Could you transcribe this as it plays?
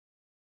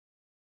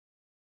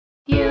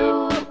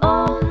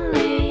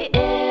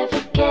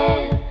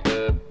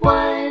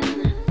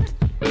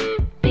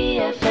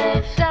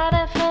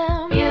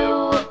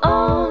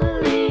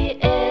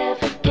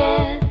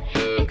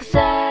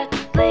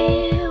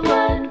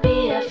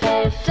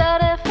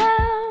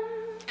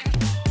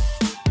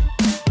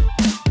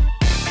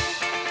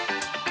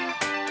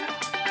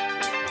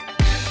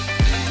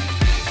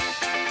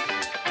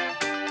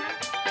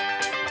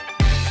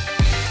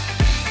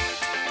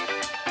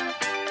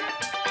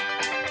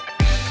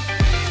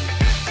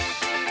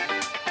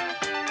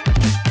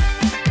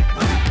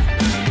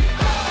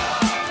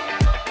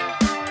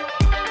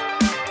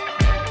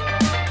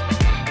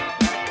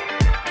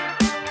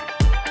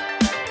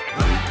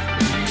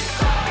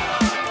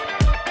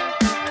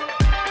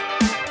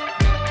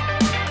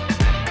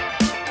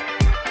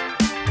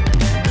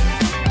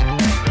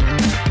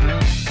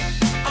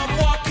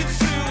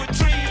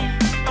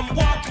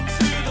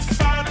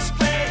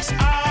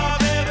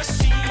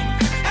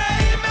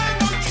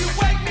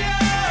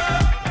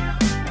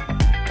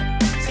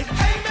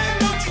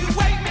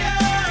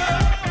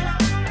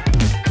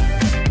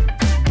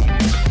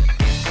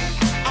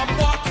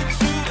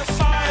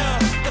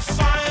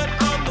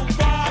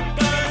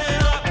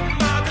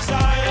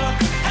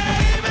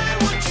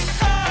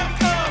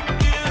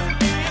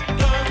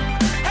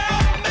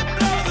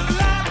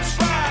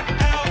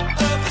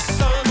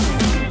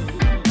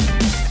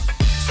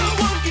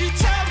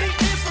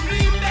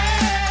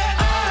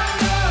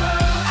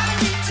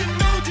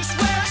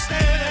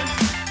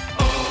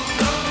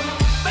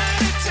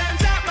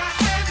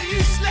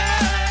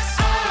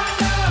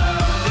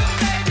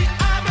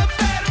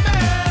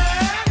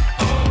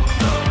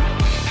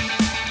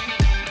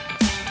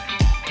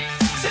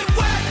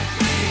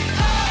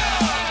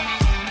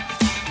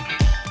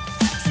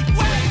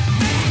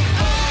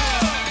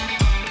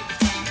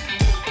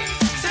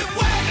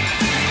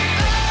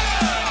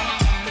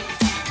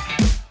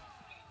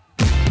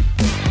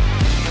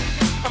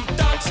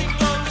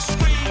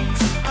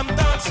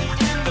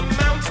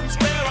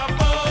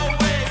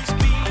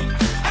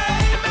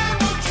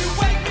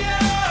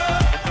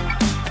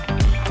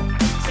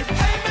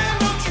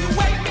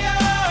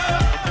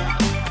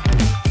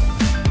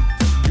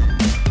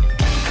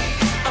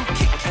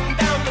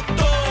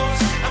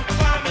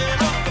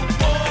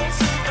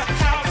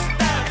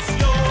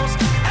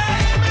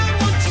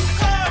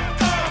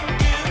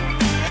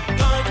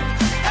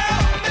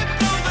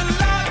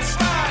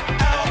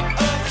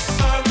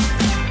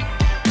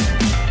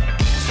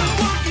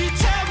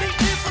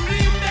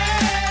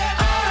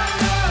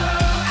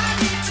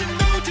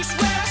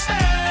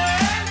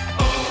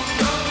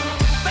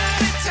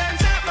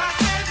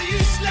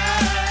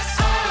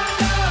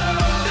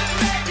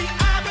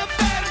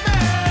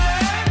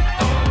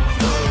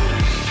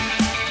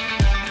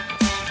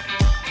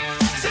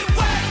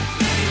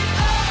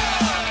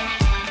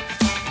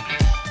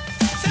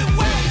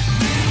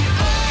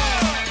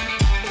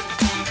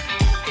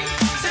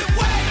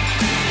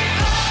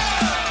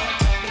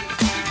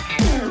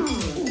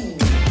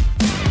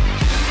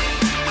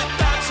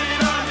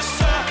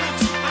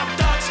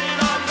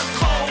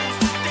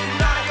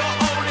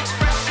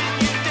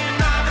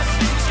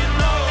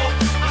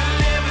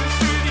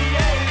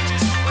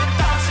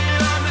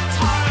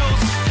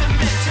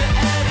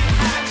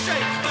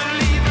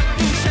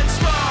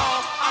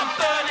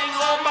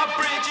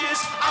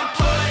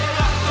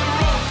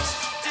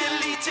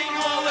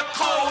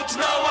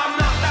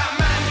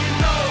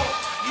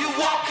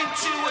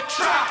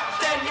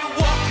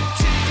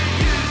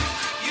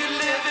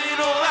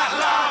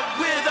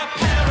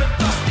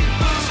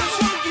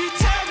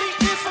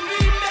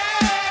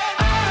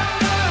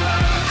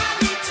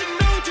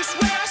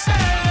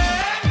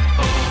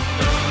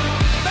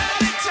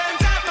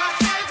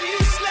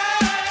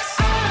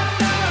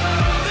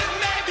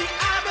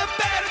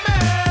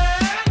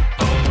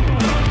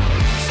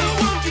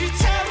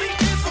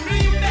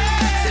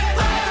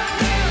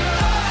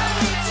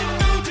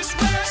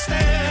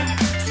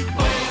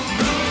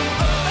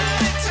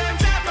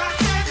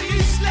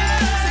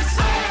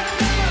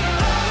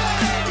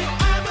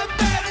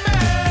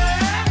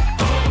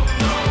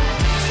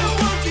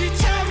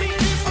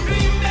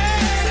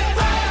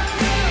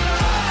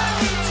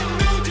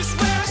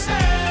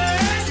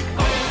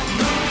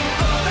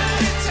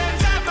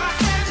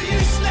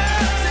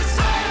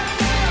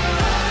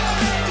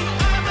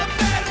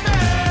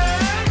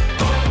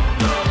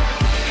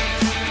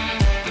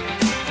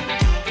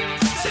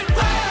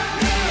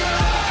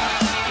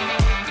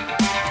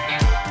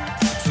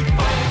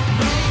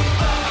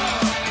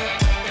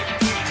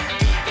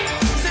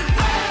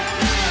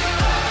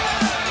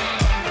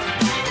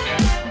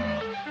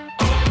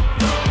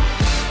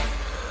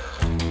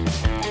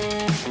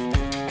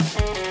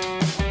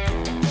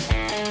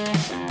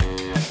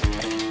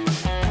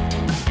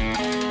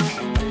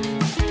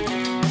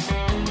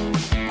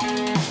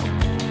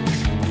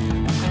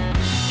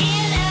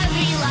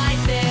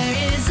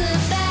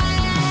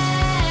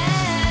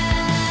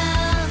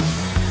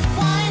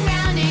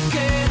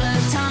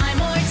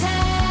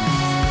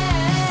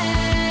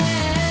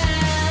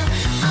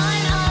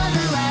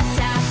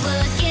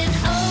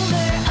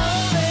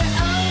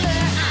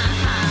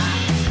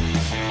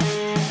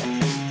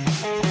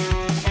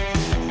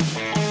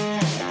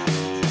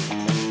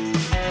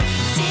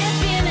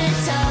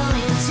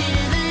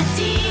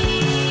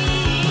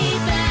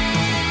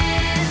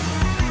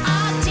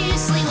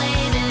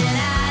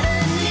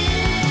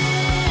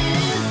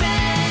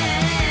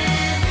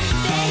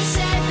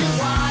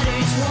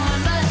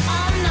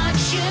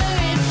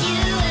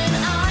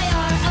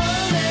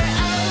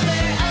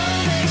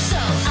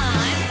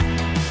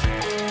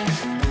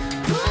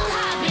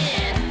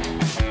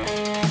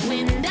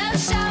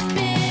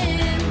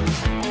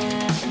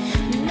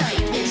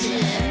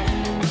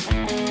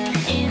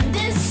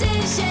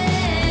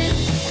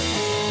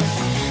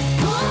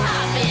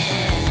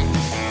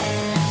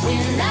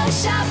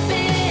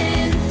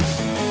shopping,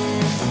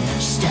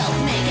 stealth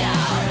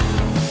makeout,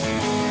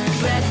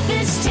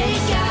 breakfast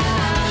takeout.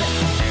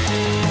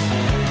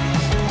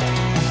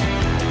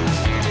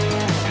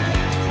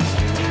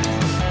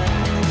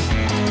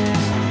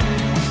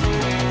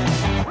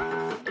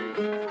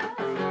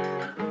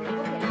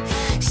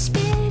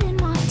 Spitting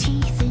my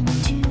teeth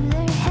into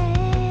their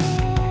hand.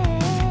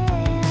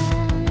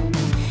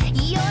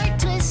 You're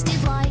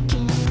twisted like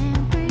an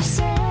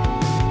ampersand.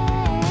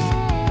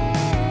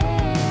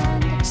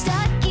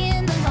 Stuck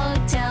in the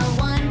hotel,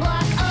 one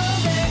block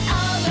over.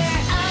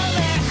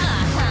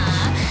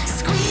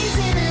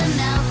 Squeezing a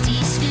melty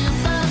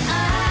scoop of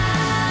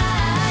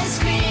ice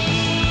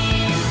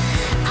cream.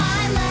 I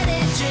let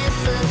it drip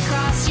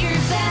across your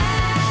backseat.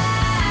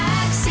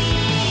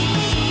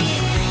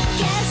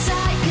 Guess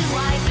I could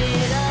wipe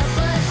it up,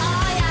 but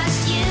I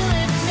asked you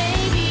if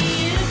maybe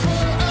you'd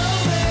pull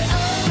over.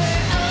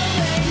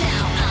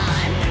 Now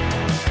I'm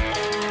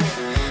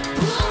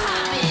pool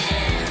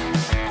hopping,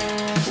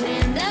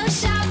 window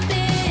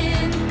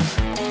shopping,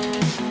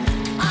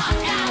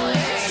 off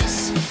hours,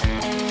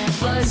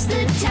 buzz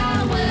the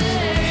tower.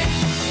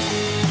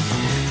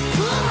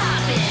 Pool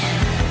hopping,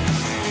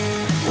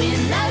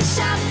 window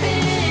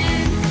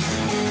shopping,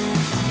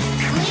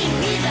 clean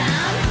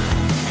rebound,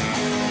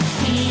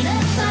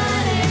 peanut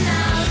butter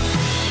mouth.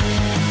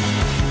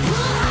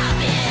 Pool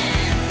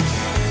hopping,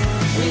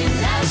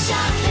 window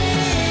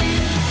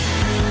shopping,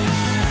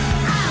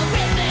 all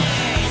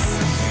rivers,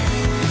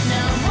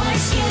 no more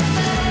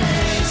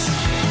skippers.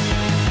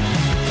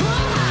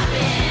 Pool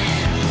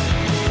hopping,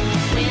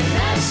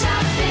 window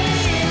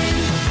shopping,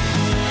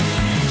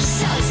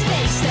 so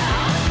spaced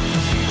out,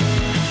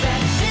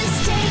 breakfast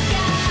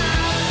takeout.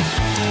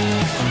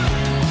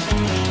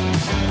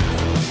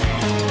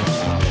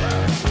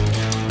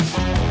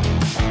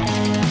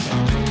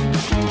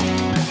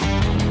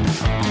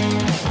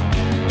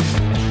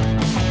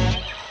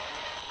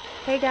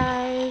 Hey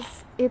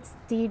guys, it's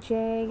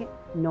DJ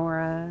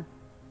Nora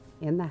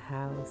in the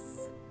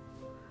house.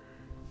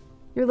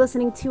 You're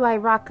listening to I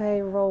Rock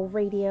I Roll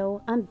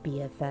Radio on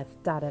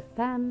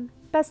BFF.fm.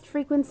 Best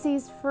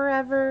frequencies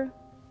forever.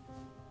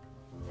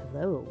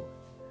 Hello.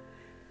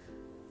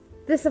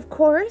 This, of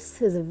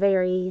course, is a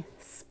very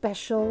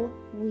special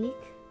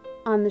week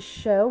on the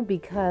show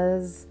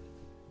because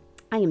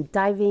I am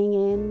diving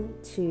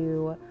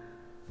into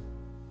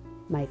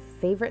my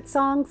favorite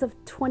songs of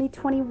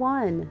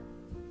 2021.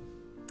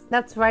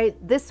 That's right,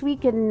 this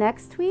week and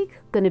next week,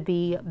 gonna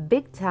be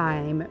big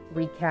time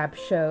recap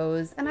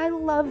shows, and I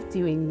love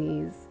doing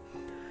these.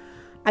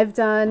 I've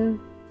done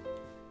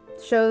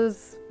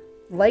shows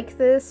like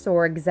this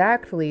or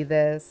exactly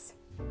this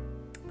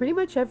pretty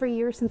much every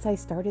year since I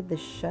started the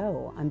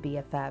show on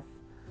BFF.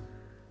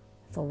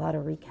 It's a lot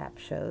of recap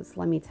shows,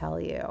 let me tell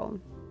you.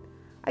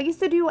 I used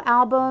to do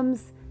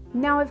albums,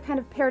 now I've kind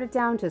of pared it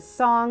down to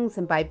songs,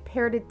 and by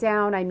pared it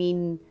down, I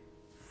mean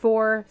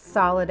 4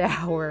 solid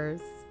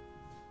hours.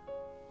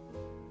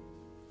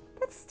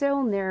 That's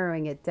still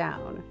narrowing it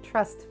down,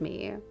 trust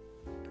me.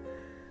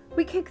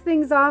 We kick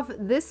things off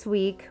this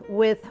week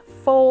with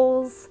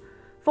Foles.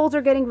 Foles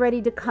are getting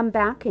ready to come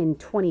back in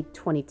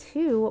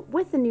 2022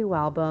 with a new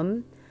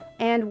album.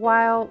 And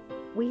while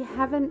we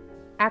haven't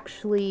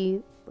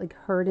actually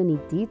heard any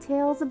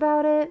details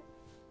about it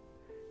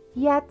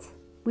yet,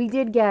 we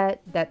did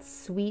get that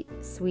sweet,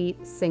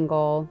 sweet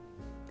single.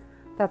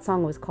 That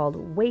song was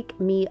called Wake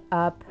Me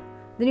Up.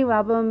 The new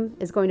album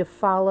is going to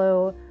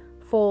follow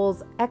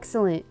Foles'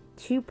 excellent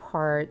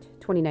 2-part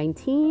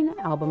 2019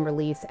 album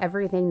release.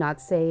 Everything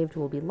Not Saved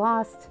Will Be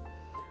Lost.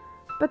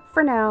 But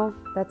for now,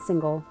 that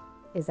single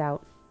is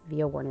out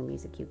via Warner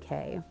Music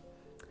UK.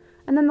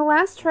 And then the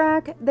last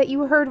track that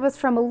you heard was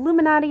from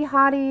Illuminati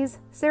Hotties.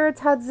 Sarah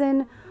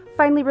Tudson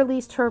finally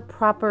released her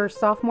proper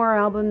sophomore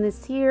album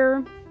this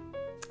year.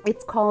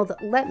 It's called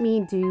Let Me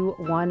Do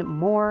One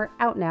More,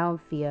 out now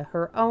via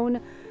her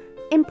own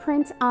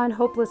imprint on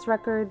Hopeless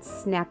Records,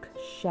 Snack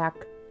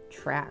Shack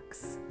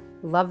Tracks.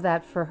 Love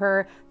that for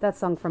her. That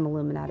song from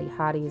Illuminati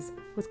Hotties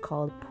was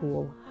called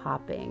Pool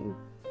Hopping,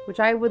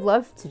 which I would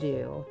love to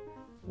do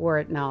were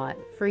it not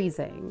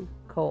freezing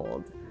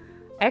cold.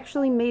 I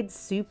actually made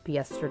soup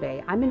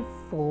yesterday. I'm in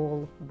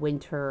full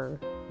winter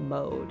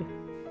mode.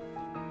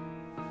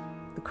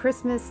 The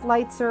Christmas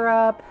lights are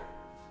up.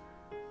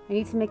 I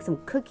need to make some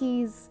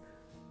cookies.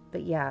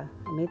 But yeah,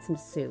 I made some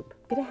soup.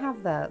 I'm gonna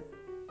have that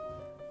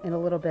in a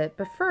little bit.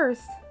 But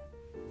first,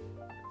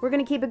 we're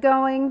gonna keep it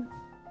going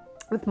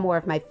with more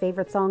of my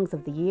favorite songs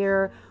of the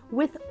year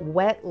with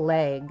Wet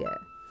Leg.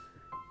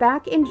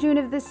 Back in June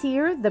of this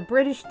year, the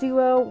British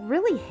duo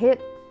really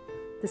hit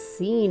the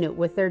scene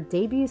with their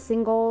debut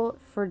single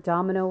for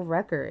Domino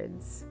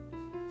Records.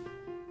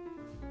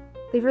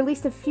 They've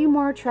released a few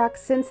more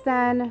tracks since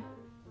then,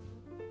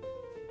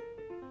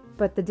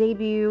 but the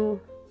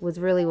debut was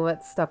really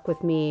what stuck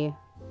with me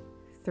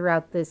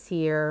throughout this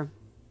year.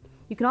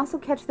 You can also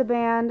catch the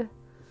band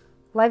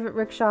live at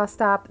Rickshaw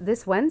Stop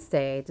this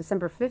Wednesday,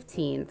 December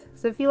 15th.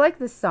 So if you like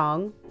this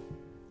song,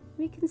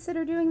 maybe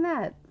consider doing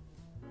that.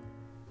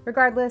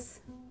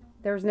 Regardless,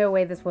 There's no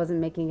way this wasn't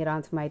making it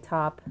onto my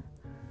top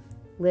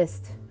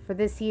list for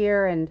this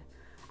year, and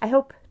I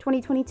hope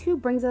 2022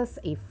 brings us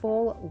a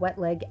full Wet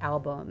Leg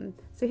album.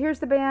 So here's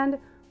the band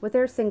with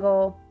their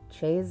single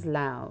Chaise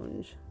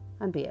Lounge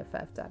on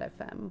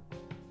BFF.fm.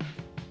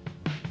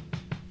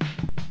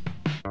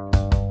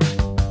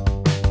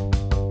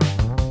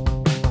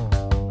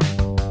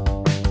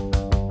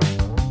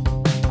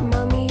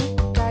 Mommy,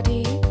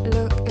 Daddy,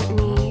 look at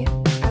me.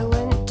 I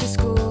went to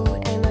school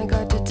and I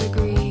got a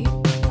degree.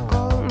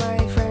 All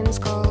my friends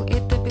call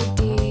it the big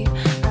D.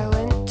 I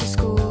went to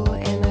school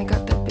and I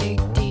got the big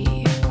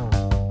D.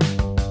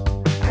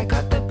 I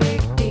got the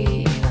big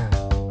D.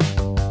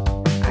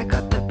 I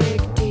got the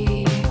big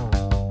D.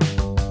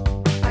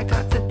 I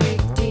got the big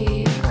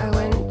D. I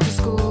went to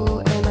school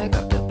and I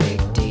got the big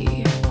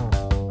D.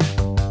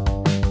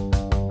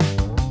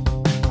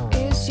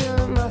 Is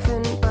your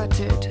muffin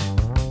buttered?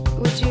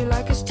 Would you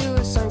like us to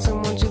assign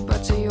someone to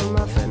butter your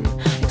muffin?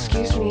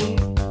 Excuse me.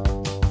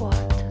 What?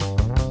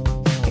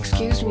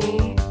 Excuse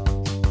me.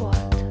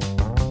 What?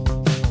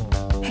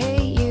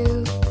 Hey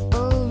you,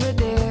 over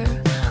there,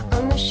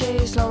 on the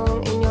chaise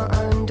longue in your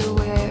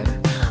underwear.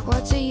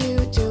 What are you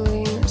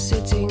doing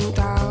sitting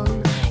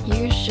down?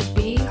 You should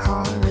be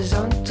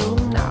horizontal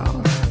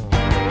now.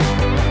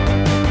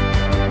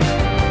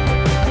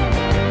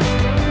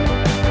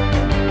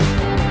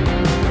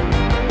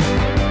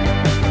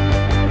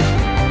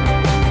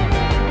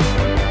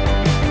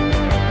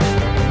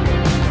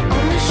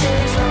 On the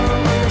chaise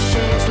longue, on the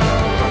chaise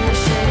longue, on the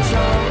chaise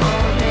longue,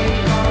 all day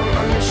long.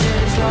 On the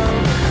chaise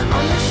longue,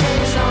 on the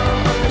chaise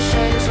longue, on the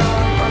chaise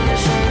longue, on the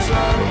chaise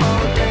longue,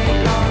 all day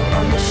long.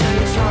 On the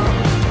chaise longue.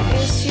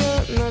 Is your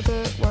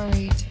mother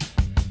worried?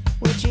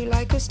 Would you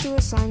like us to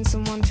assign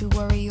someone to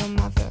worry your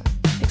mother?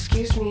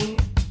 Excuse me.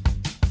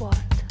 What?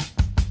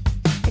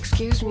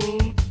 Excuse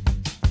me.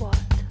 What?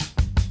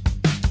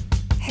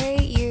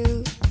 Hey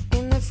you,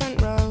 in the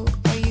front row,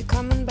 are you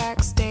coming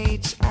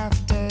backstage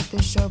after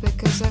the show?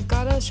 Because I've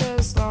got a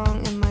chaise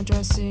longue in my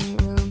dressing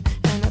room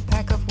and a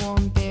pack of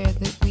warm beer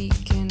that we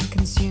can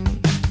consume.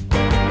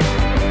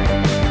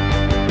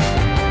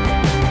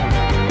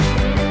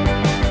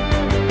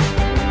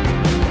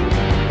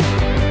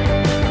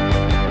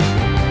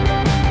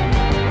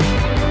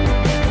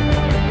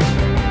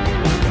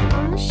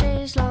 On the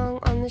chaise longue,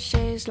 on the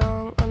chaise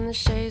longue, on the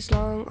chaise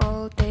longue,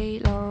 all day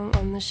long.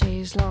 On the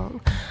chaise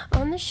longue,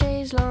 on the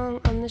chaise longue,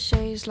 on the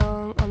chaise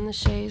longue, on the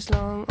chaise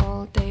longue,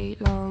 all day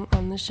long.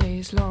 On the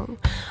chaise longue,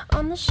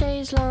 on the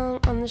chaise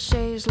longue, on the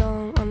chaise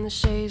longue, on the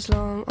chaise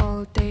longue,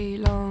 all day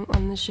long.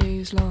 On the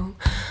chaise longue,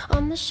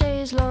 on the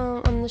chaise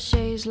longue, on the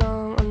chaise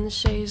longue, on the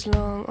chaise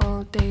longue,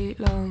 all day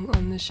long.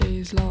 On the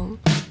chaise longue.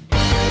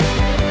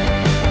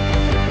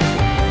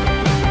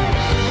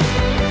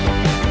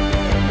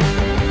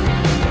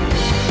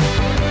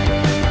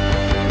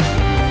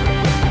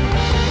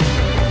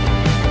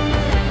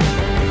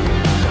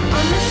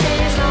 On the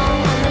chaise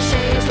longue, on the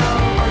chaise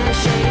longue, on the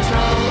chaise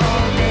longue,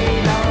 all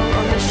day long.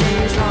 On the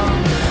chaise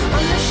longue,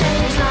 on the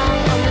chaise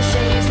longue, on the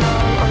chaise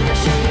longue, on the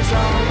chaise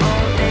longue,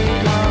 all day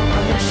long.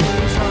 On the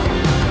chaise longue,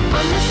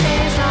 on the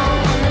chaise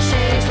longue, on the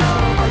chaise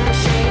longue, on the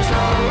chaise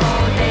longue,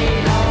 all day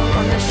long.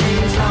 On the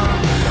chaise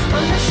longue,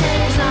 on the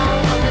chaise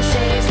longue, on the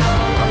chaise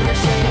longue, on the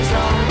chaise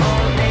longue,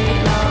 all day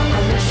long.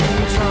 On the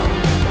chaise longue,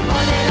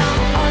 all day long,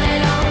 all day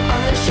long,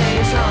 on the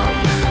chaise longue,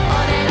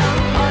 all day long,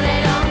 all day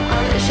long,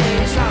 on the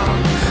chaise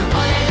longue.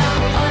 All day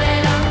long, all day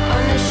long,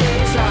 on the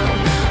chaise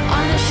longue,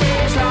 on the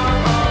chaise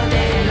longue, all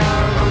day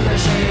long, on the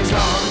chaise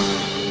longue.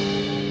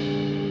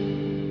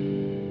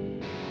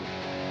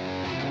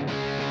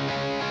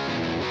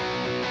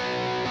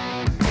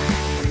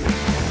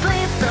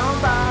 Please don't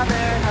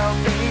bother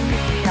helping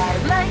me.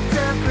 I'd like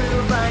to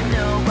prove I'm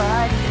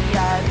nobody.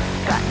 I've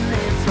gotten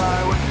this far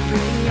working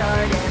pretty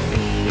hard and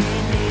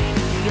being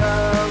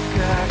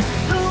mediocre.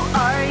 Who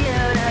are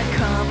you to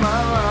come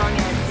along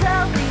and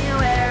tell me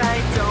where I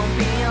don't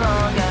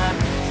belong? I'm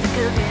sick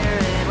of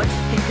hearing what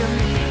you think of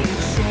me, you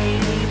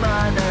shady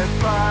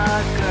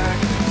motherfucker.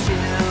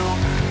 You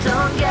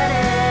don't get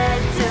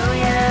it, do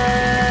you?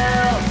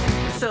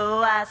 So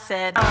I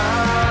said,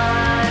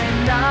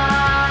 I'm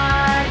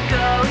not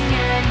going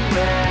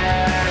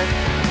anywhere.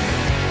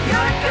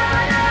 You're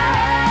gonna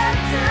have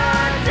to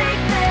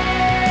take me.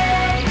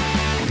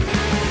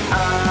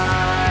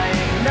 I'm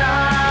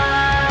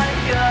not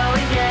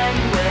going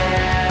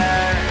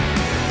anywhere.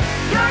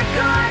 You're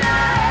gonna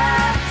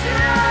have to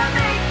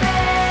make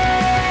me.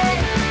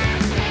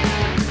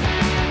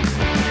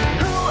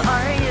 Who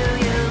are you,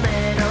 you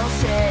little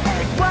shit?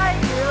 And why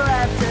you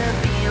have to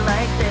be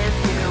like this?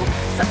 You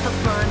suck the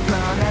fun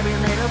from every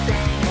little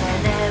thing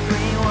and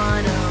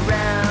everyone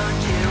around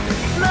you.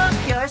 Smoke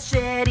your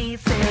shitty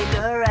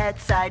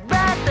cigarettes. I'd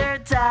rather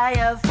die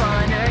of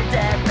fun or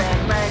death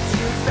than let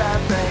you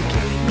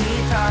suffocate me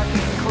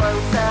talking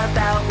close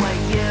about what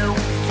you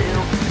do.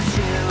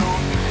 You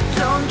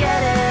don't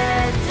get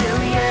it, do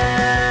you?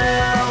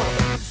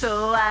 So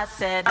I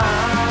said,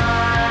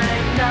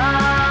 I'm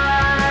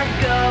not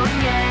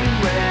going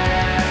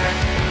anywhere.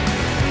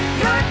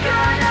 You're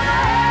gonna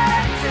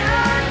have to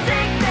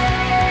take me.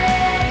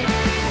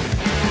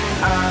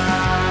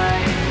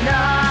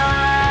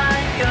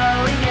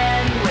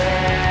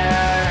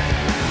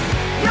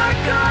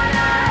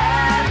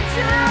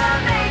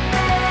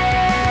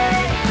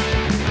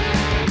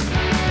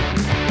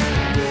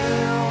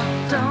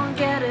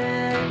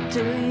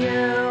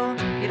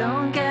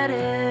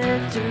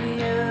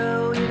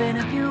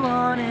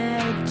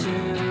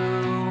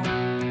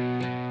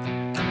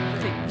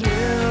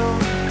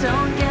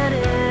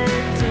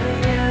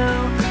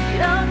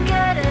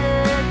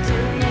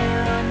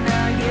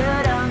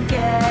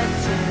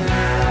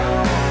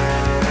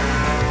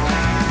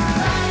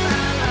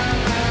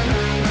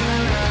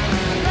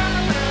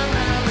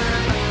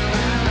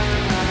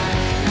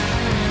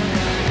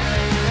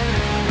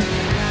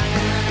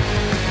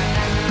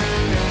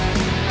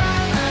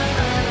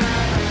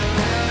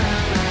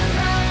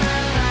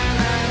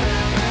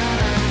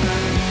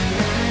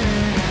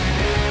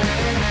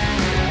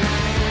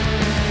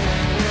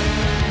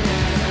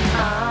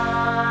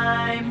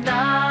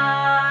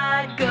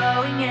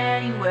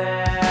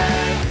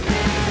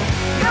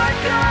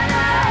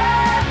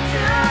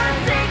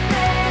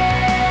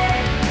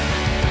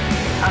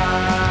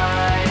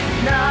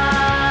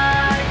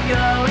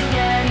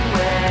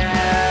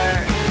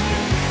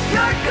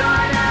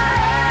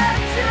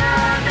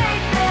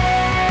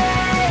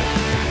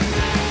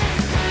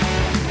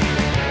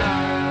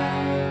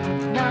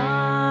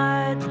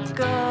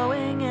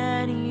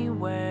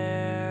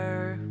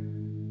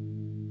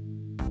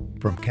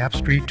 Cap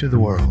Street to the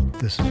world.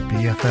 This is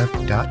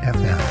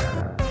BFF.FM.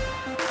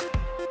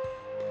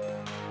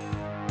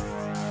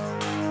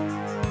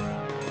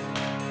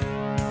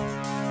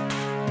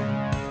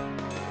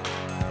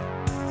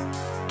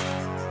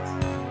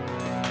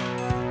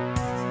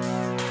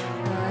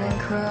 I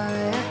cry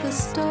at the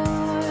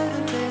start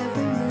of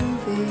every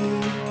movie.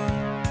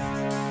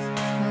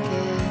 I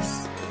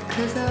guess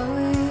 'cause I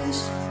wish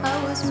I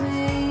was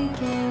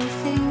making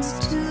things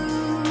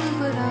too,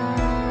 but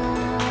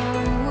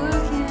I'm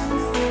working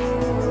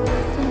for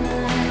the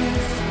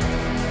knife.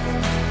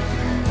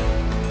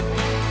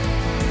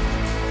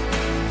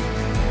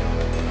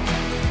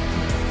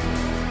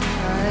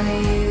 I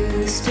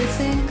used to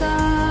think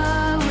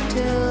I would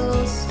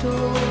tell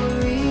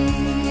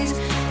stories,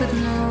 but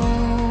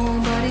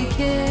nobody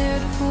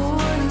cared for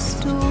the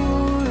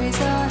stories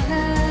I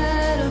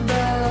had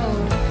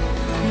about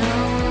no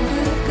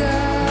good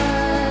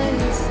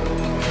guys.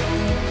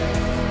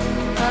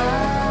 I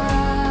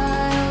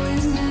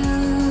always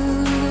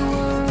knew the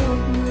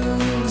world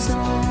moves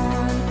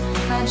on.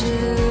 I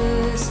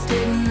just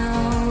didn't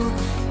know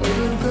it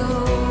would go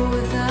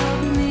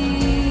without me.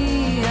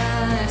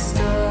 I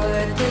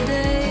start the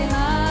day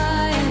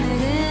high and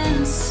it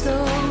ends so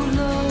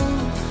low,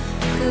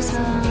 'cause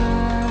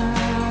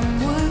I'm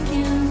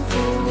working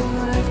for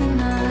the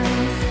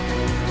knife.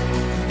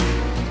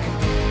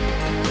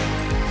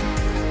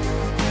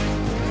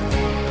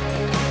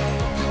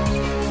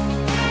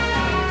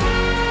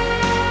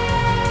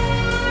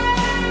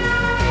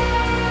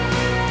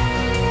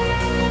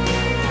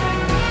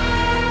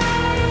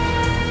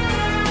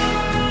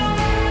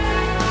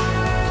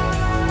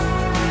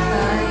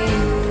 I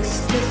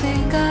used to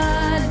think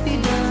I'd be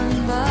done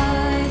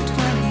by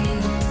 20.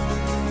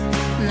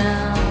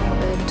 Now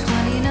at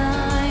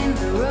 29,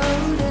 the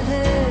road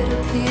ahead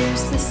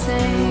appears the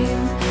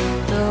same.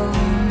 Though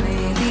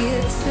maybe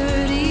at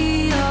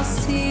 30, I'll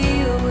see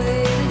a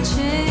way to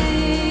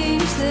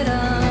change that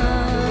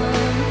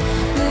I'm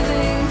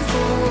living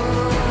for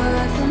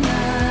the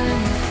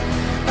knife.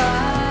 I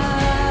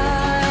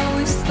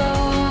always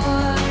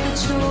thought the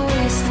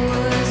choice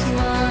was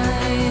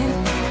mine,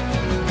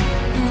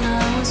 and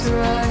I was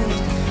right,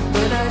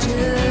 but I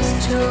just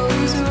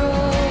chose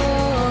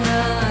wrong.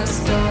 I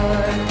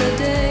start the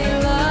day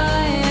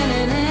lying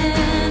and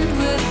end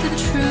with the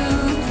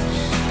truth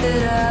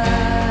that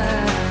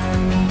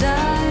I'm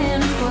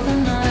dying for the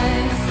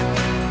knife.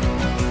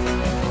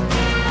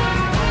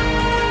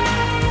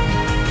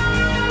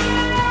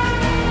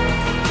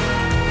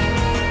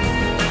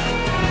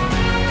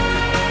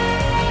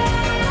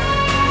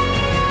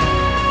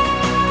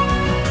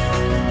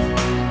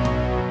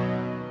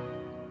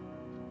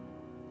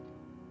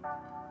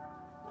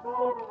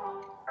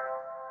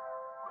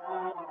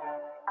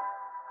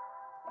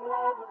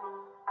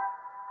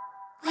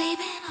 We've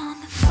been on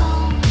the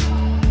phone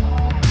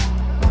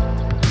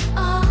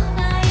all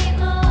night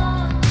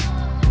long.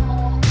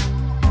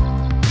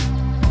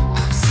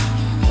 I'm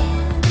singing you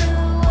the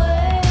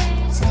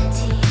words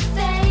to your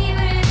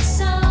favorite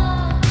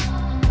song.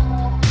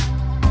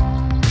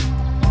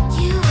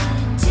 You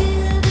wouldn't do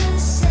the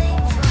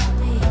same for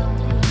me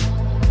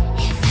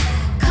if I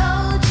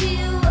called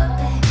you up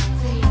at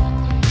 3.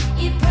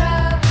 You'd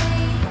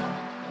probably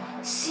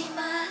see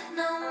my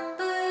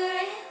number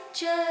and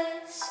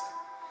just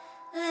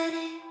let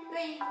it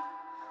ring.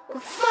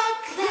 Well,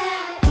 fuck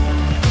that.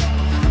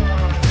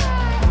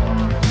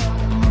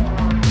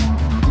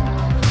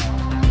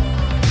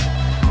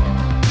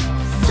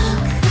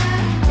 Fuck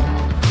that.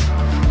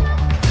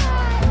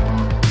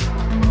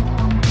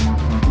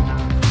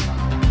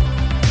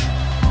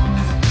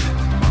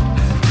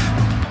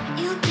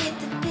 You get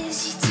the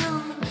busy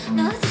tone.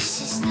 No,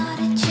 this is not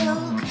a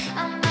joke.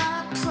 I'm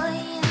not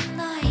playing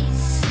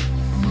nice.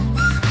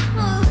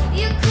 Oh,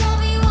 you call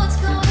me once,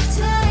 call me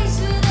twice,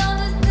 but on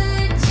the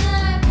third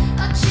time,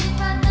 I'll change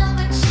my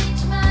number,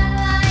 change my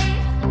life.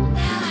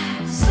 Now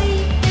I'm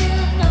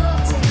sleeping all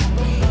day,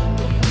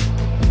 baby,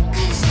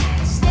 'cause I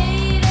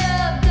stayed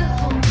up the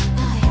whole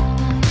night.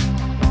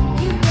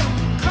 You've been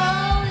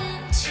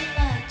calling too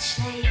much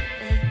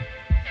lately.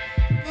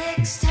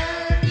 Next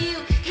time you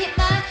hit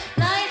my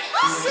line,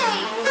 I'll say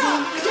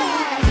fuck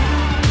that.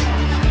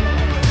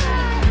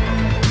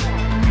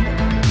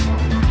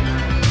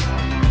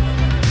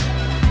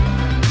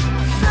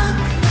 Fuck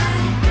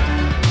that.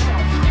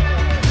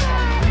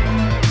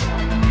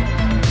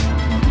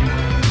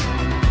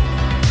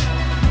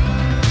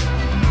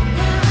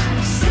 Now I'm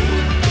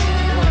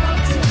sleeping all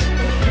day,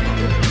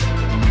 baby,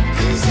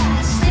 'cause I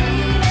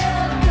stayed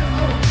up the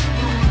whole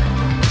night.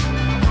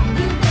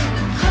 You've been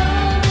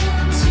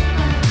calling too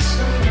much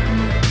lately.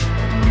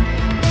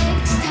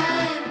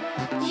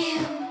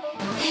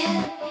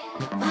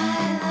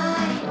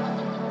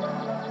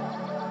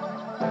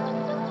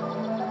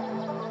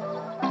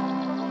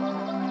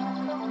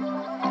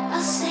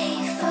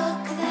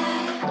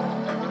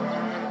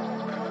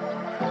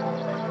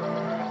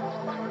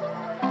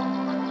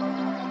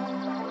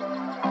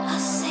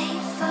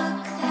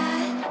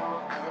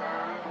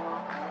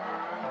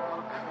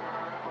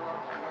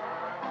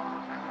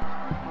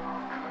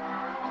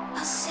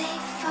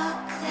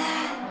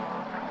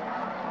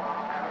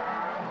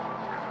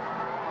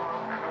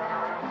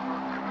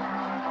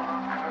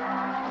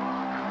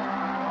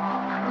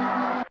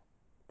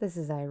 This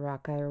is I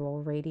Rock I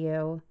Roll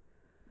Radio.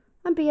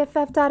 On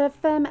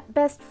BFF.FM,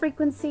 best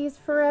frequencies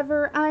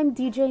forever. I'm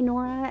DJ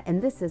Nora,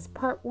 and this is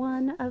part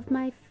one of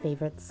my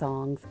favorite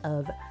songs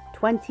of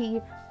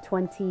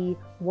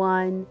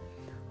 2021.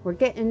 We're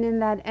getting in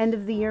that end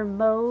of the year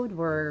mode.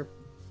 We're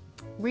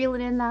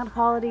reeling in that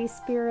holiday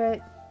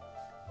spirit.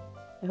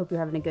 I hope you're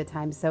having a good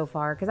time so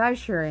far, because I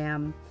sure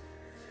am.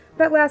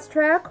 That last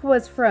track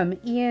was from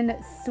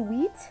Ian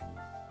Sweet.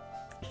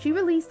 She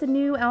released a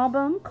new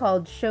album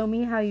called Show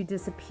Me How You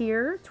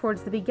Disappear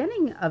towards the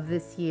beginning of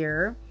this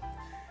year.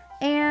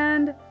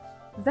 And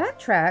that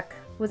track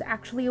was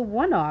actually a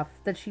one-off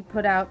that she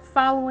put out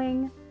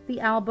following the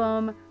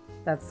album.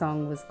 That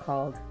song was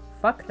called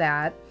Fuck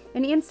That.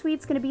 And Ian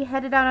Sweet's going to be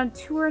headed out on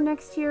tour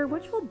next year,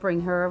 which will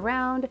bring her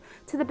around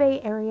to the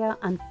Bay Area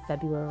on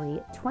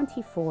February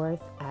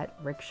 24th at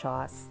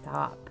Rickshaw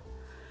Stop.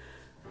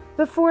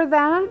 Before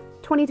that,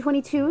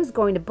 2022 is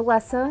going to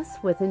bless us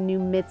with a new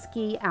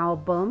Mitski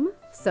album.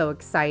 So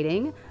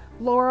exciting.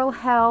 Laurel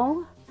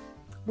Hell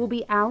will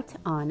be out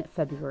on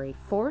February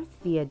 4th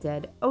via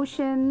Dead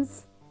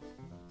Oceans.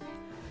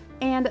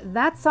 And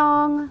that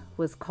song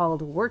was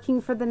called Working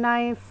for the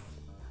Knife,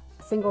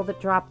 a single that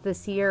dropped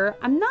this year.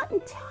 I'm not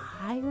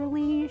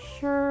entirely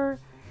sure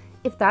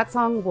if that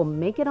song will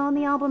make it on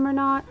the album or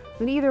not,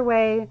 but either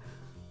way,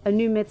 a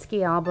new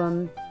Mitski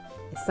album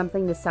is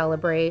something to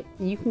celebrate.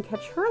 You can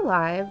catch her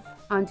live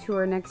on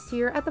tour next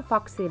year at the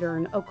Fox Theater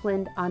in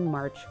Oakland on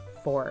March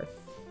 4th.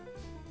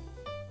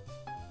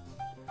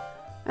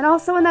 And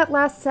also in that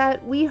last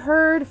set, we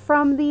heard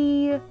from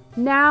the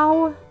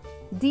now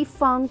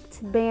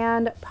defunct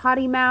band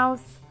Potty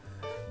Mouth.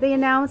 They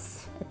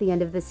announced at the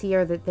end of this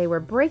year that they were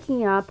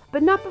breaking up,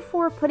 but not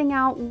before putting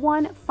out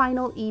one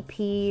final EP,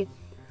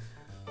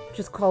 which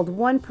is called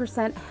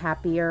 1%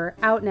 Happier,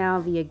 out now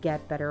via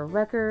Get Better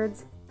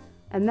Records.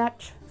 And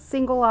that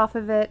single off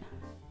of it,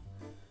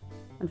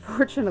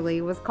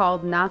 unfortunately, was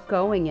called Not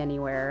Going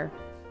Anywhere.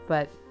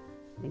 But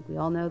I think we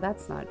all know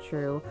that's not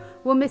true.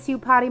 We'll miss you,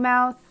 Potty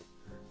Mouth.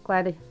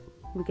 Glad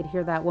we could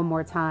hear that one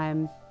more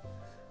time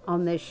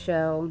on this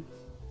show.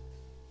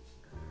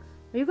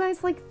 Are you guys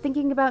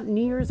thinking about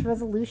New Year's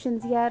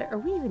resolutions yet? Are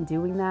we even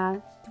doing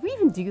that? Do we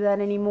even do that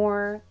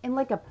anymore? In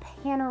a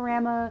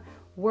panorama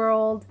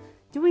world,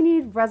 do we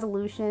need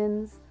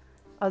resolutions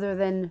other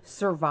than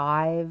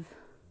survive?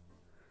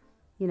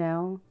 You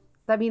know,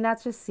 I mean,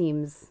 that just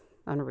seems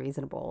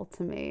unreasonable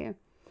to me.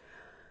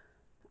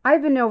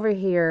 I've been over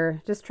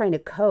here just trying to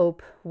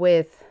cope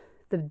with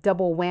the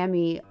double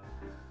whammy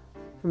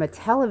from a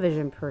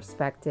television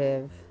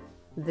perspective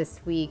this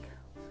week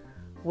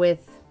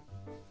with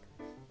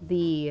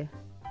the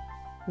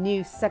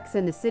new Sex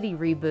and the City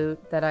reboot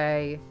that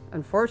I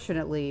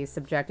unfortunately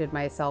subjected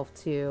myself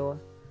to.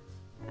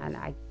 And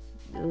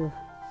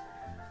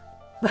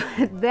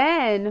but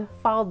then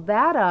followed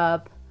that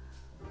up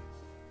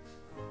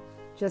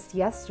just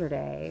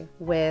yesterday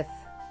with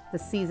the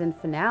season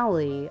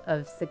finale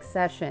of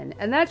Succession.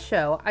 And that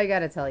show, I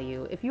gotta tell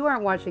you, if you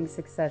aren't watching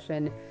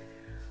Succession,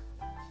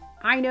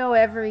 I know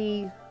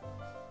every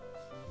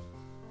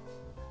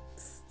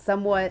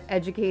somewhat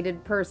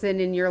educated person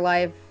in your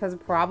life has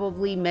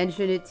probably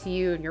mentioned it to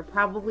you, and you're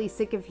probably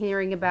sick of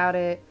hearing about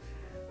it,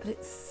 but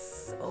it's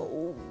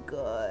so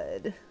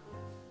good.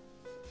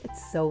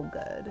 It's so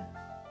good.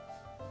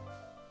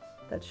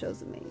 That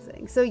show's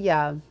amazing. So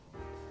yeah,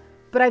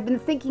 but I've been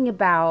thinking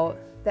about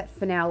that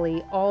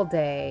finale all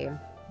day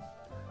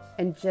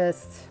and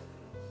just,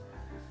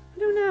 I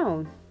don't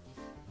know.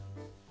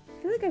 I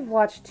feel like I've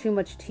watched too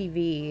much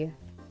TV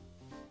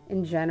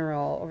in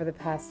general over the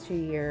past 2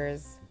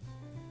 years.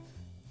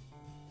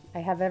 I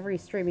have every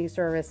streaming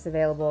service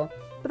available,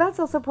 but that's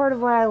also part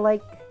of why I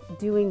like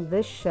doing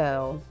this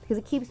show, because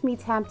it keeps me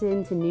tapped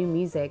into new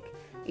music,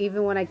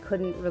 even when I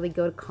couldn't really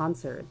go to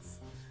concerts.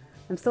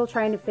 I'm still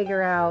trying to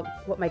figure out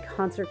what my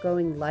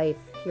concert-going life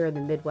here in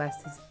the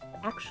Midwest is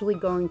actually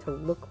going to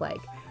look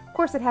like. Of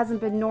course, it hasn't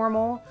been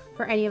normal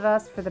for any of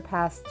us for the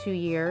past 2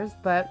 years,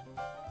 but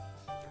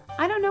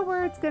I don't know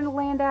where it's going to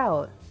land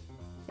out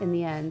in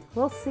the end.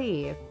 We'll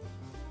see.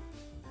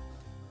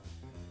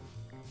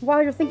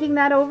 While you're thinking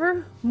that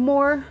over,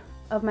 more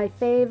of my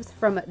faves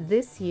from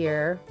this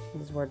year,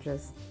 as we're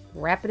just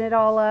wrapping it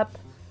all up.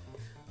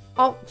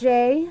 Alt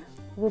J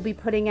will be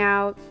putting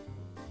out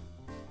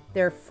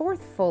their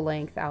fourth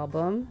full-length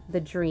album, The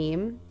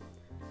Dream,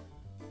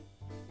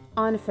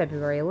 on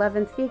February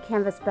 11th via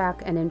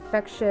Canvasback and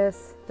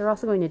Infectious. They're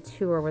also going to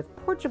tour with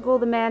Portugal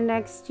the Man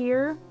next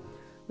year,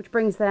 which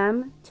brings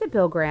them to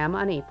Bill Graham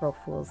on April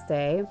Fool's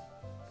Day.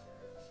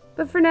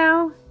 But for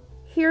now,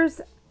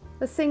 here's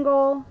a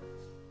single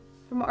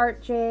from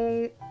Alt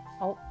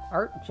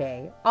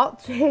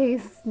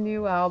J's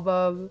new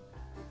album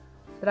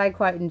that I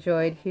quite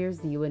enjoyed.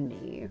 Here's You and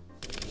Me.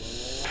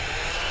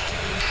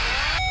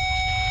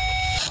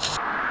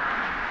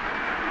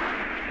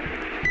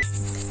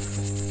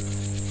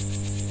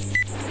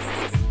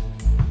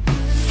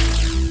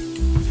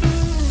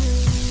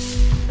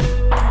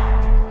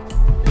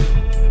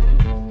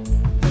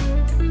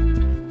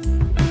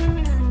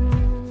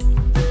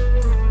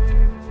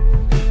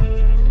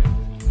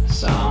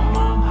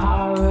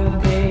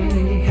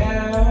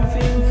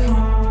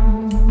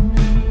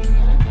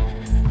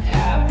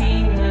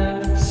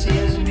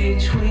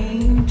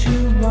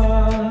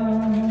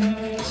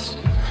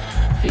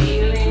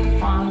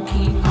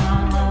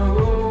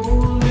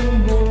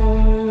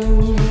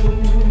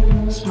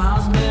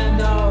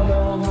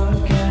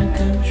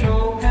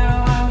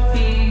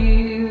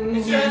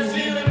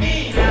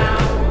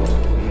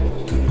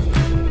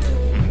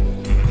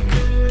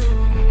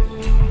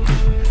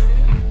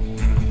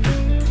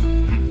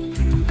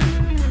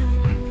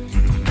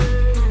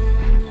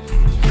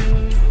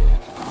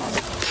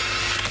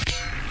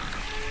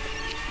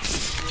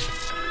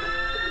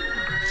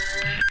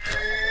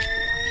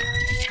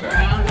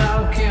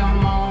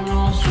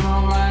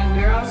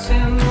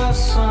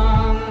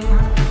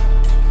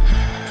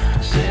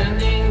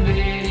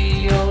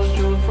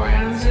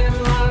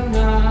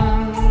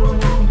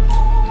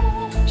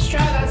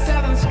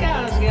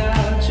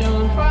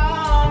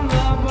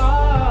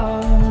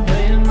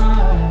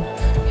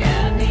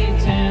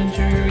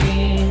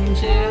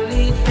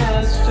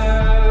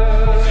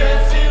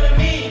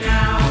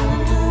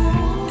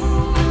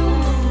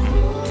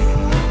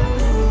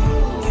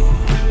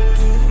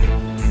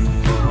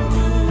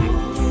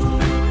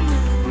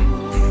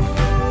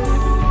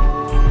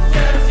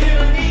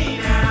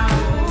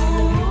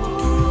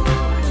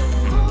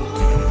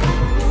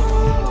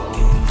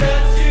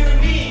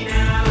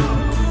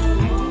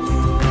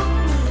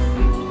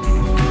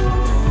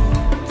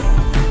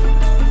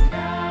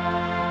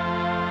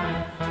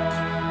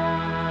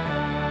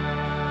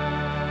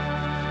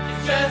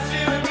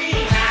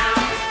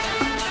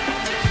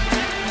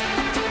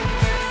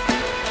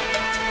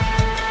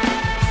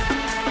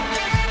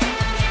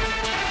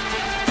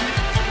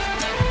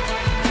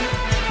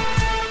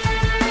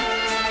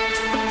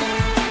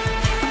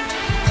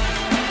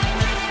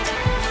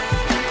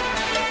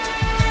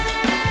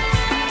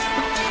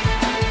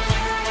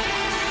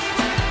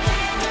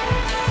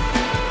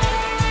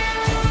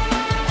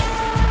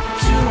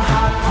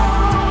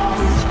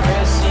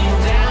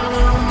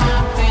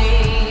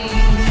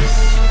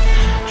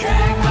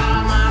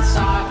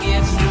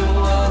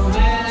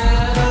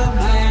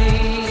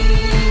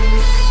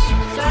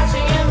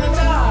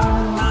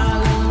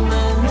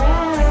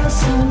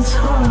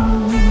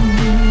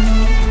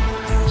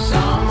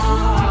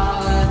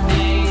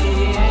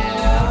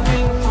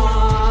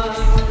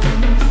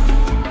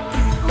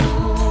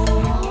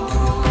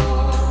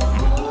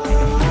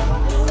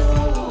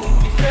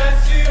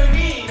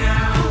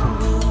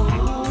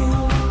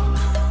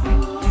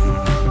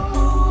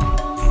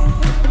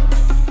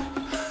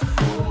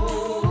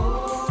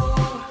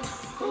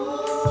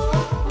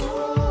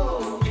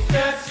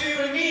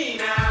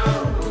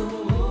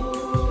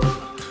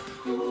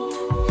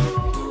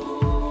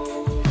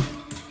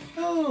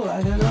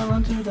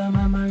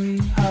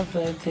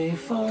 a day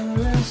for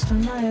the rest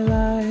of my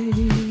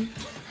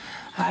life.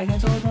 I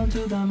get hold on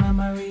to the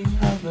memory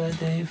of a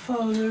day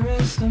for the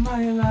rest of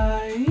my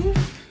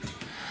life.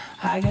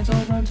 I get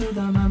hold on to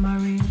the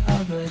memory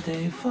of a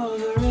day for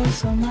the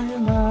rest of my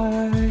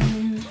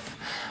life.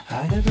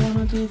 I get hold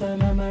on to the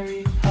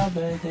memory of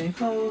a day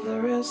for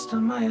the rest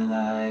of my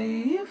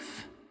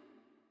life.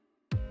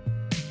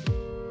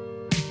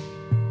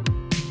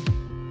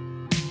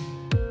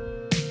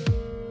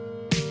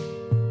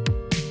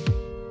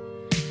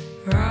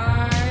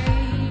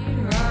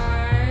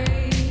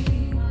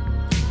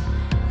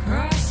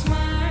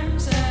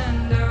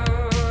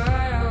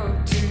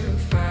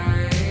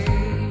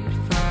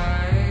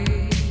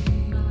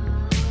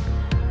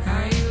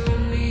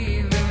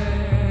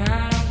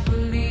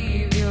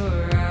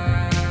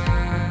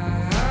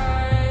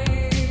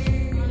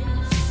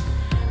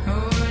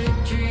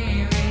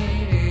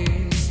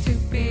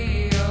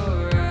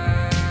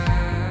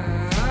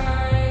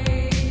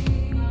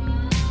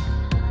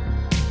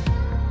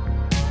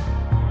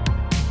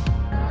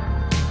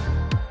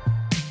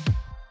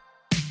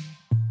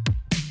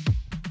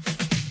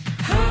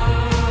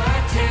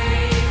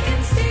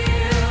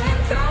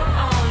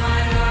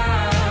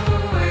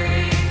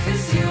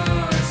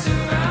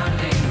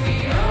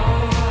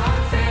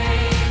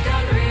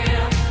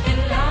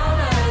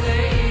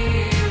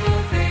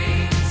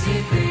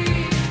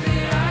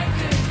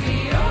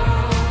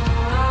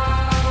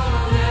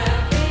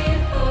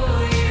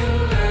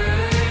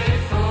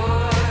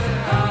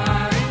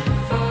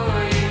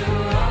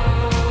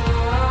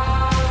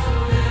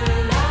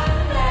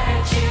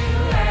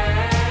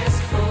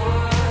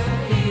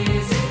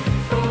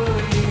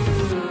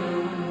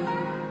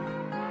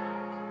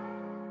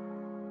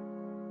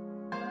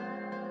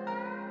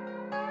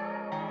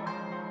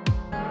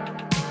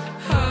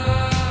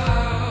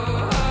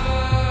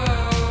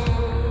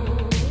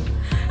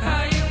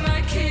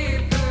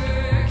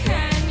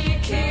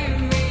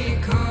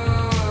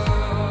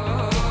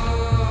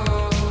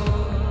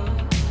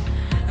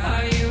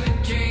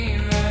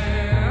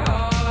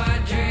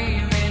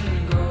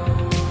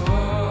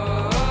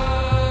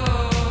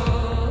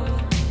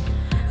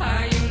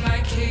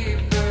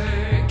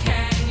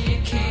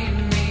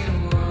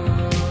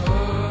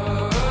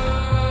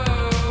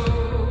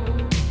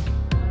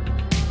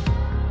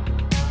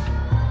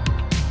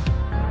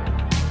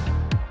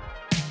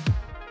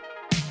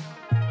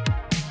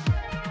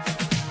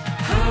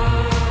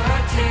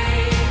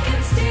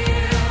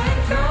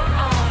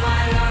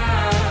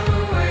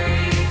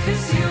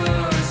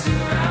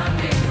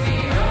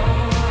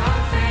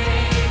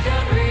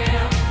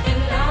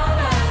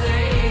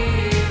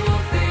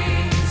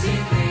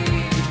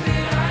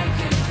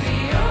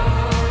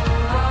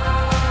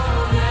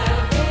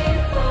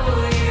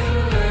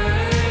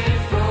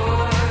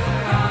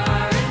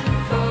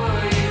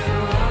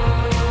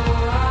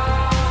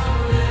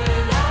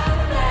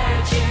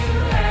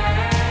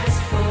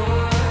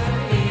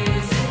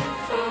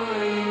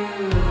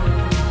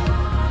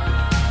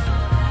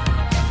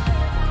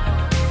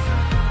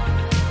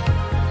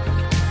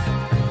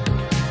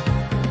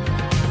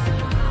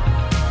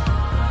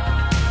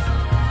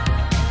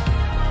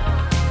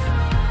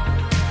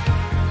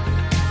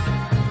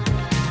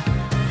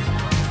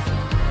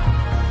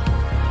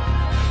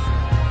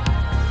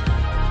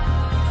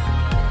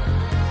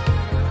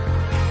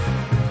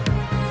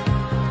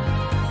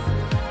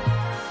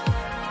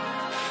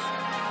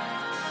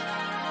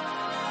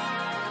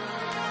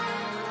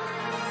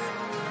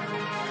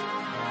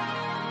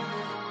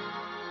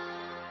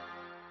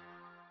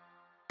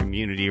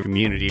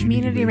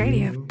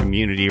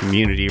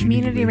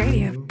 Community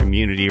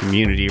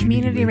radio.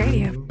 Community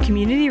radio.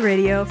 Community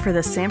radio for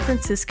the San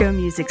Francisco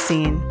music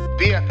scene.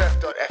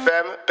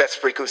 BFF.FM, best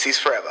frequencies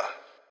forever.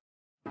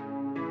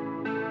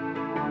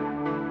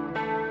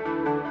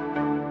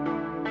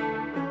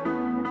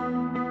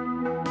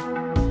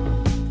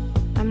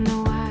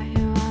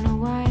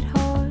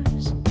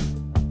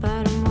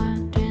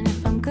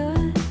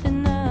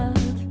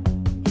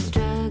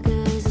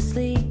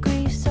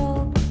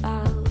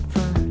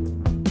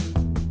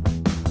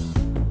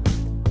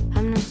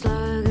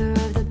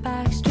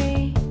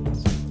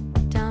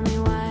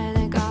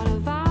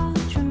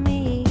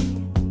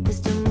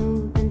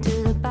 Move into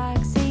the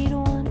backseat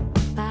one.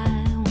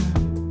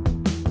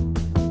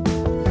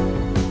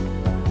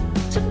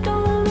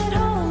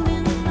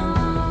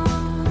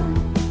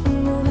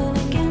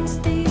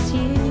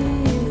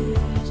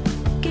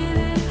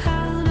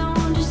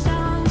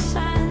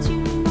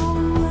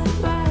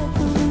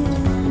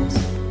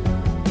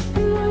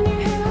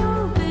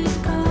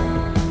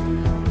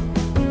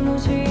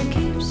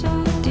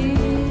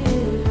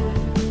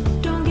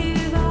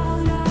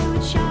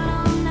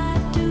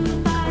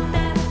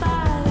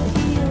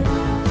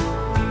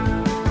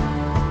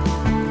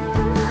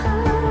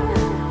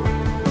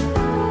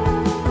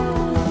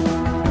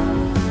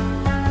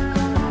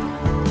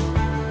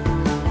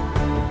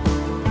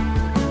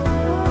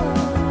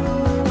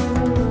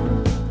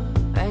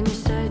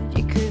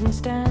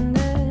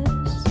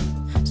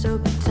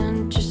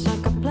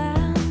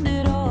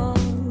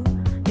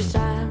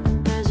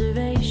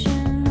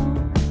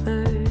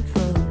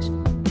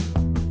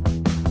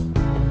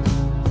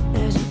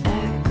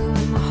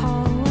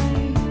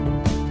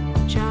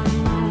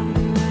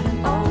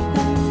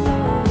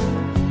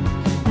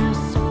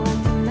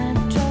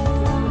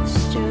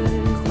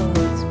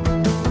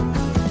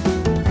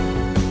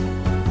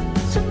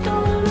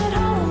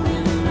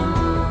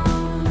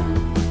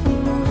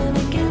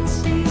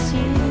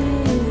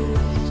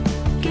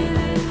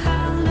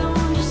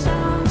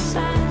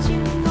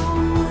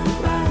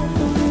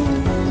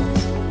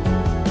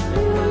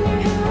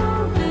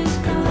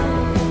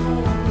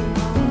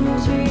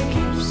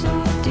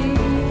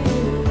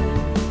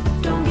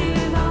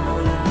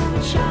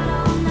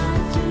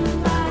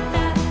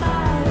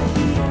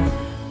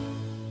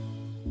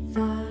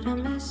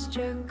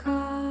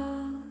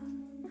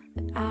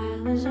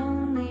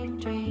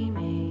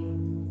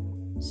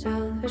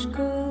 Push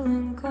cool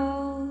and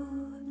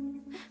cold,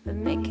 but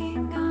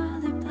making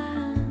other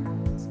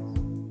plans.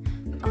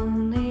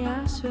 Only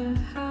ask for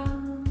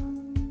help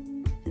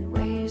in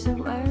ways that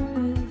were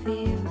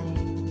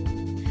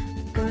revealing.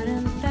 I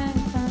couldn't thank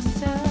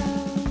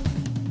myself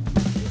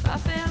if I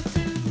failed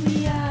to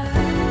react.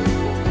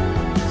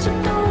 So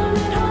don't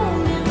let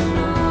hold me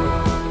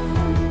along.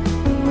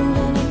 We're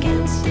moving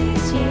against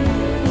these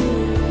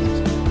years.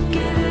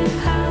 Give it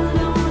hell,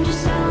 don't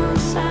just sound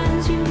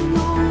signs. You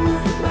know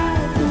what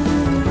right to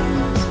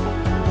lose.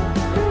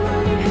 And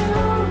when you hear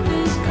hope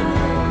is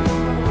gone,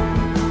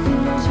 the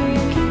knows where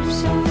you keep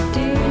so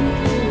dear.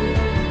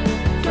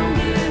 Don't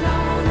give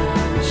all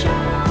that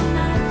shot on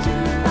that to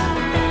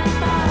light that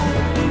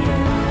fire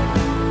here.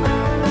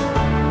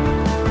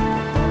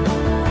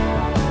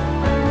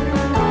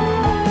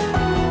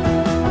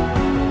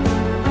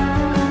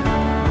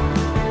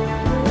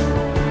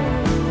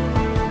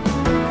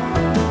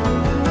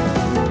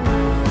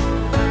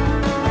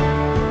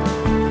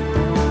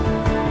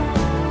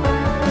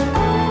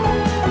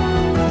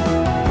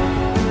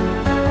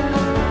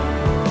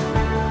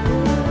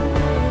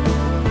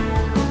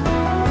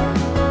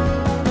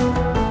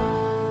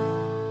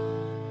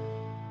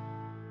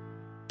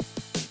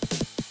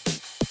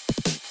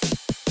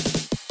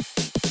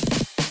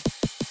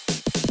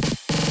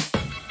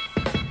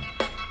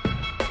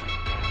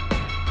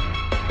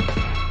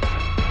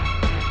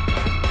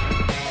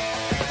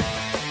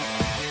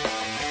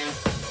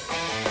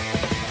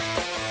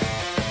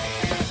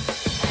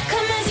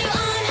 Come as you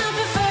on, I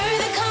prefer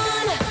the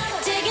con.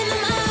 Digging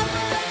them up,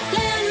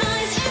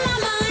 landmines in my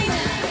mind.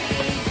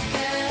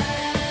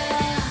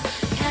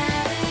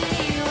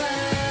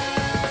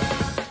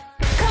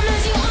 Come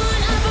as you on,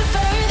 I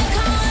prefer the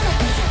con.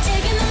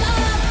 Digging them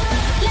up,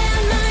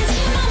 landmines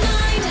in my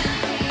mind.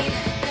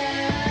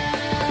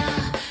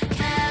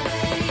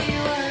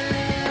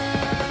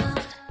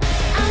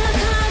 I'm a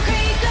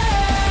concrete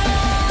girl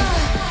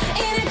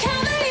in a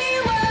cavity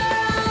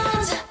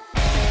world.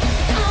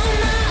 On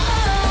my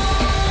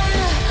own,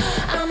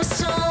 I'm a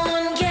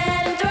stone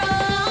getting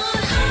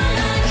thrown. I'm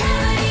a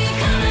cavity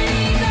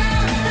comedy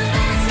girl, the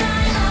best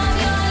night of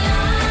your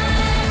life.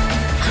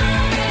 I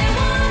really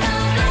wanna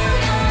blow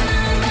your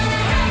mind, but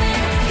I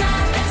haven't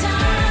got the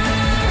time.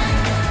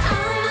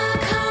 I'm a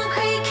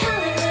concrete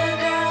calendar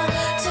girl,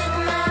 took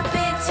my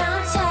big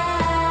time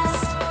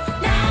test.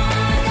 Now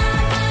I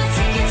got my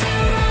ticket to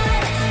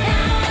ride.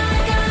 Now I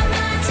got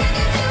my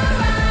ticket to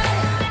ride.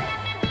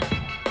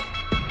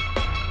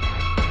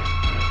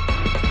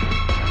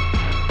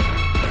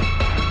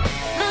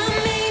 My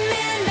main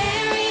man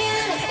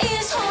Marion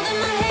is holding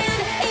my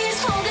hand, is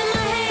holding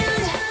my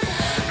hand.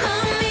 My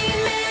main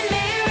man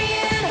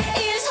Marion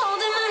is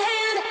holding my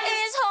hand,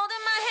 is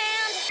holding my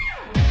hand.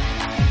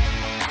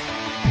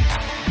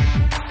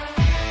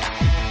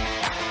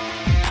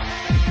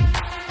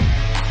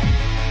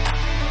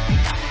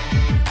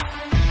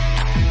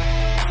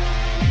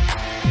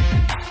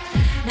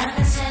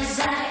 Nothing says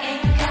I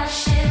ain't got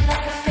shit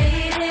like a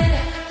faded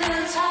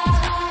little top.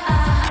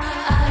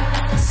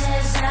 Nothing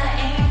says I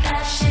ain't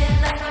got shit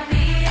like my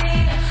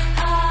beating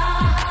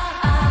heart.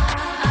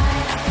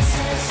 Nothing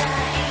says I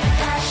ain't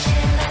got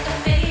shit like a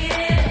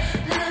faded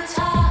little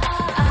top.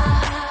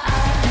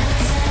 Nothing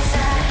says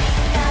I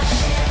ain't got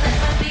shit like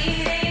my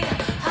beating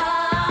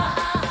heart.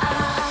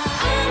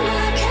 I'm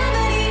a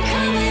cavity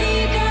comedy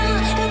girl,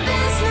 the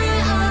best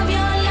night of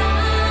your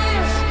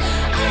life.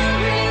 I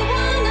really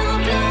wanna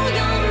blow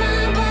your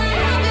mind, but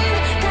I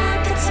haven't got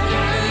the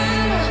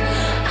time.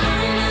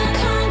 I'm a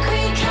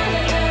concrete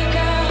calendar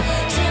girl,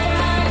 took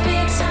my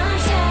big time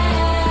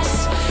test.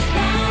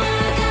 Now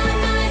I got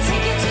my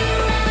ticket to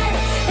ride.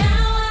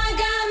 Now I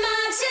got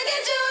my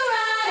ticket to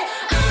ride.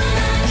 I'm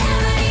a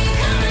cavity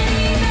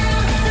comedy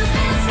girl, the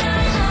best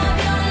night of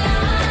your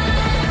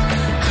life.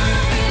 I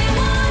really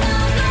wanna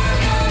blow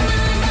your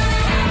mind, but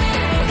I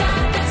haven't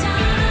got the time. I'm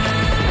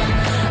a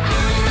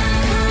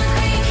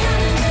concrete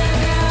calendar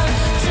girl,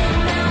 took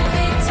my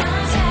big time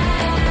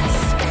test.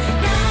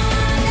 Now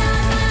I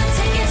got my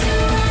ticket to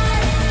ride.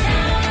 Now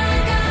I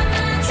got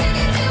my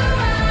ticket to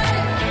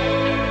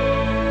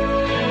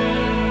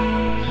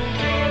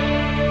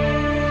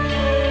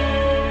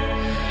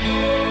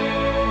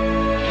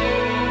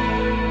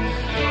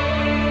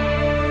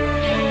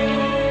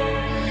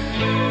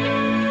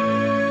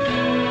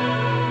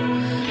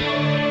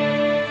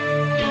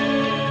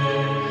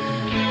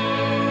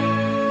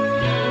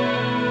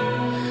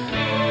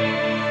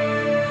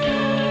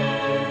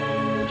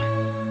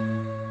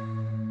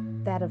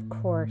That, of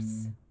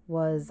course,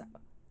 was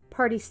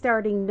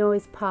party-starting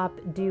noise pop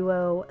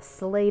duo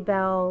Sleigh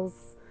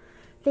Bells.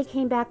 They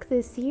came back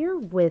this year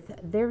with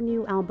their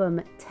new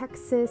album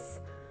Texas,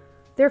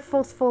 their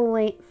first full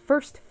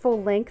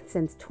length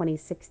since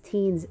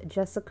 2016's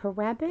Jessica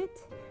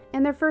Rabbit,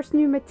 and their first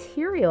new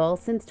material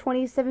since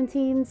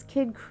 2017's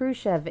Kid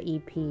Khrushchev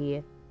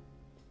EP.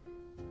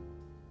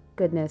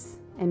 Goodness,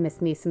 I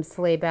miss me some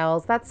Sleigh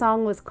Bells. That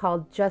song was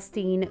called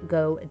Justine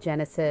Go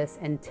Genesis,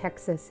 and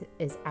Texas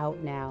is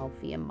out now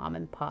via Mom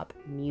and Pop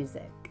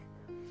Music.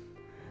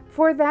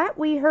 For that,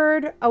 we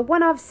heard a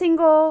one-off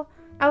single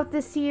out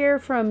this year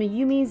from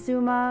Yumi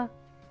Zuma.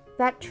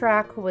 That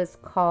track was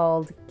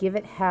called Give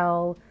It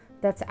Hell.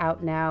 That's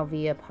out now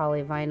via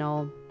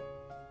Polyvinyl.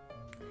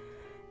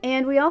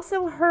 And we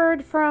also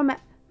heard from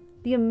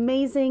the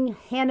amazing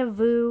Hannah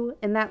Vu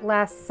in that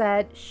last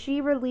set. She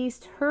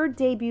released her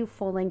debut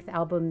full-length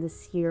album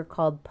this year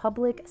called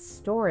Public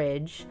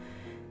Storage.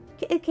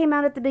 It came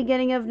out at the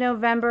beginning of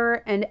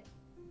November, and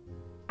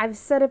I've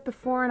said it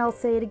before and I'll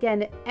say it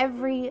again.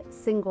 Every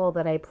single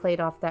that I played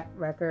off that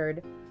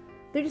record,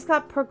 they just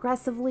got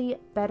progressively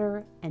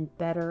better and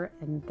better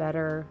and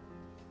better.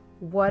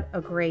 What a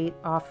great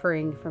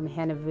offering from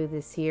Hannah Vu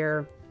this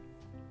year.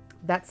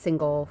 That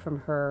single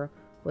from her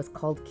was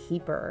called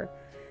Keeper.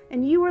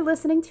 And you were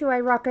listening to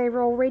I Rock, I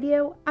Roll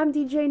Radio. I'm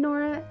DJ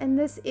Nora, and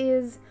this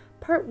is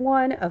part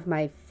one of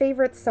my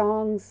favorite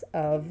songs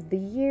of the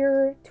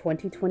year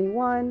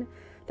 2021.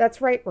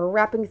 That's right, we're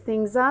wrapping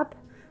things up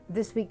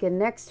this week and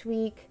next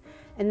week.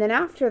 And then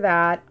after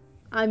that,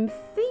 I'm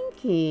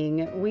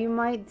thinking we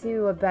might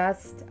do a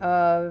best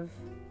of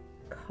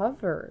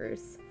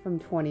covers from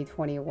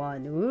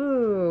 2021.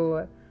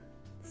 Ooh,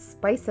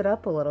 spice it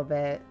up a little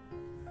bit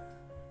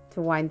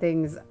to wind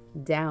things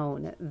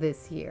down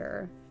this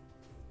year.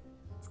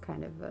 It's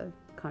kind of a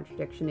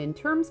contradiction in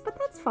terms, but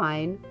that's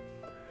fine.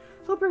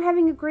 Hope you're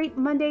having a great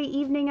Monday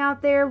evening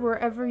out there,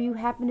 wherever you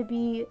happen to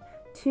be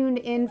tuned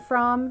in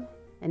from.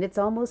 And it's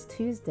almost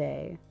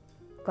Tuesday.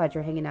 Glad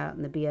you're hanging out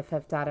in the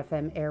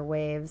BFF.FM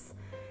airwaves.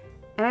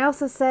 And I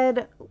also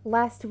said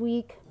last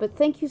week, but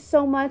thank you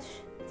so much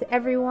to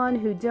everyone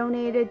who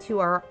donated to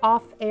our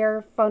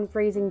off-air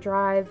fundraising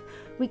drive.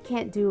 We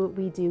can't do what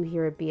we do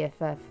here at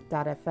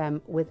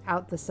BFF.FM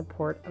without the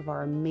support of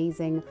our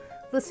amazing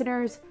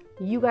listeners.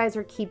 You guys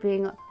are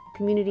keeping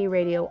community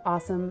radio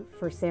awesome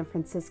for San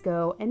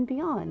Francisco and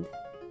beyond.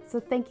 So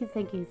thank you,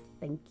 thank you,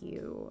 thank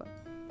you.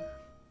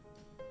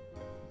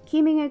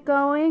 Keeping it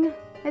going.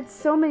 I had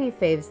so many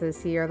faves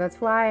this year. That's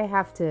why I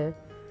have to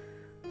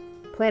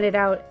plan it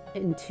out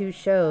in 2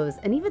 shows.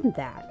 And even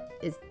that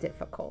is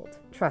difficult.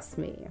 Trust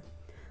me.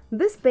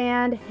 This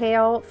band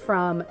hail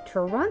from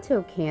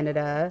Toronto,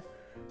 Canada.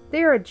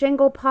 They're a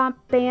jangle pop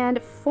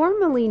band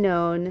formerly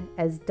known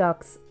as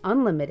Ducks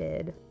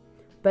Unlimited.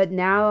 But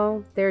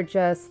now they're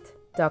just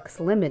Ducks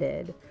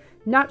Limited.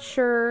 Not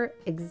sure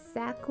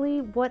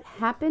exactly what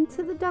happened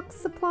to the Ducks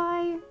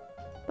supply,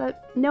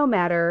 but no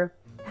matter.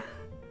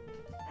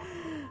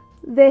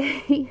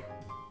 They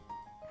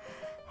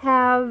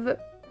have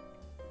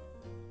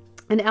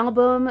an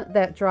album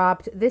that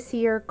dropped this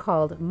year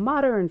called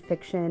Modern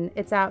Fiction.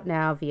 It's out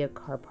now via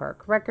Car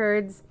Park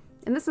Records.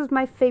 And this was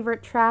my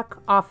favorite track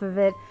off of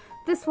it.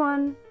 This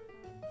one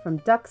from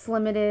Ducks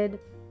Limited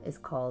is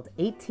called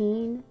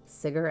 18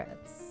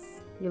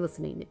 Cigarettes. You're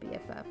listening to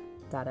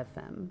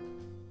BFF.FM.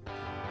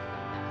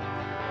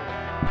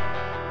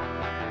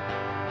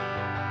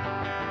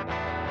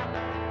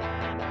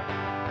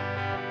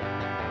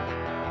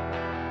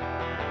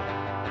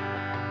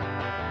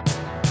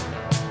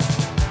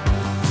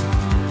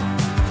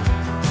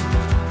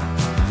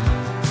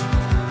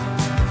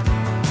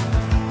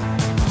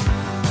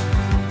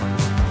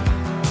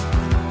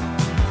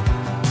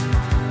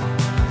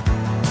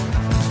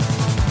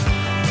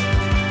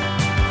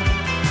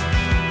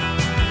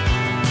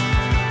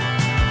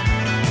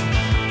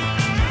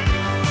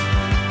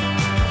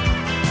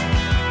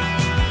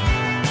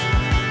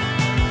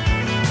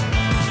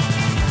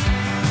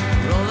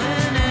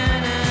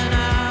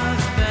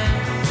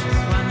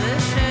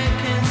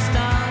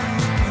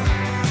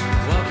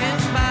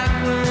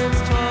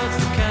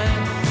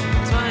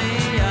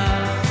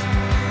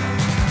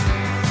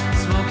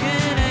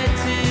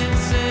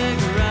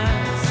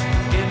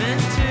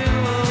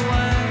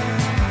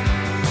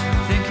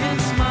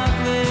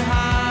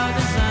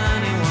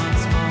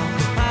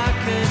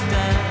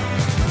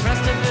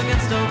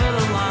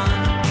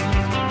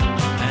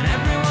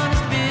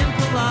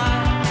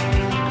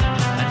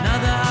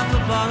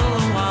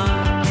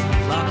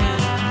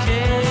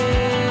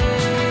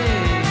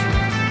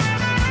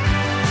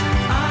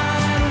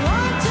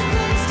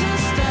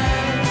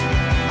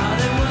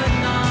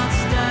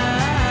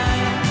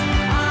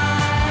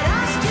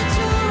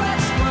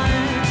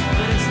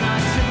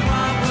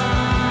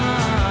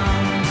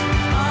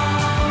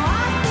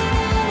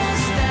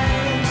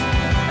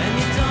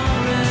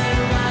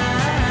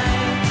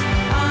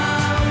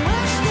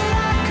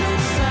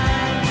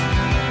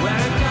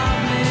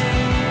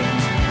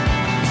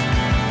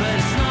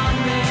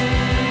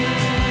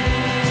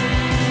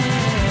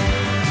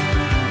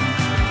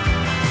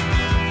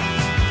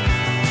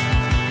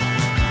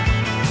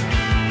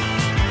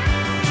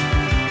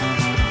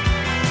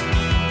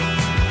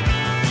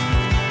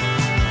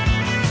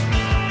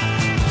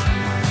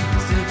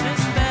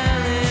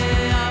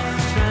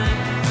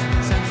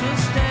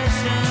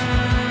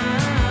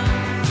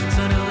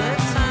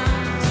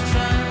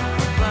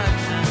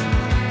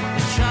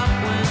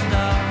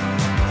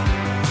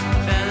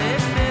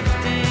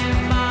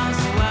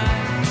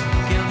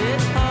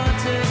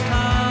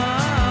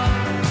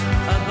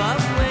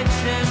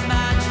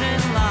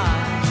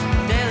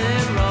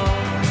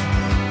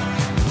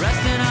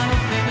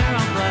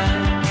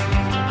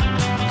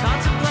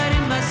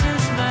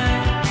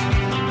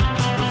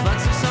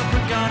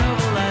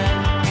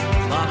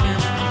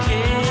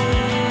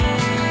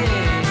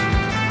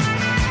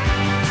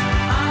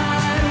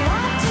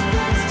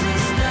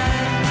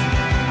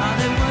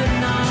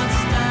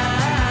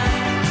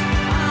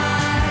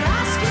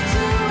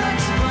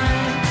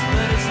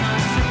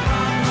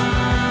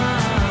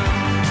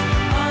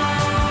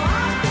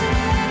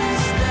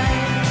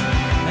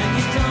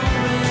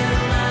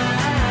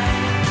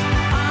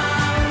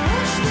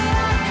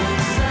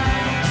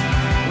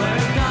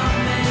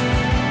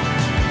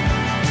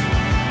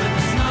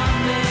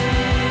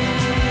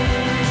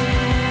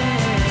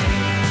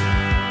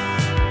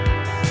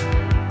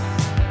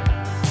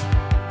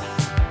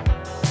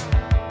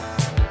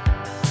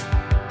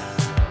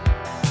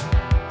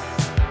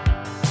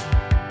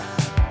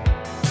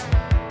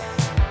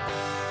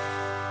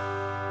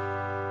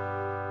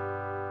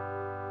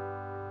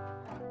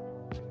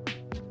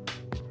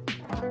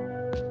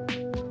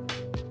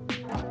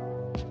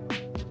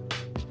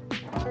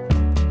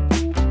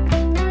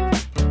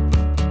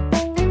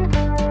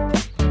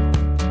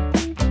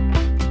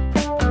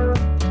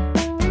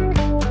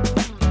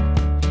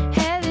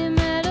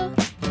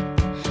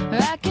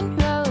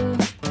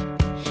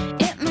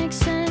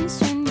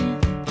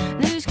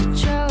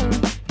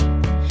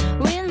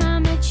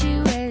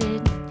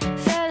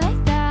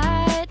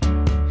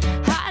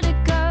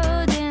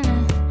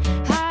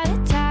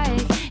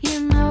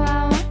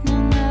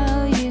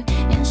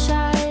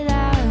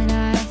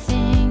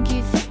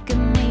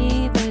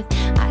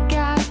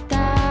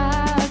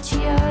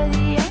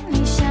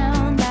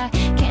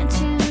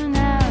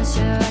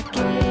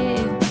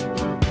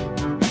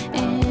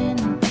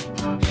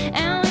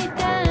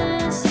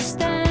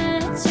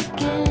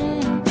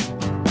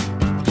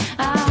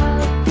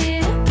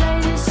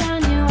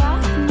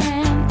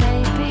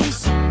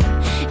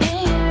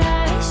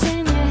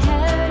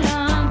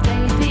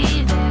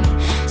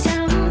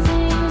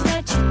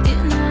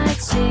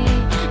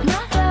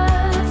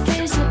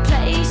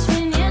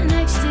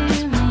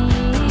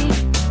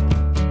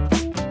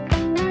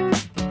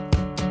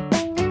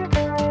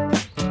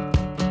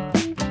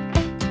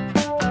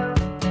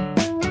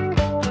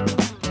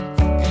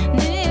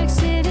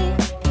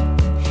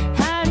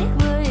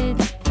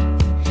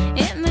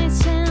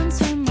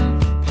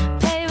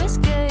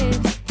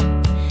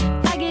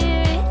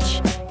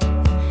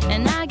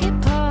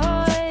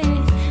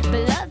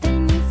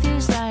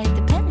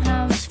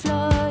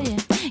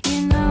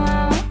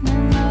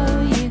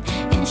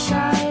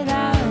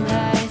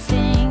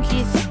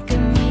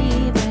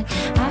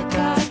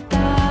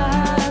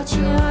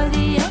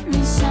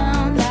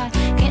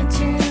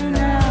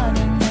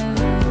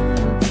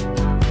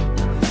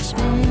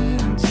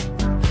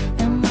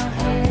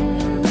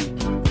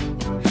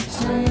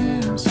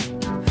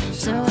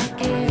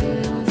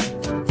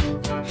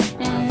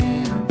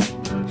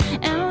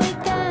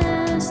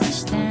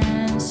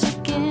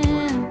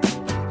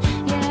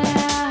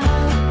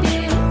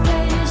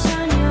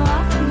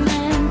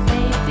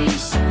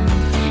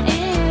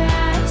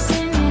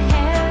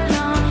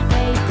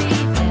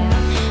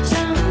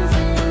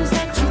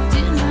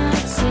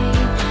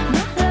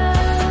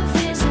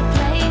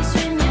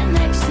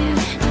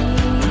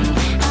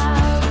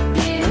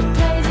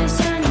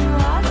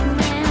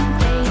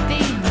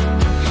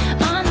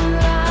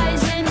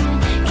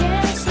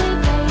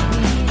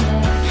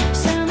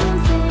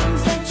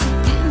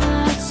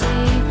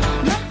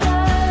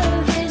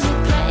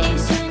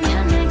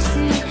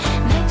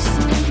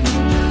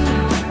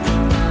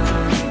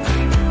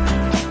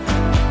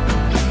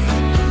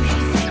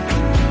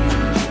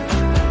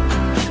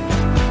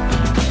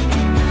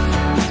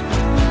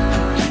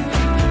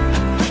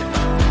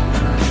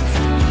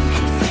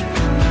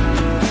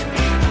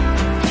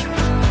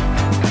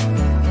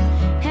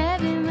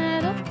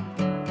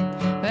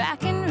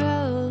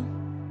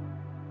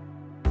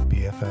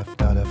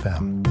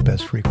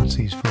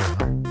 frequencies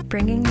forever.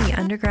 Bringing the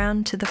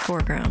underground to the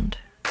foreground.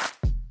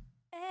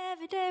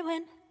 Every day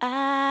when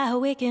I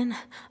awaken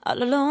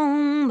all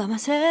alone by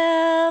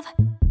myself,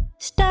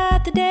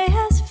 start the day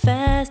as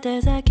fast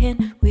as I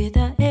can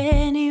without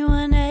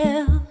anyone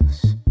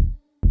else.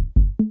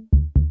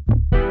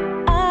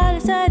 All of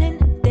a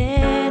sudden,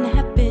 then it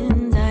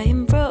happens, I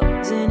am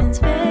frozen in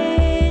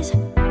space.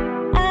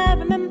 I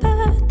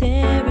remember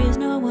there is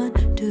no one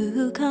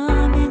to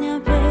come in your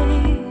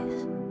place.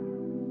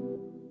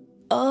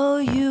 Oh,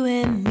 you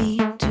and me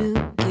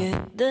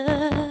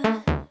together.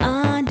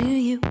 Do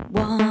you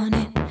want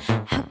it?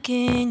 How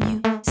can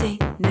you say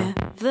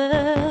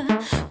never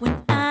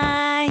when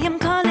I am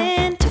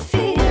calling to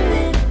feel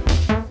it?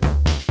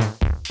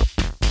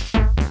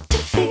 To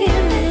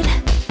feel it.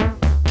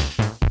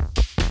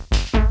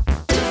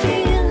 To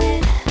feel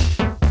it.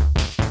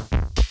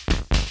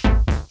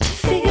 To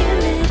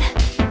feel it.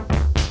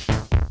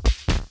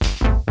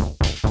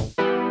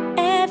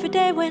 Every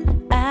day when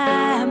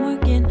I'm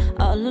working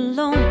all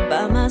alone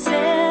by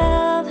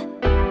myself,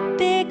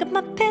 pick up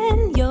my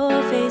pen,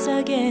 your face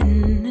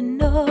again, and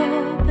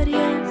nobody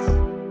else.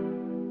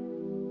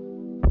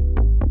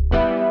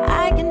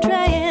 I can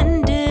try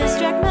and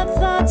distract my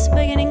thoughts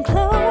by getting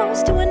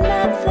close to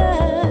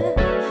another.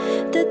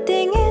 The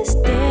thing is,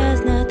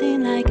 there's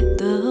nothing like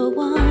the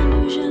one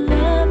who's your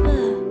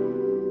lover.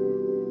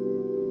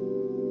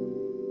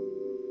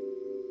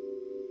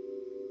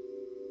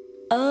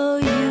 Oh,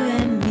 you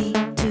and me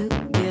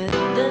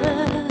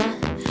together.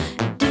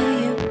 Do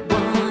you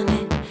want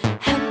it?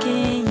 How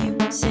can you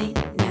say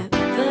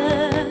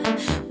never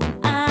when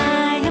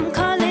I am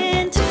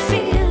calling to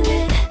feel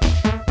it?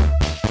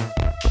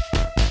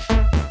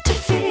 To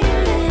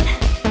feel it.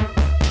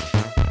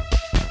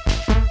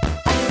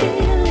 I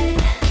feel it.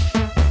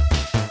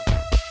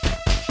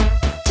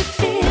 To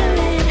feel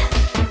it.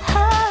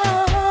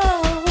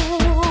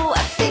 Oh, I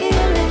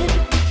feel it.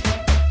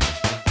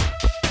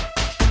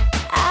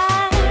 I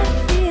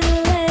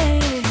feel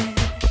it.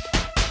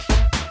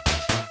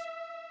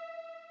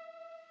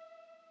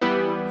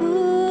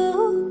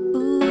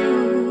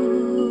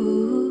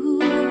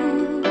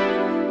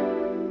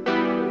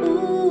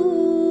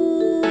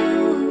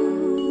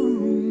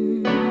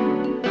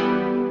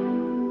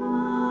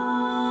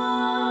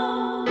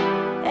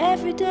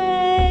 Every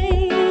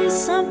day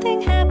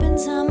something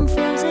happens, I'm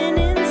frozen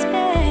in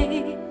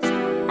space.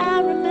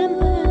 I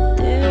remember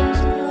there's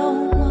no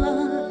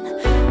one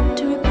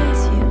to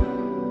replace you.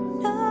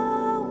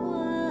 No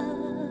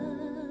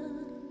one.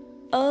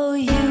 Oh,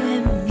 you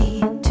and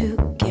me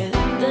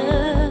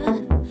together.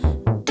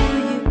 Do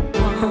you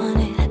want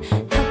it?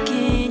 How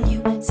can you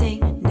say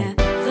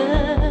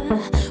never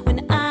when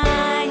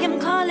I am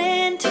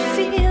calling to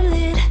feel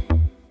it?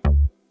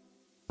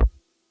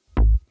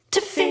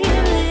 To feel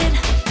it.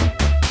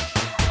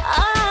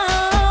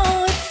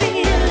 Oh, I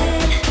feel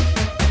it.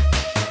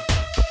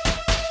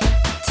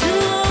 To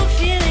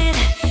feel it.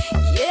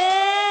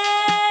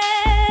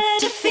 Yeah,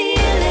 to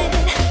feel it.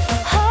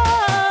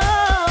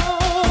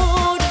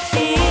 Oh, to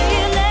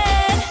feel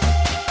it.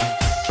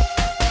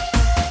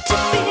 To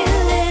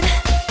feel it.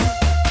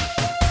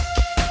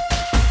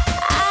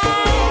 I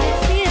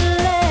feel it.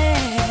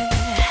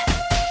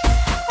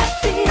 I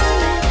feel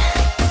it.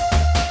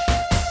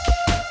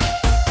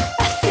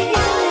 I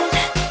feel it.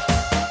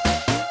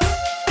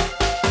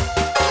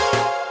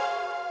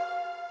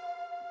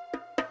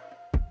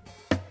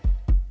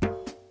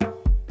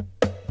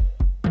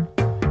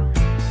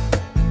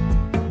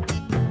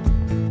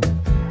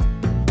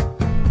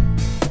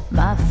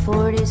 My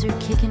 40s are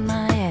kicking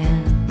my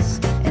ass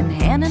and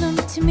handing them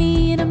to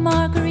me in a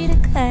margarita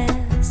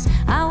glass.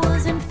 I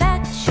was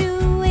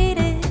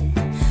infatuated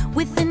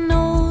with an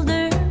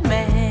older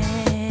man,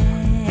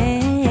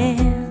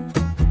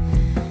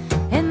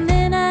 and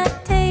then I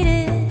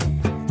dated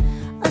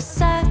a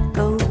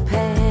psychopath.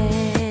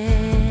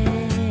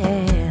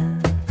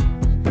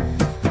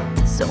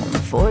 So I'm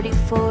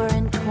 44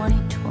 in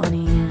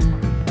 2020,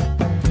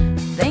 and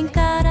thank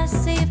God I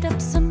saved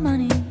up some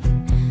money.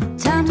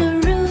 Time to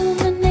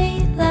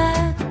ruminate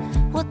like,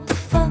 what the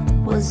fuck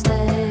was that?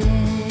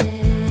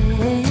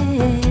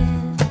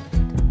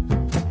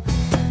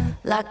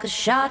 Like a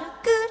shot of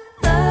good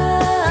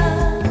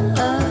luck,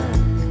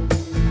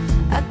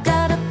 I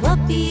got a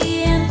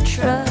puppy and a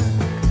truck.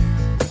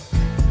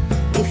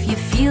 If you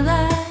feel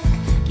like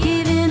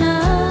giving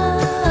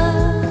up,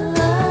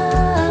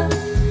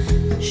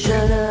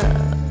 shut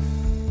up,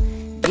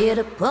 get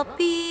a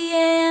puppy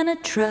and a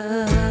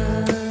truck.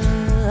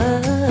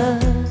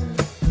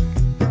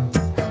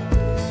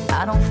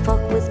 I don't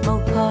fuck with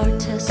Mopar,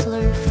 Tesla,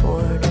 or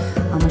Ford.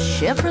 I'm a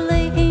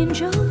Chevrolet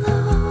Angel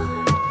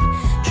Lord.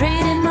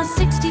 Trading my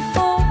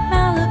 64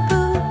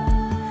 Malibu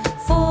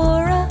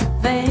for a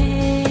van.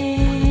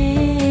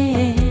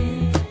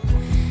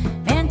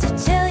 And to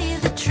tell you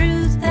the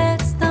truth,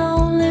 that's the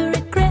only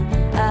regret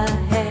I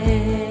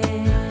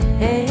have.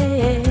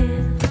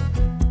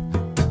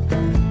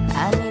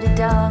 I need a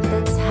dog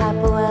that's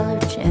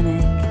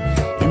hypoallergenic,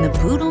 and the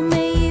poodle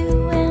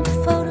Mayu and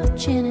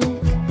photogenic.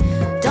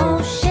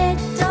 Don't shed,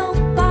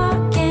 don't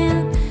bark,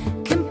 and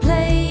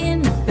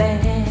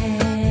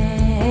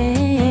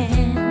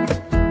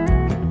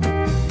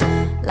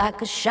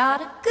like a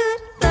shot of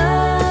good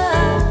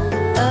love.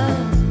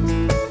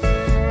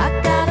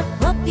 I got a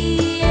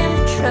puppy and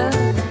a truck.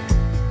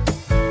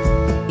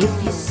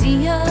 If you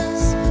see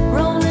us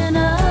rolling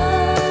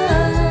up,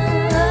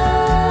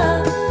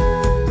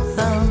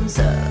 thumbs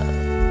up.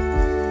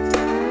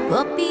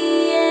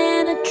 Puppy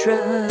and a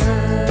truck.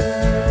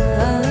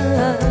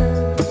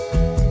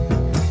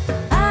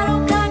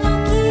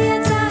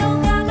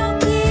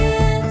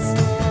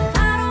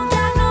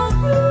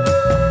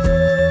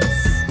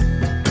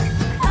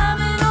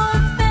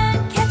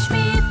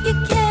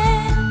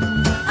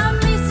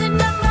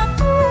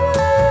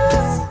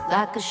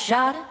 Like a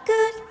shot of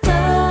good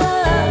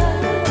love.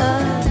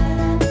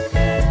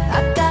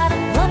 I got a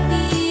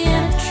puppy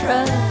and a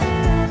truck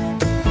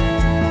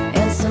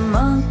and some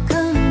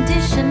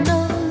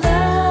unconditional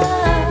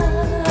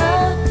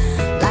love.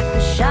 Like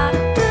a shot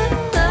of good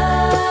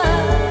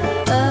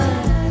love.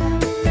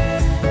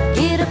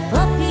 Get a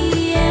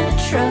puppy and a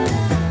truck.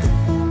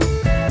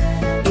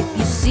 If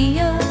you see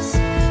us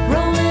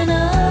rolling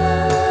up,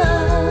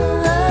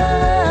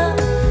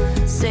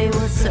 say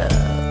what's up.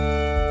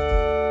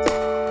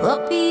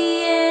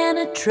 Puppy and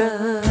a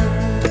truck.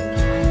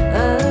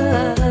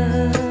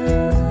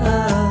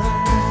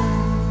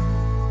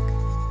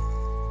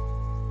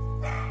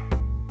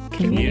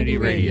 Community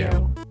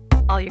radio.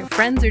 All your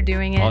friends are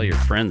doing it. All your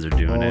friends are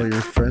doing All it.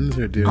 your friends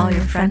are doing All it.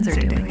 your friends are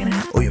doing it.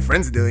 Oh, your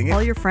friends are doing it.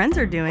 All your friends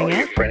are doing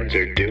it. Friends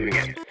are doing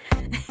it.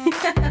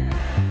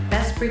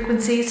 Best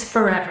frequencies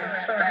forever.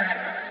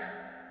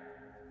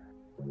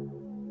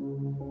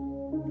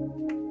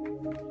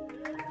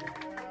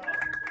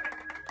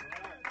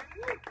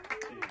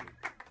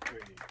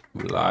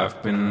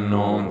 Life been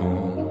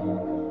normal.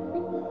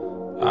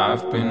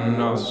 I've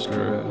been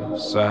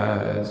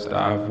ostracized.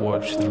 I've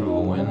watched through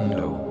a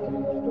window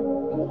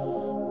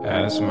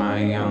as my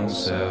young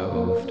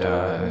self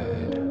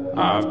died.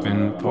 I've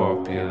been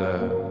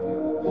popular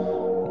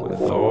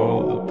with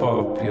all the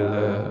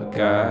popular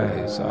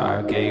guys.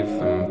 I gave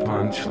them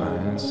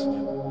punchlines.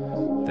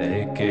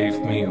 They gave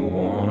me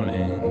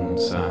warning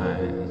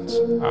signs.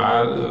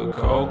 I look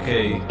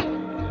okay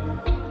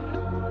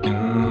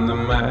in the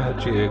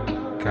magic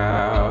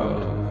cow,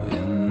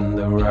 in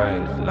the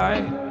right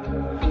light,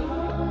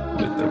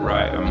 with the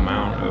right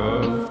amount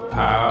of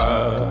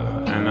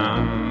power. And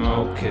I'm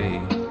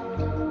okay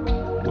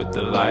with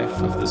the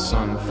life of the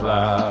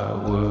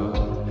sunflower.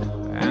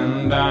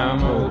 And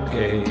I'm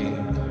okay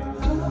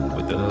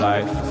with the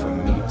life of a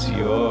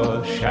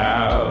meteor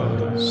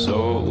shower.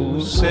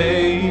 So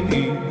say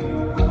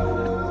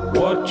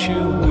what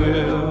you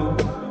will.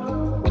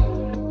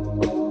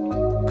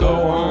 Go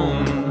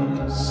on,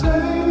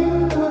 say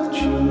what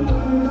you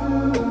will.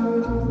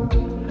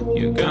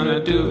 You're gonna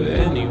do it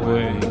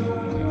anyway.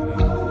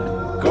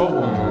 Go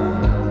on,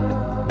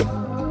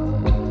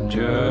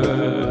 just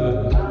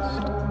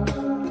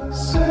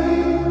say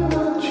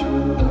what you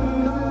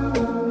will.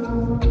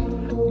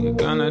 You're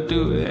gonna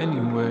do it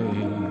anyway.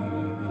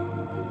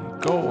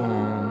 Go on,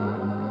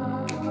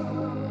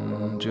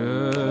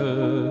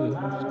 just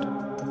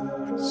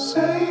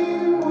say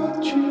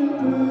what you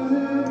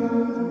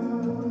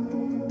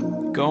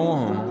will. Go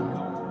on,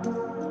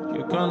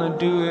 you're gonna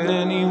do it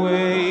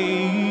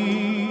anyway.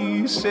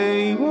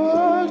 Say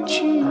what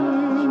you will.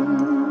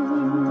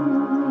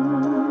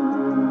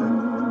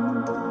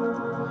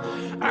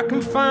 I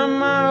can find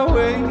my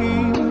way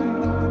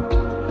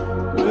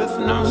with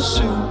no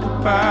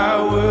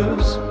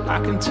superpowers. I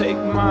can take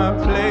my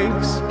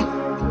place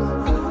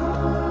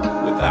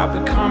without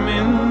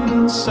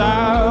becoming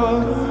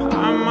sour.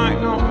 I might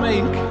not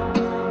make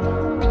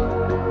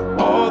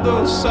all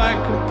those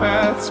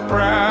psychopaths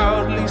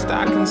proud. At least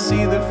I can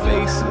see the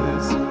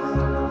faces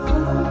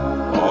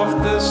of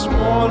the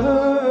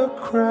smaller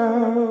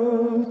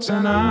crowds.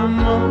 And I'm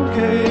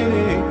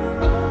okay.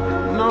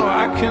 No,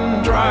 I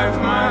can drive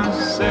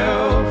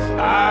myself.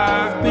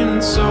 I've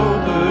been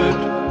sobered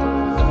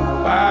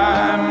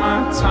by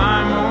my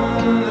time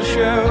on the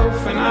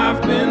shelf. And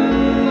I've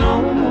been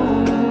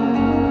normal.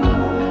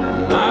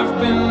 And I've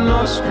been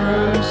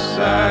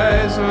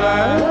ostracized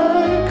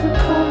like a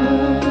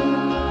comet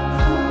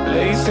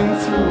blazing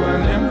through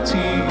an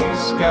empty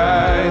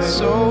sky.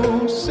 So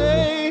say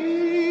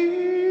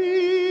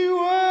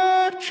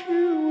what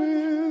you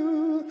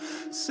will.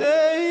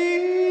 Say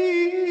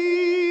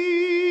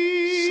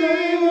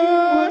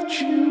what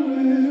you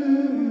will.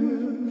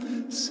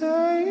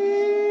 Say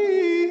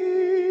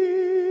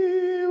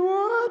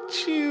what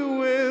you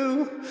will.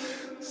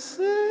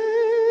 Say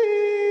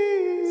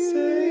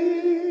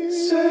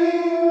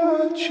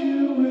what you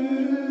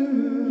will.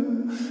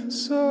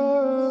 So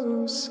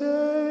say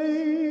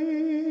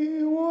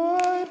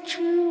what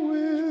you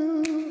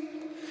will.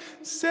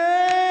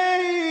 Say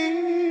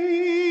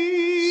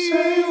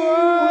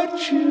what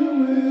you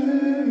will.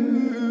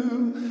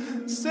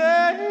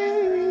 Say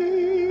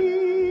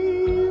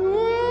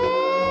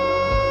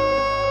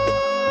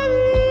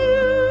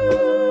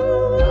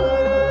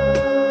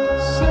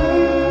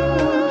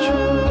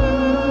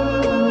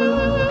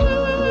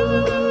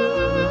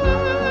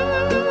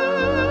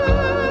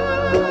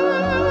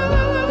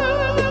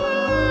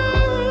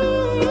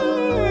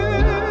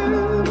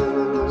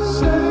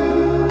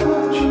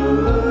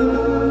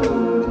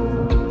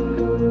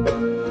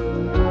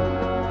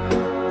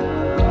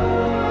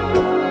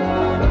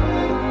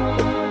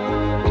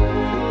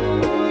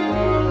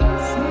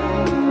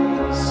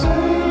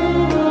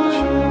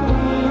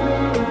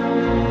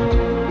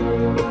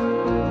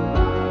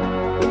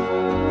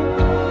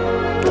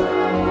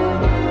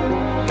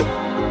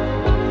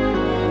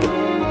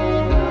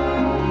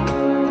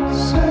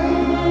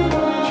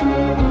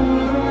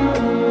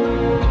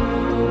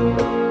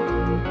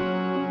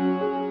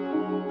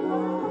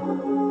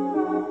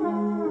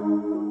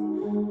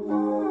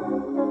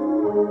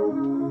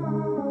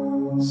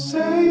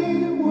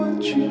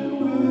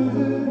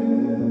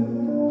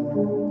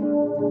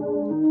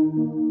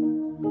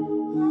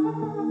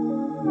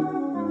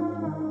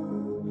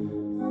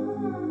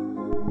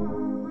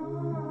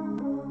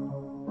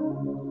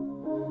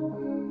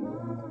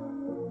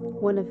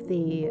one of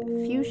the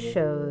few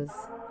shows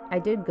I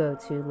did go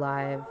to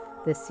live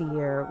this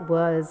year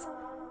was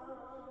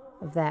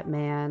of that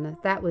man.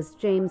 That was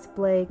James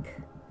Blake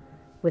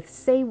with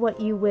Say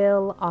What You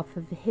Will off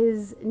of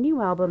his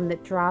new album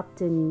that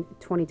dropped in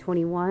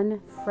 2021,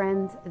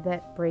 Friends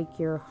That Break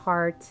Your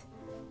Heart.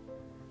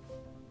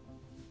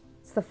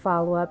 It's the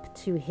follow-up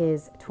to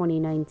his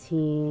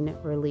 2019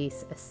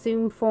 release,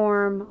 Assume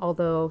Form,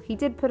 although he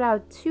did put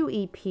out 2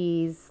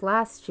 EPs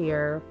last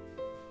year,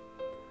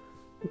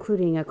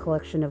 including a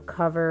collection of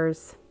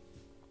covers.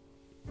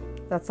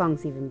 That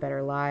song's even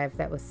better live.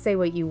 That was Say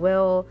What You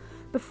Will.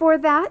 Before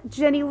that,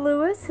 Jenny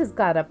Lewis has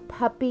got a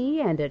puppy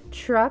and a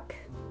truck.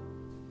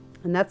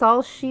 And that's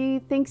all she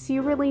thinks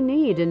you really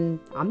need. And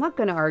I'm not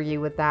going to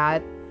argue with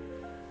that.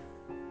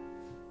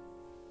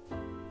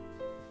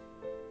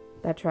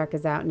 That track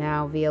is out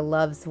now via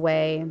Love's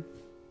Way.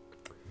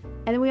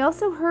 And then we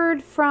also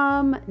heard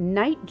from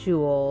Night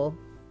Jewel,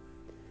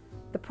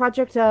 the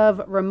project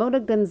of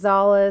Ramona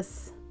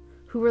Gonzalez,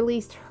 who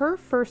released her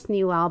first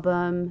new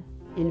album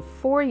in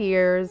 4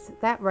 years.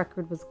 That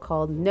record was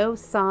called No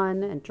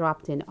Sun and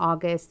dropped in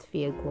August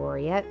via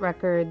Gloriette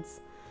Records.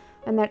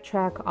 And that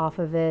track off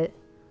of it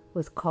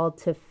was called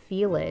To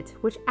Feel It,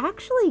 which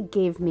actually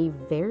gave me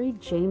very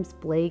James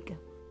Blake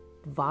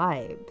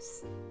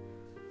vibes.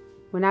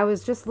 When I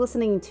was just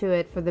listening to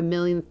it for the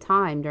millionth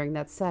time during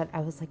that set,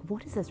 I was like,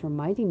 what is this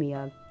reminding me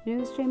of? It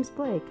was James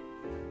Blake.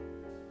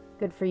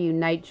 Good for you,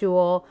 Night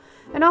Jewel.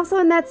 And also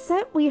in that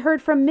set, we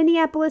heard from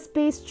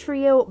Minneapolis-based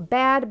trio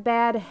Bad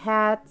Bad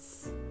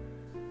Hats,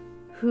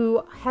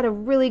 who had a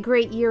really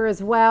great year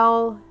as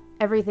well.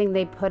 Everything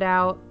they put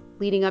out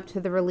leading up to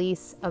the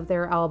release of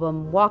their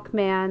album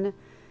Walkman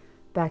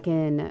back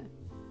in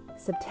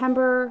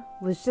September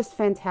was just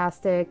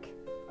fantastic.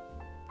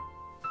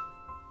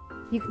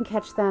 You can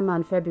catch them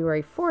on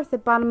February 4th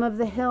at Bottom of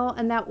the Hill,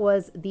 and that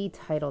was the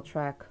title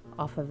track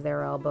off of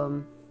their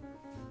album.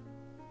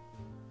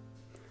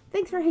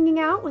 Thanks for hanging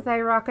out with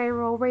I Rock I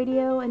Roll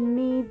Radio and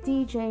me,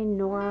 DJ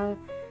Nora.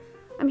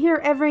 I'm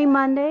here every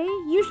Monday,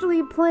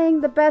 usually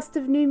playing the best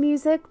of new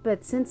music,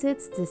 but since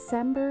it's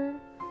December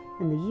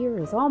and the year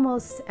is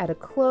almost at a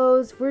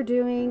close, we're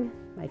doing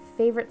my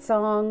favorite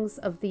songs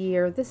of the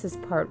year. This is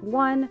part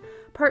 1.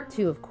 Part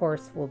 2, of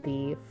course, will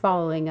be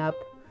following up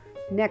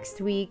next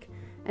week.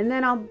 And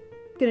then I'm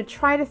going to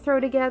try to throw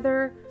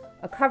together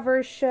a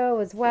covers show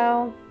as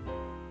well.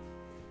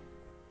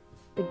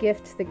 The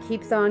gift that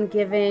keeps on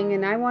giving.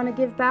 And I want to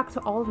give back to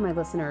all of my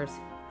listeners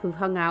who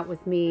hung out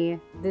with me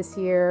this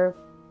year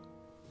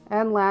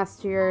and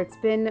last year. It's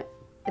been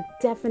a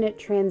definite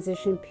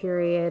transition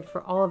period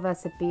for all of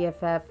us at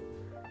BFF.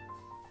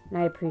 And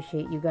I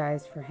appreciate you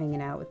guys for hanging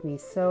out with me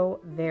so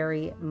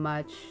very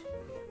much.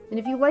 And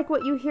if you like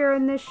what you hear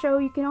in this show,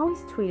 you can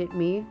always tweet at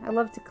me. I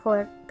love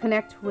to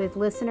connect with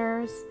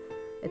listeners.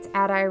 It's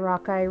at I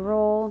Rock I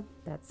Roll.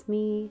 That's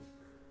me.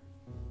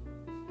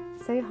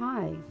 Say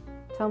hi.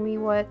 Tell me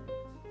what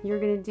you're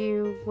going to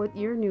do, what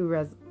your New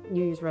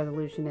Year's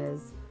resolution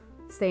is.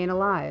 Staying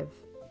alive.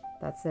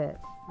 That's it.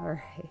 All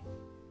right.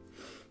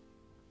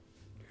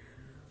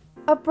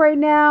 Up right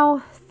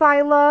now,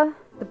 Thyla,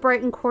 the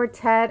Brighton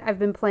Quartet, I've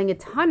been playing a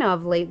ton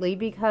of lately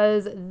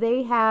because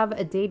they have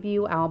a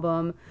debut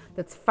album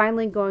that's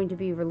finally going to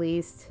be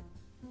released.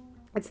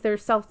 It's their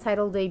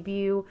self-titled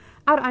debut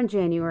out on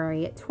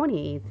January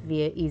 28th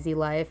via Easy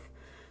Life.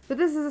 But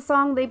this is a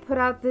song they put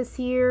out this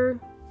year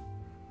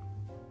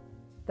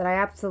that I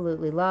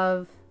absolutely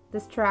love.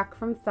 This track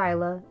from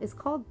Thyla is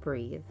called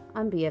Breathe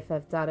on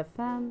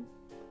BFF.fm.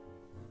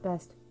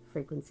 Best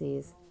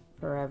frequencies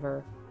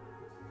forever.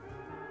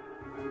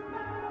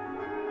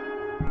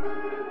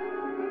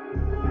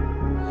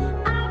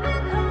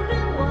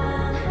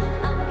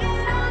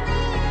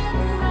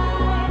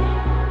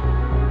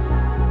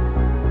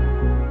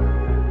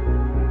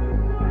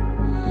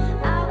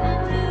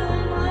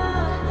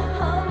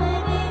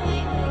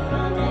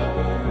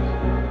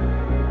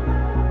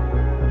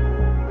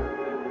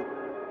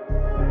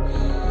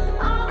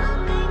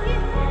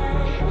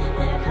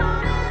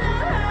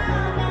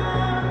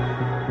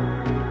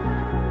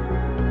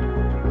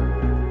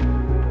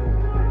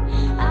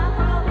 I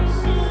probably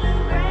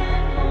should've ran.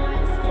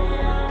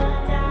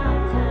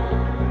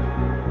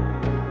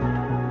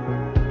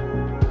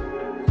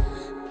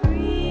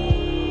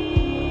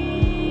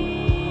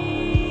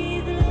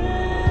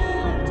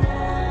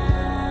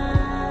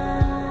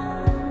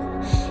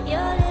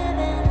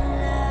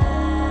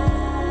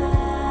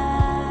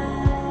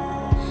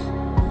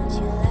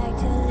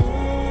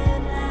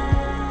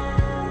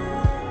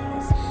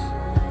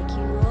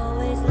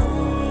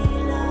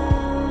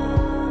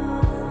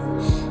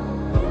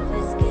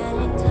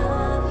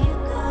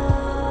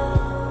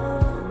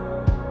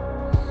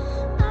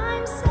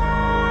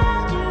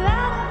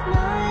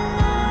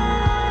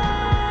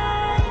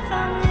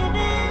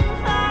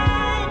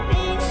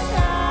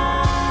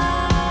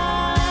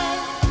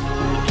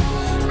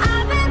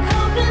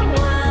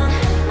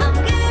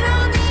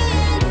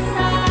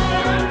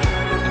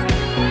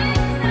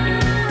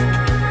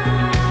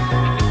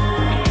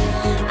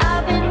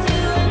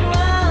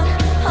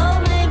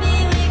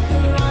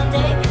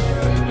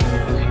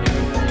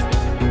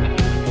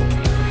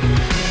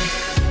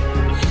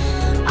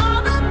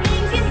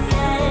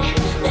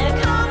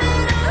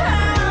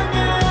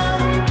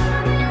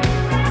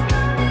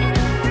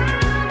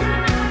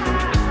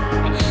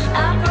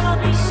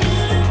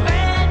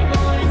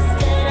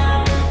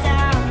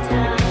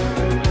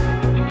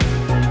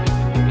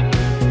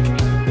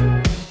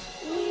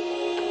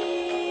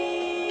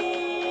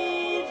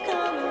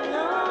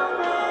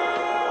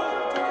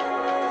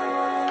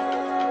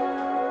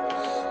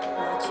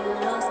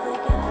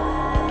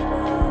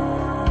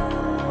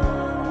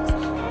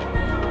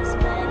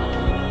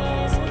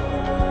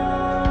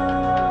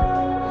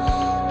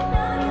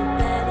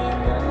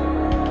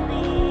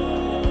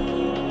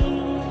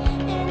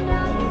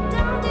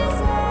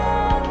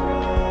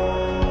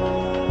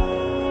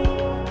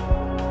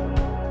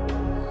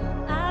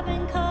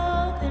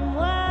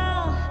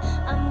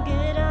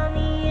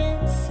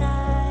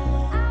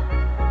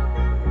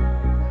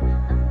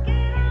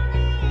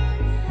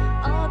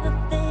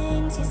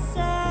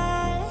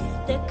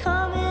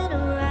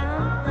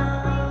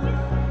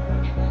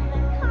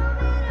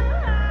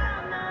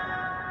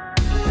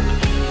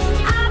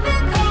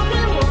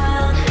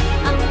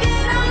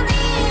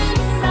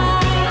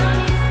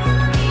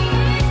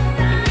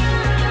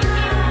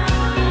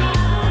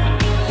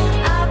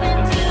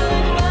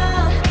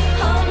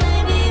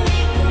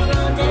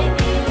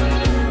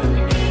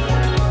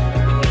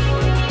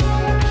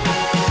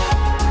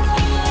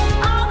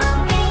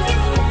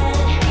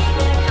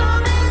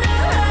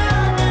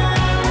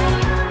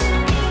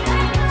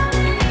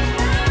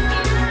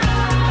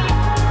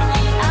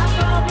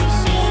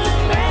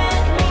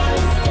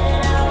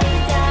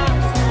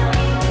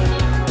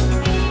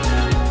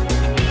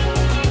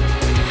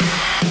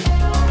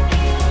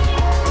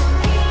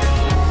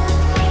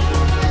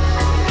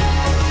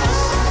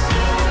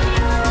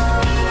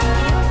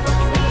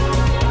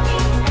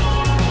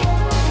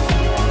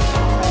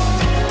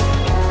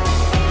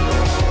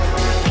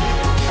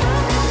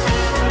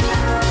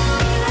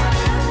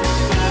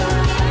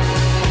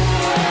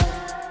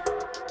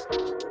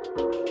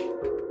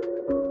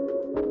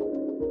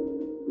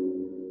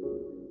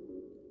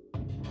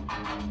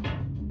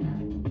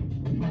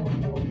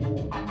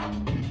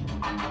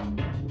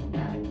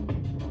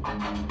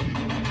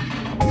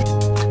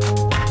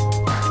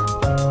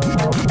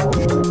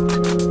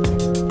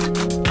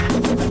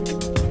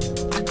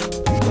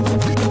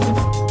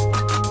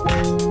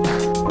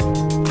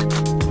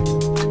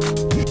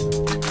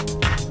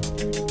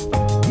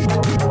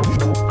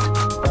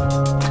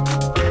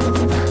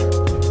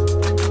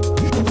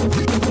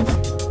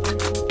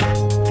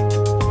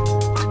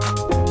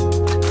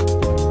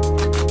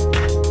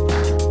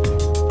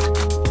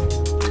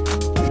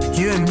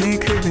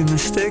 be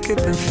mistaken,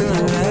 been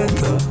feeling right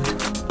though.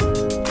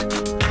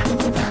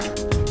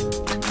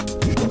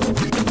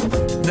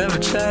 Never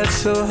tried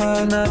so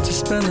hard not to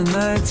spend the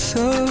night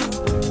so.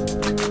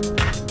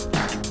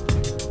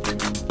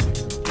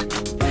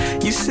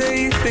 You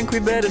say you think we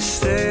better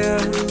stay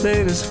up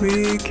late as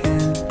we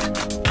can.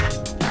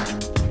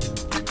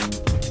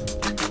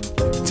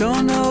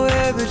 Don't know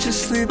where, but you're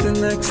sleeping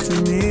next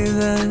to me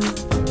then.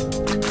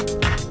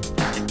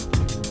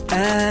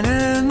 And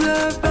in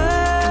the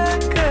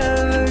back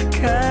of a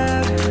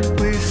cab,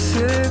 we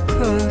sit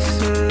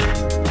closer.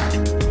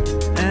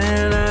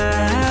 And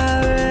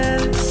I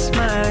rest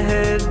my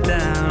head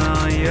down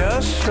on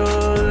your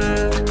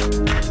shoulder.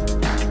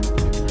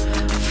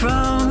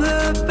 From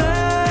the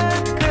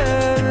back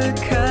of the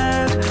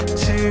cab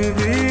to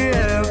the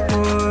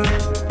airport,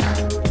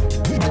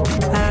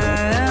 I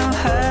am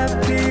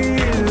happy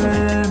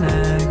when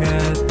I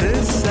got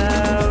this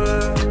hour.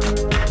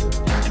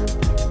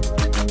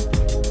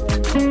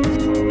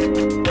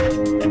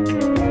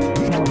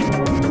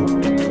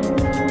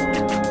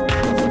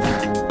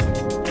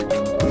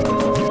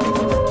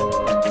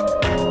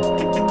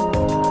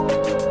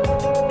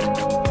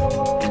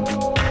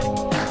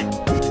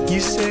 You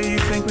say you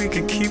think we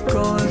could keep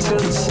going till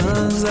the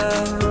sun's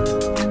out.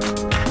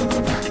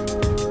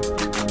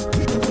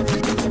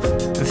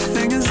 The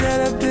thing is that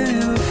I've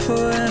been here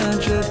before and I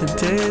dread the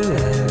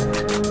daylight.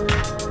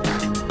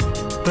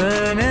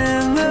 But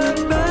in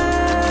the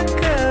back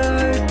of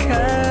a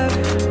cab,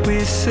 we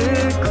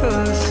sit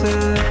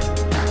closer.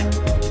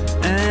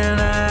 And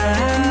I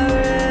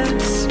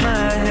rest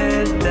my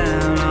head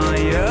down on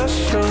your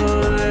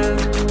shoulder.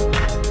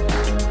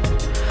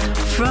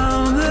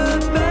 From the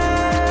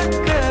back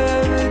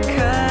of the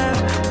cab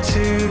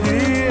to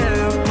the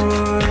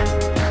airport,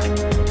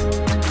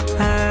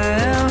 I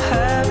am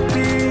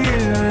happy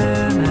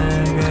when I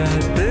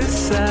got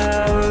this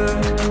hour.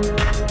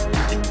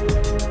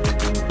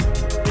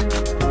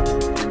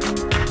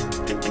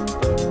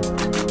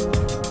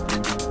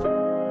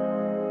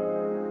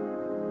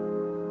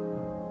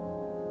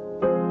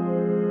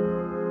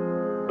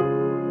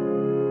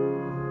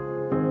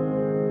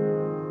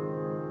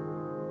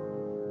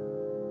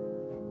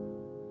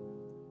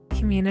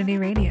 Community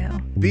radio.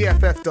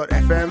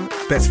 BFF.FM,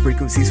 best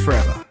frequencies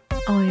forever.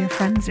 All your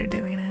friends are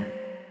doing it.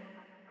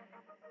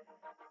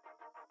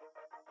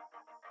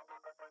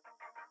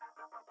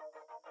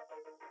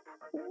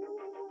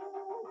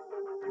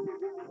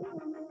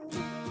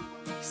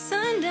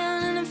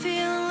 Sundown and I'm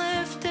feeling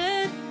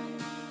lifted.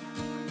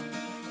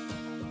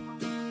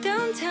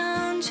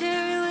 Downtown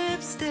cherry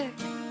lipstick.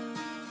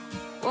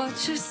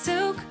 Watch your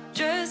silk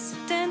dress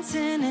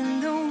dancing in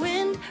the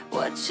wind.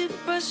 Watch it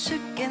brush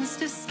against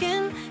her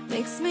skin.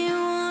 Makes me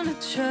wanna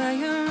try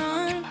her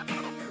on.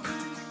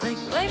 Like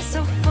life's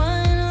so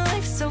fun,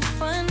 life's so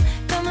fun.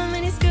 Got my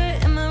mini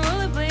skirt and my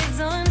rollerblades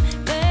on.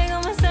 Bag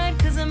on my side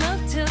cause I'm out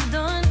till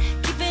dawn.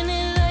 Keeping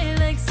it light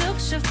like silk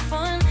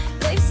chiffon.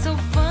 Life's so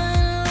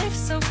fun, life's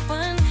so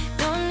fun.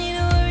 Don't need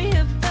to worry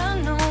about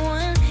no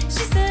one.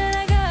 She said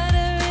I got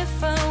her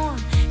if I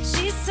want.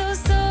 She's so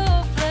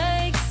soft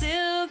like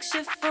silk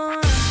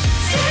chiffon.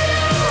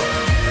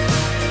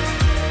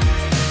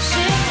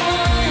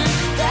 Chiffon,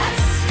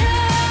 that's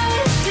how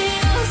it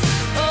feels.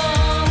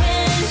 Oh,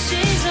 when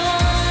she's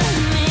on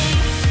me.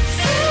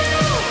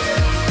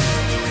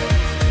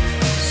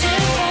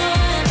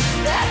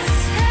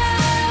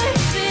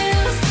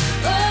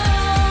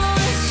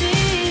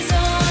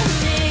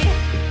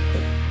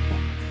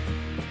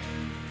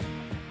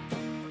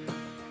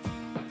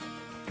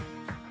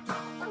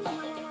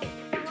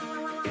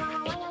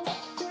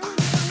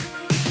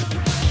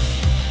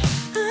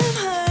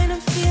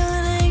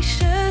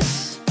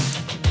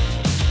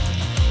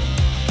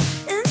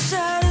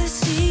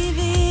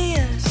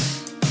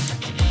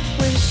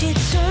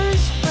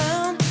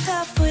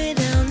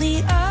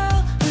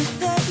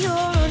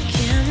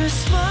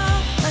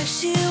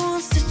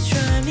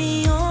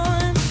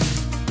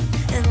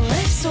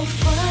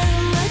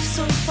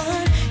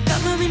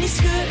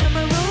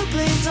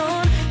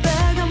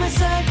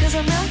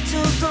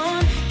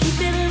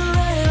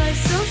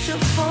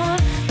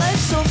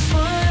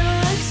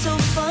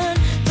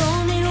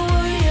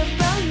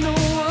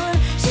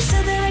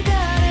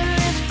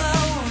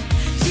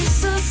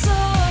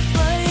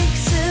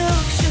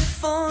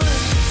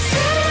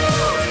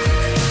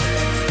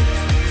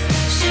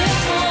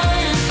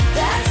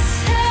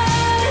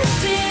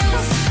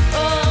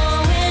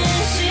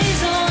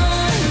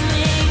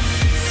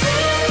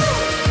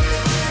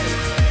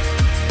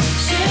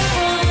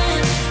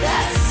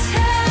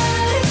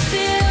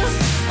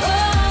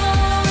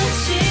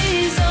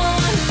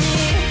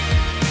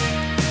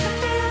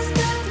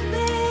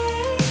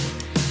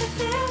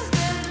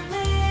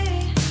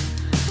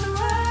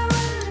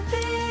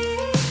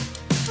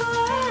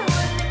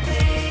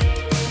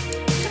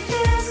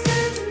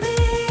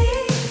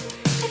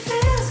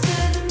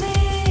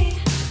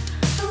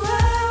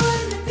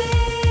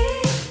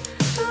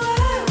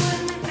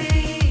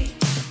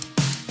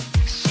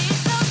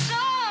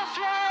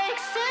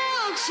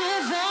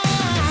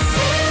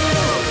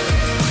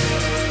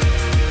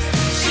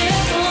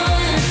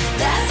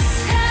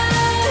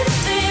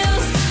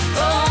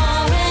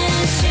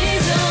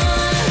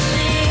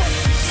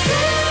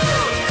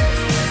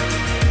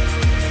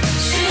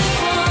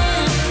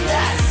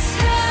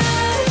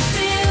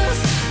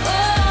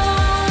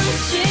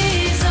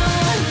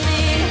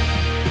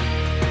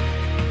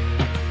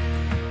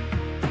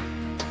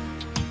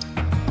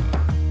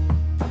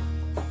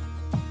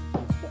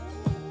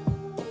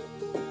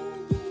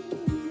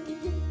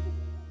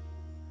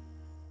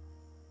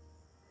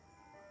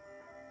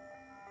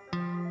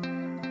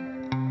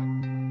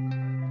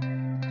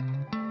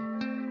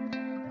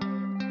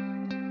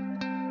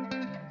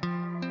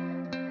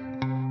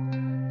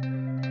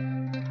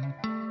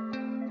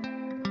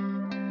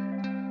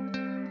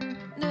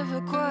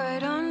 never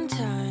quite on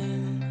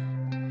time.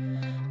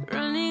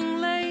 Running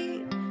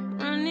late,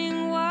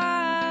 running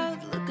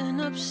wild,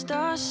 looking up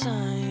star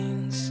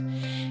signs.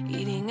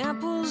 Eating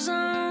apples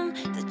on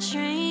the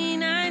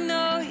train. I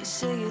know you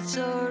say it's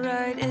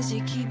alright as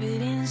you keep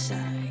it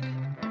inside.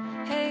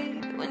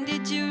 Hey, when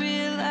did you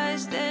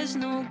realize there's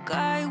no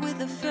guy with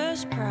the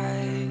first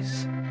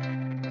prize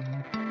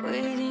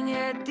waiting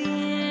at the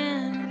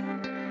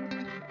end?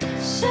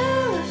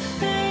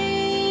 Cellophane,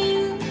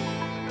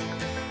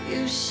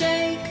 you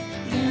shake,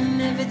 you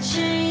never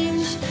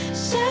change.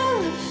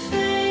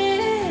 Cellophane,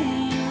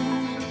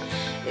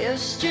 you're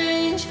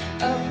strange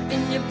up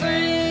in your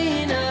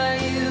brain. Are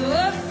you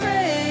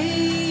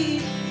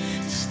afraid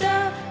to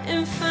stop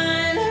and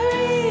find a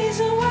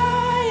reason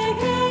why you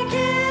can't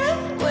get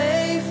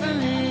away from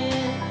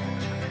it?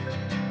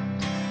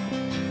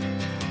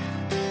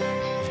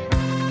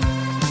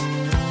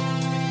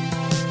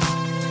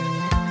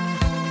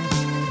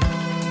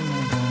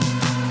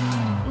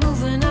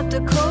 Moving up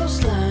the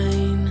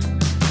coastline,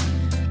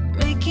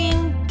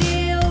 making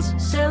deals,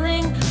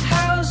 selling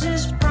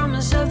houses,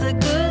 promise of the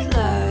good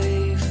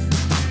life.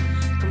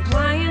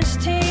 Compliance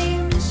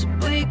teams,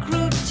 bleak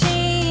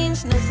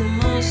routines, nothing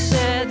more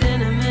sad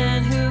than a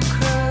man who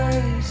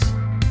cries.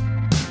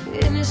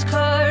 In his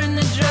car in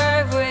the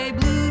driveway,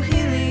 blue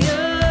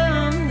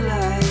helium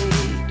light,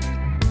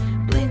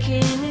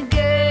 blinking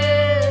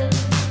again.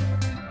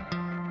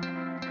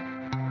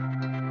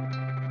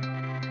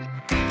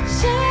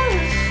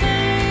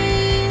 Cellophane,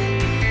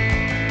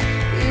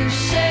 you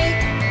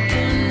shake,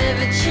 you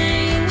never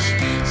change.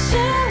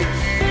 Cellophane,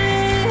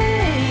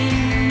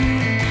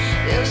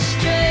 you're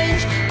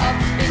strange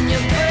up in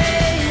your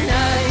brain.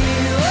 Are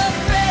you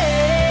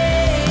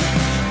afraid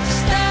to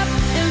stop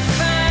and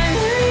find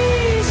a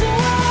reason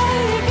why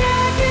you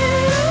can't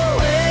get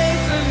away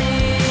from me?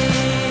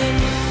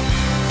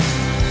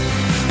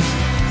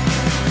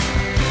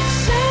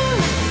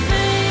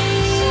 Cellophane,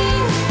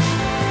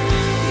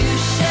 you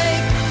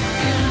shake,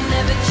 you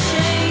never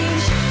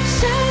change.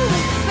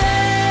 Cellophane,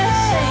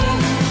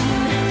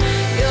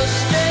 you're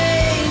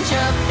strange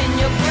up in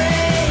your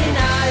brain.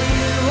 Are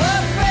you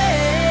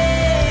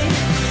afraid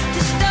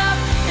to stop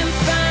and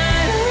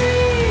find a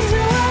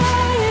reason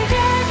why you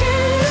can't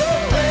get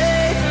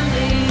away from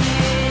me?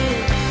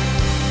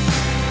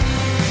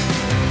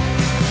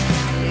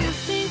 You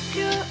think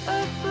you're a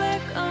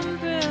black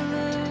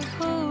umbrella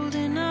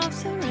holding off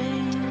the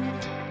rain.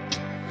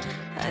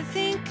 I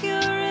think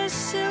you're a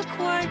silk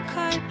white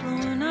kite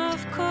blowing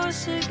off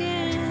course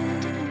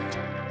again.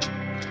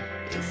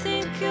 You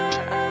think you're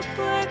a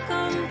black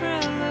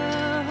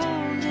umbrella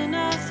holding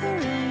off the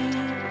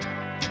rain.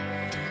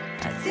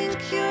 I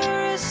think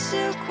you're a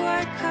silk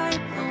white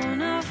kite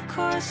blowing off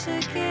course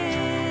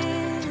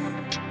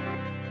again.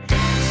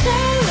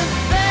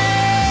 Cellophane,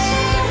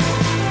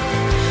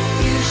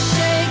 you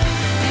shake,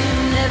 you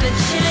never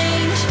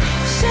change.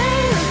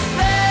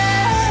 Cellophane,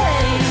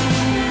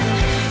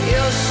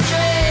 you're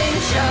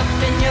strange up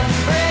in your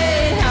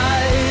brain.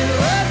 Are you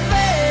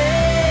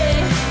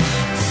afraid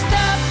to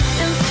stop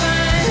and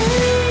find a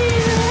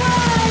reason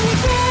why you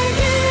can't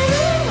get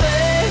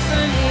away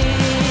from me?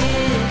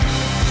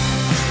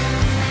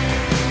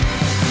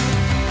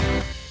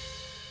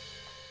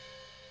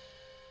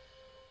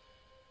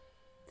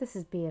 This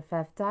is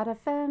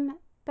BFF.FM,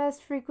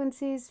 best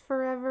frequencies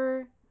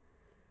forever.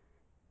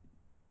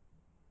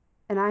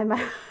 And I'm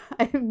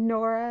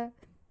Nora.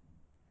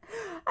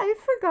 I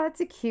forgot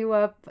to queue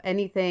up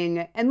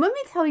anything. And let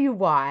me tell you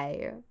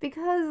why.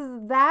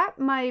 Because that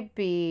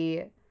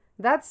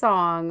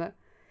song,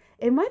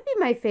 it might be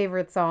my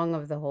favorite song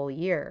of the whole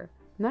year.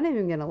 I'm not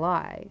even gonna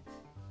lie.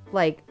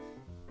 Like,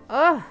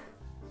 I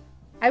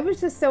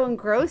was just so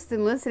engrossed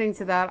in listening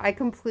to that, I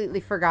completely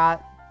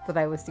forgot that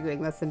I was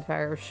doing this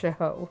entire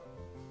show.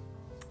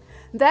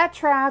 That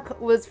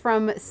track was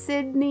from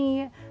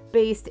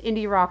Sydney-based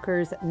indie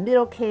rockers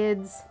Middle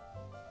Kids.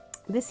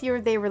 This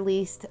year they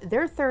released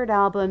their third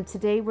album,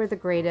 Today We're the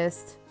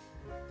Greatest,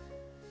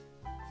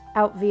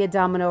 out via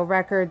Domino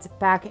Records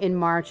back in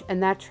March,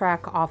 and that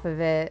track off of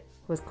it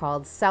was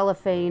called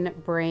Cellophane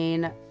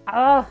Brain.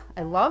 I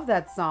love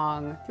that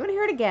song. Do you want to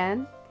hear it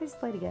again? Can I just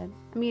play it again?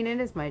 I mean,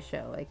 it is my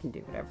show. I can do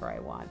whatever I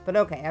want. But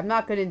okay, I'm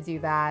not going to do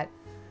that.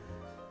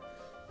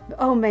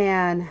 Oh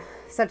man,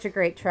 such a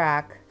great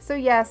track. So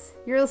yes,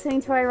 you're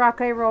listening to I Rock,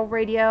 I Roll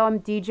Radio. I'm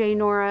DJ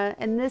Nora,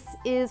 and this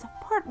is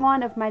part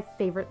one of my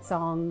favorite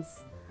songs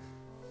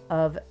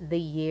of the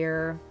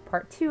year.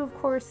 Part two, of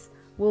course,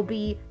 will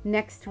be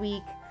next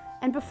week.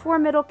 And before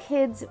Middle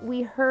Kids,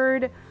 we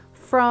heard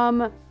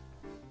from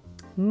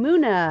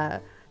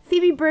Muna.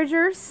 Phoebe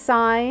Bridgers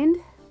signed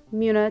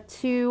Muna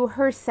to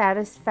her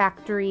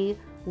Satisfactory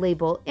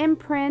label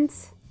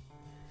imprint.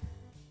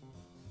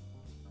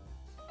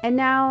 And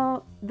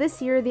now,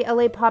 this year, the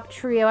LA Pop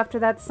Trio, after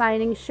that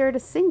signing, shared a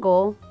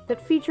single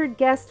that featured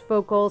guest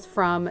vocals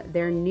from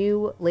their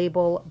new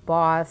label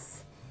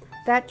boss.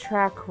 That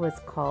track was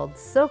called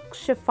Silk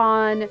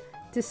Chiffon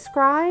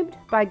described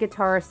by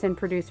guitarist and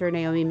producer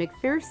Naomi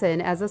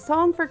McPherson as a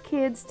song for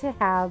kids to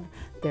have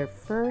their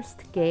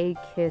first gay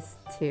kiss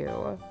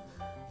to.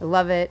 I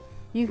love it.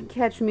 You can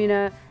catch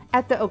Muna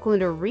at the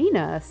Oakland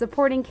Arena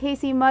supporting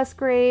Casey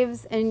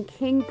Musgraves and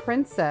King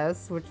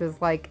Princess, which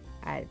is like,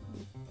 I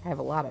have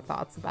a lot of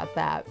thoughts about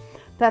that.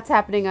 That's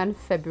happening on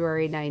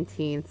February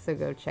 19th, so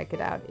go check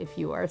it out if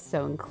you are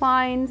so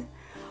inclined.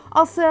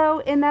 Also,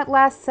 in that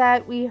last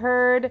set, we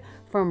heard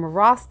from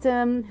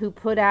Rostam, who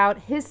put out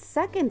his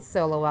second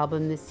solo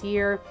album this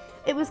year.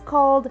 It was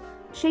called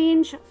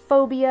Change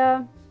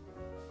Phobia,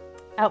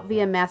 out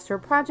via Master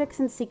Projects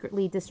and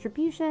Secretly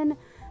Distribution.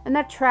 And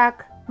that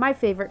track, my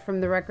favorite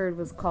from the record,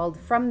 was called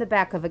From the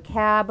Back of a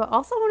Cab.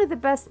 Also one of the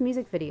best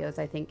music videos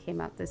I think came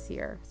out this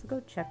year. So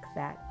go check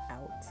that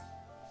out.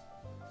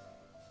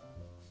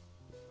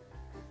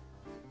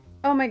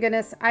 Oh my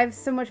goodness, I have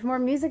so much more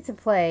music to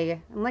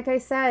play. And like I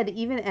said,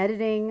 even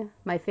editing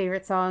my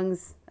favorite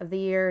songs of the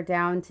year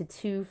down to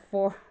 2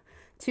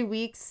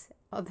 weeks,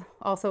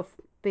 also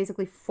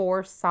basically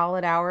 4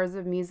 solid hours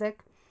of music,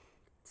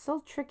 it's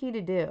still tricky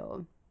to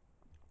do.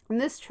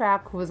 And this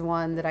track was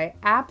one that I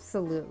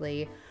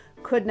absolutely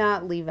could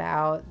not leave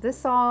out. This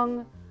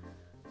song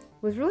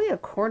was really a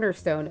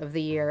cornerstone of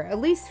the year,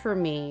 at least for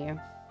me. And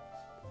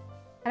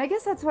I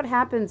guess that's what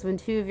happens when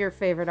 2 of your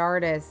favorite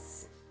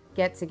artists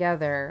get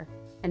together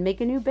and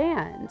make a new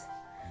band.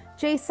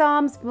 Jay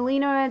Soms,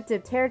 Melina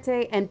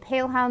Duterte, and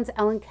Palehound's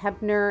Ellen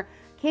Kempner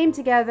came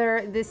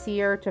together this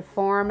year to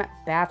form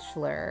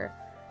Bachelor.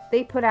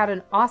 They put out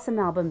an awesome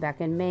album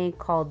back in May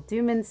called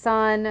Doom and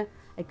Son.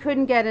 I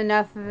couldn't get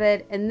enough of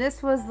it, and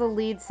this was the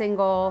lead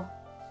single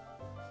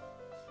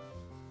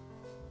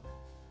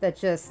that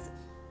just,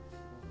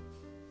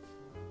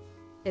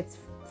 it's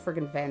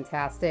freaking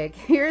fantastic.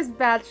 Here's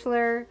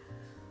Bachelor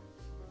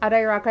at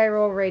I Rock I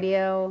Roll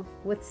Radio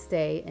with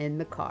Stay in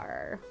the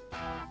Car.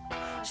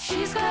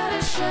 She's got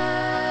a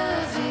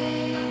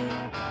Chevy,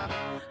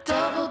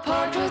 double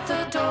parked with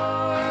the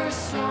doors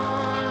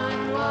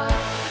swung wide.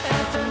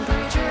 FM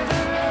preacher,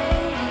 the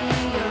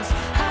radio's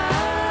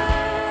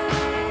high.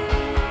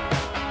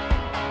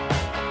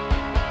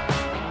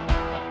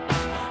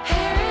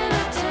 Hair in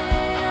a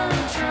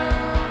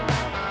tantrum,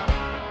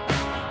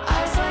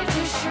 eyes like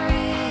 2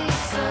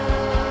 shrieks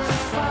of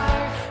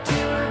fire. To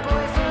her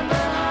boyfriend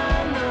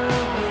behind the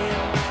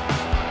wheel,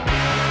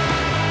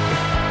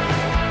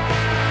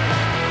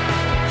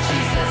 she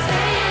says,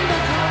 "Stay in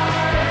the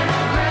car and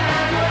I'll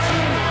grab what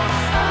you want."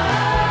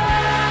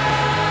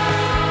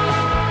 Oh,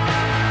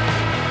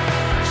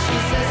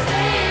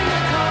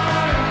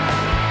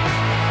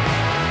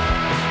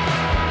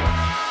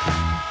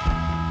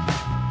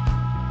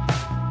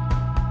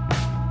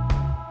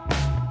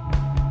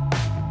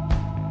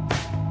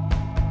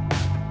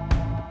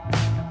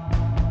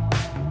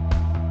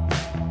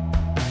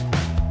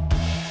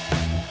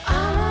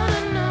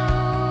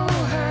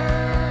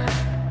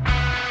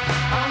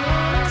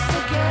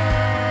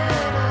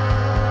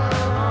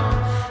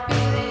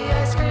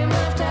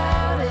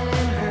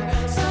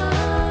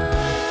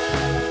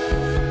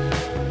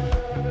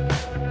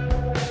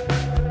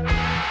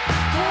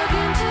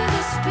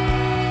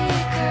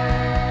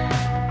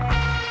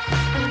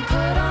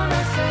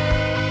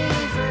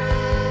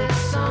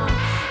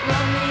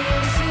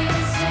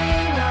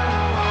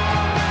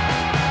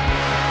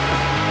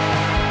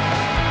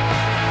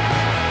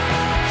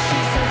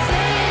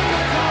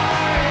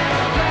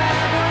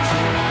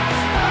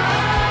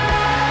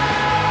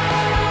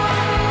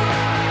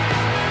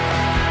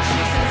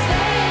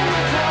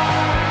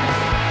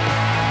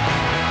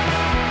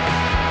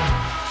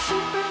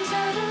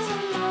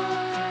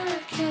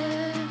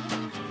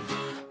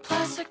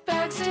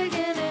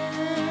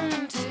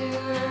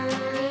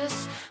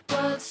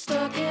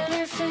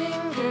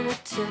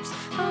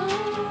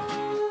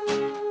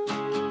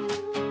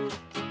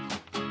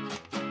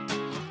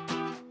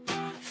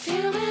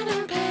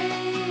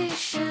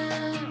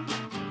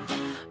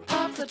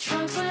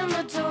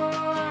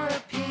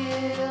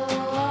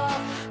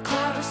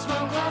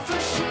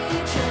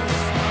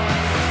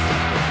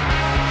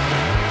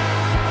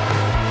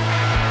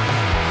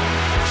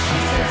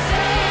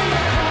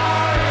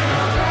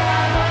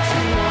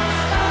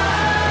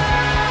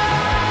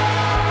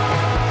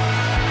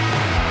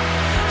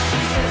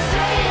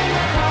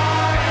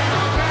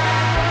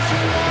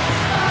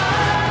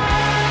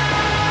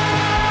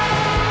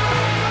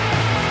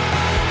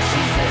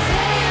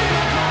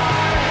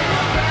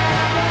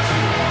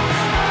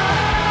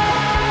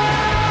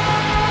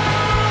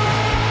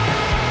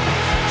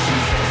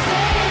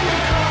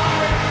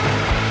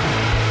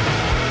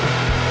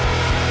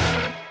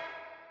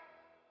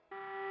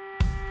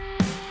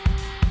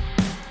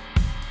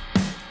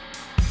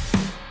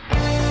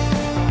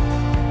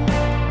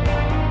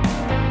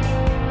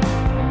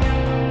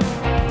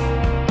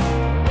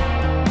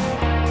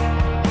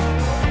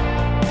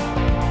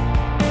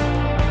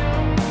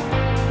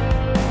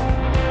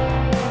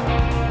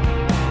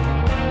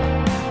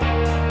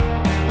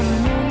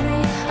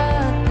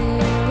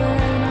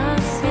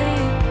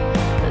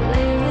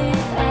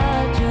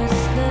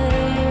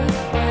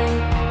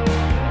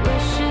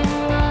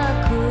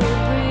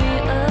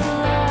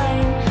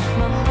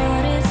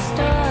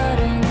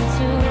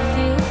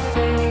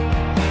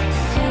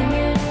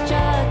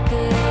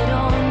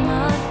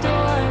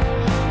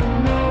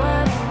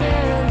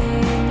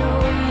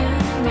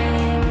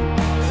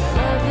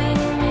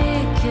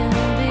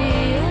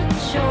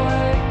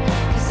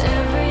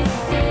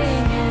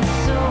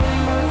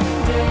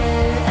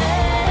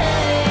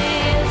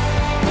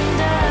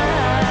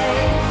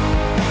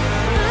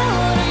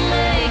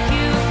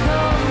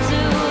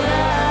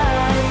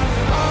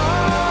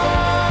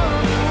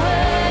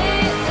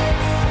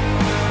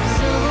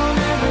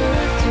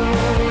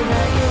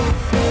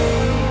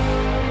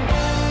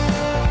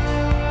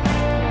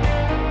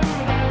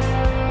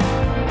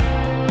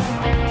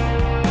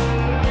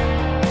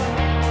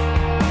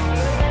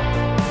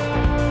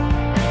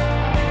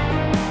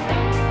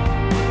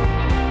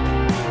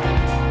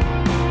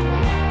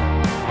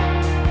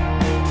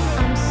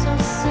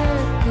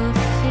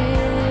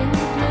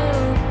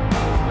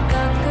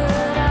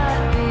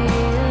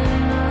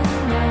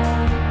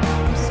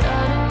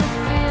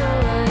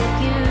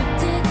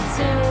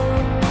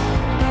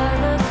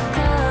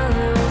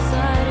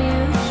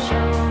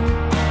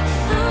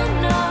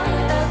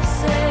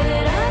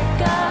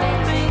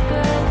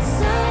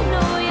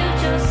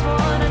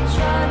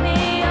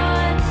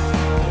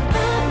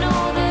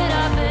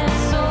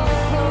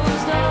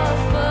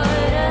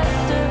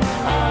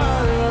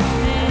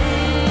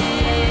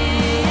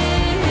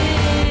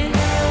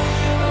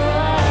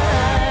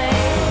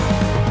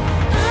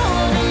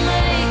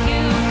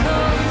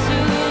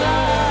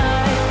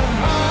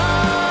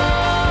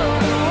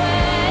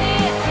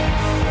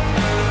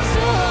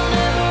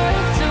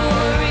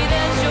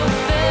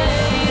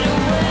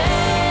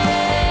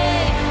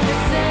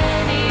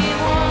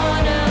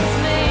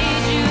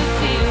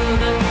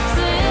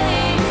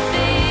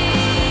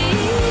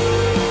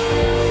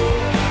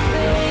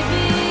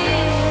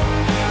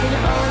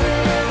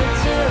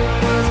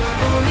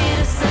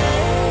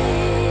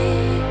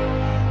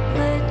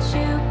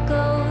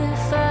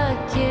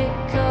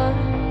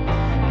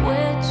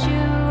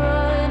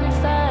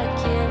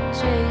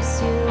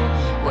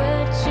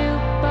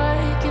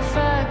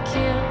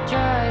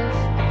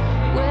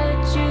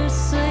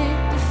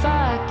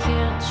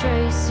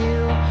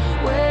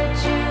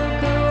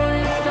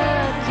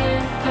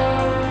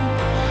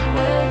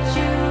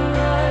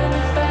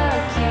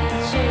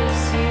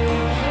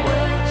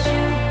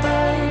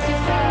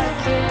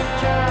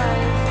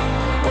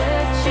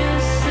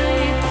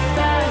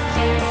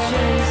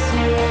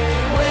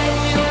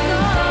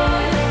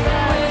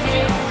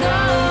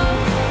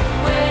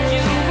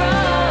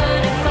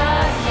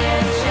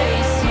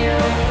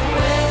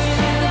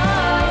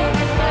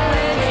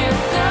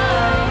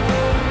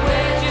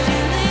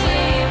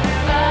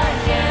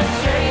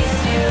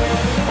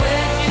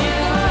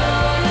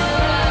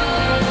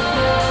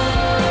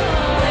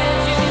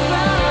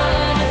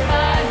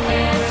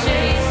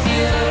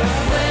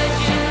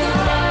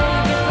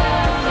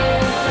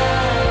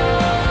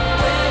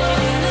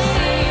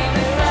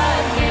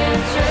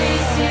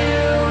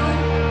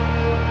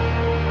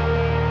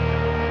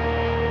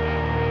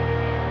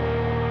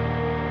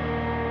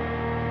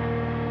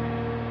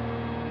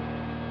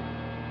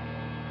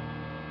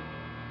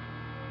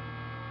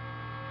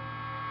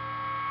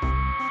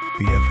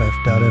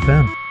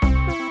 BFF.FM.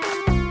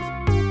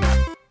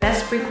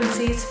 Best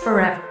frequencies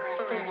forever.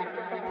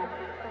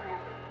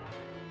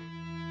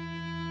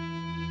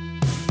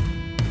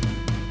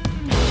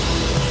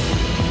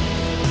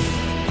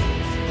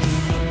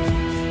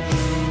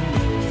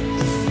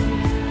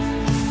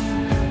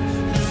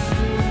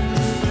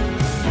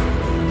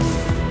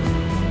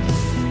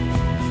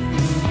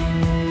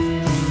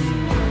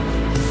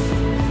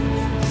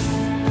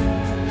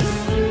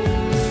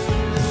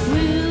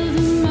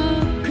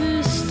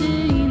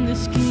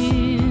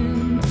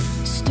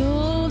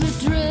 Stole the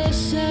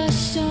dress I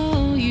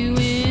saw you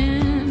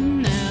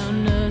in. Now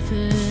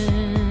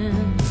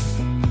nothing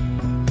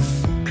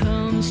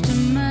comes to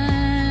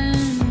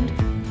mind.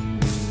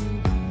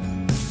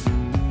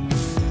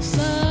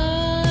 So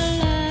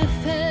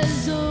life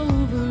has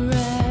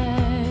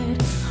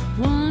override.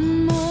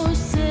 One more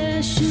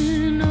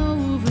session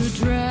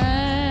overdrive.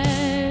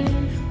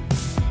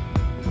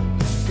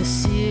 The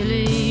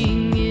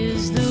ceiling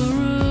is the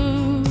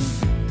roof.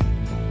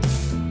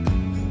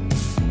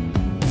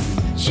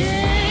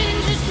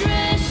 Change the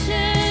dress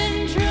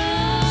and draw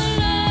a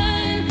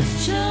line.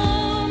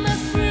 Show my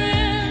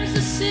friends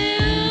the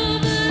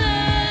silver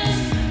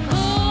line.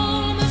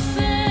 Call my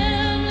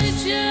family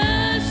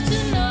just to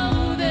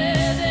know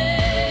they're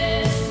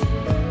there.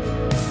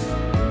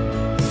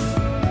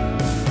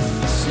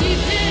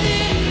 Sleeping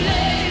in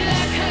late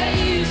like I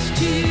used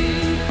to.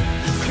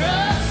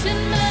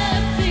 Crossing my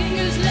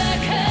fingers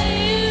like I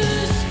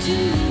used to.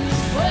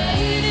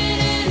 Waiting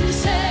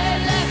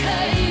inside like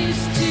I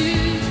used to.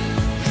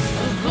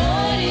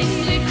 Avoiding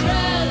the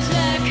crowds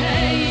like I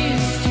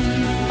used to.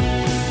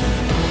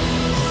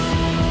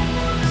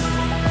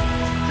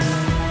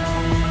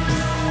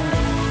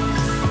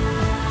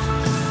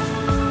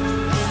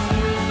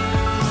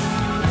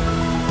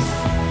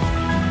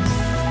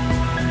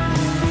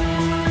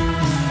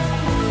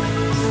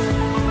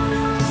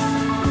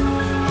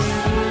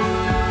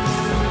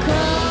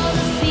 Call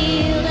the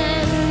field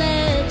and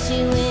let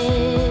you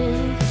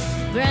in.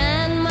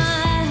 Brand my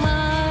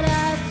heart,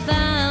 I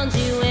found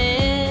you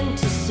in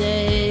to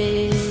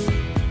say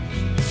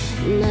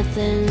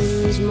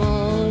nothing's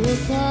more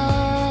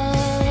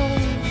apart.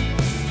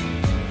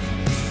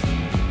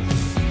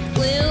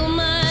 Will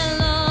my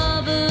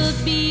lover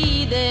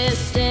be there?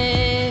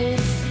 Stay.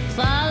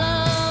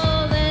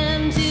 Follow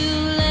them to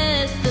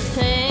less the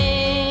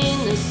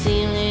pain. The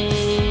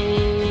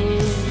ceiling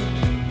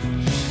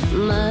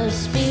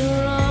must be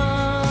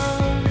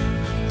wrong.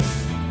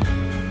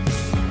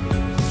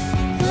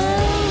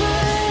 Well,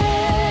 my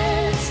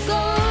head's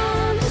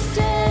gone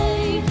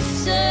today.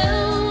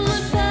 Sell my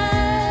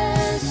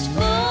past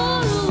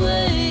far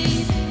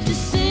away to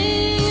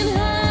sing and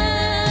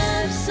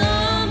have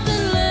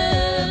something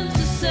left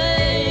to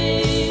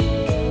say.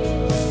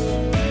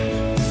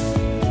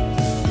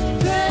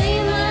 Pray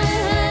my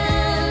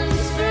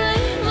hands,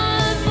 pray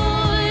my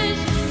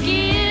voice.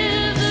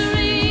 Give the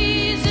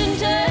reason,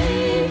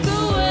 take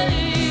away.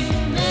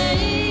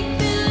 Make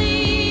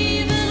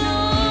believe and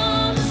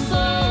all the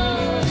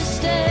thought to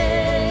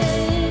stay.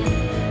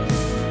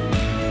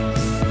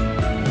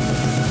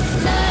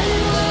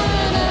 Lighting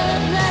one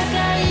up like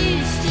I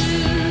used to.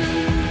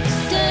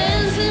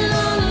 Dancing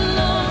all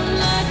alone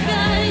like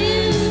I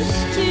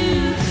used to.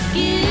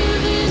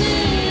 Giving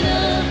it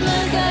up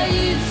like I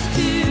used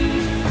to.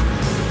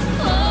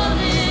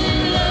 Falling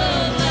in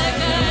love like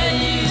I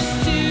used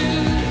to.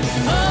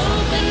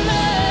 Open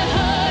my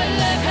heart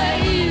like I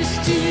used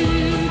to.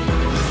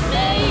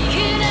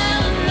 Making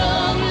out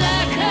long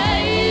like I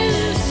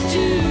used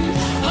to.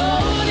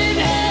 Holding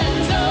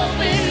hands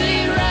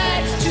openly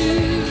rights to.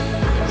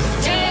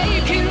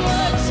 Taking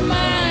what's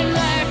mine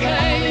like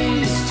I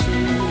used to.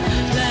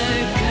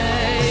 Like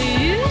I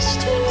used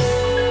to.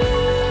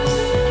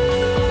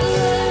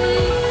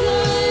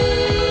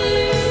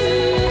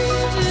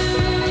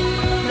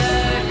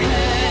 Like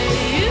I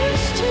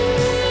used to.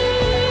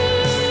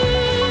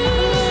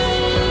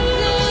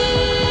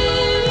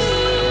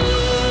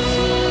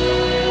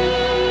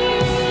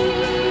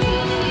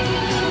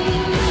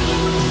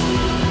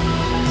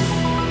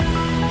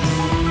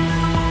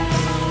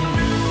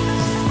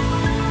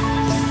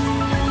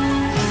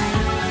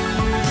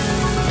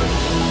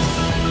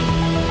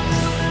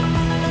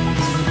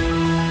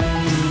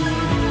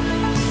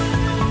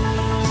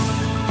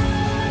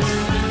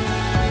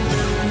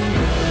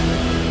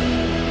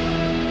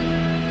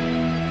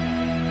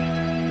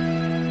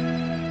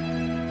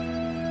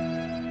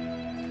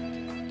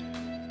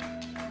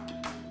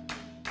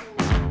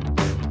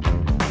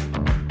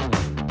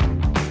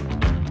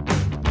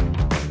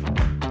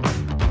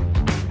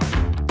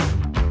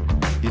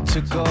 You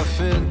took off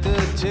in the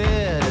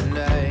dead of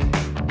night,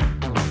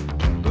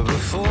 but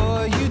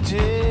before you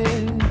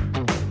did,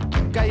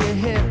 got your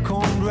hair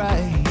combed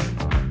right.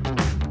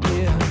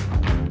 Yeah,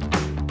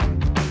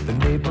 the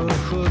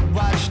neighborhood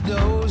watch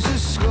knows the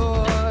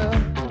score,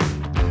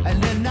 and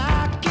they're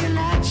knocking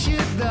at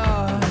your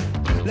door.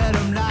 Let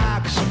them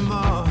knock some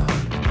more.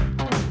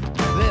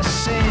 They're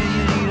saying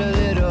you need a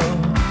little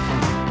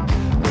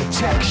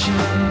protection,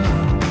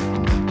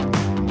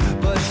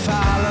 but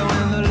following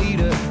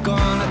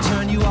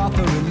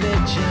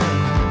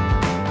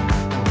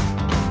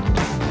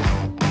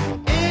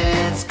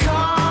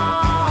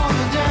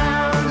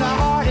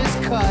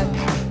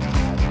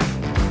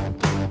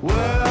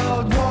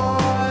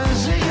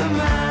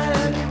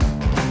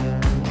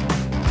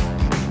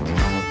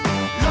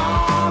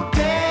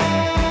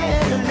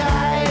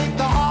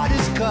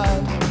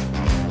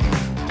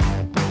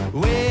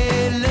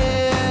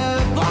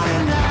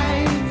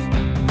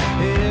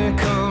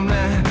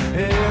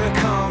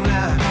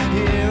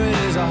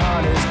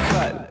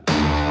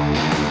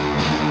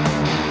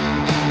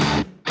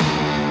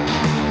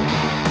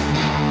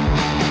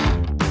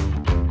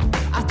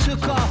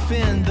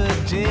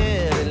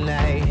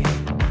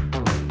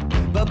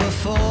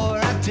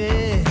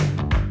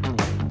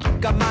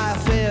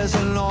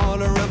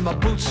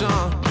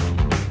song.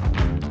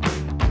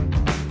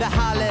 The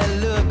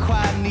hallelujah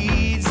quite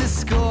needs a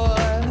score.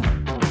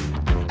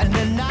 And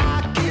they're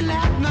knocking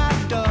at my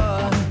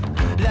door.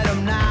 Let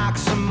them knock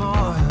some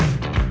more.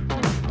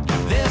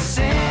 They'll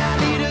say I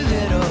need a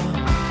little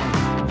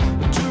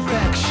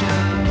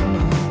direction.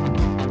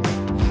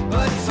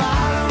 But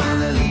following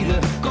the leader,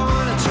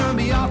 gonna turn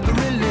me off the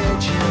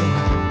religion.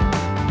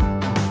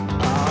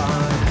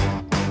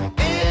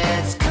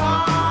 It's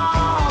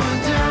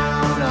calming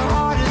down, the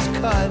heart is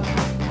cut.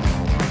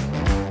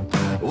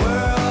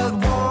 World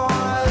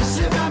wars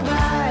in my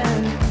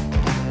mind.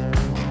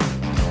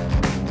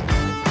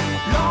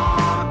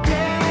 Long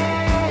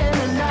day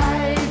and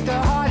night, the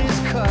heart is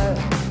cut.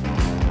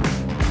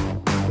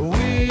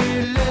 We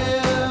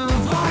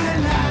live on a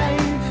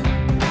life.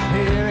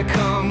 Here it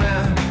come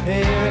now,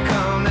 here it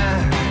come now.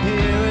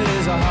 Here it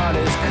is, the heart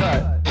is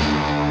cut.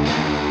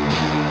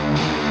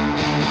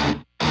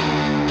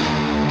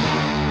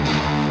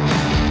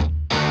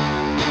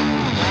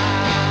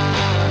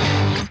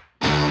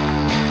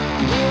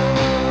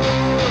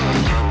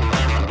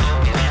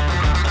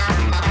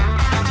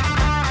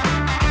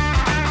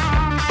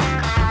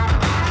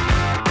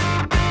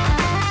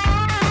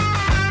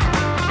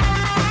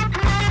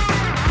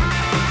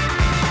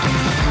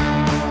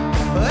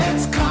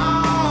 It's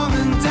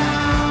calming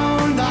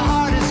down, the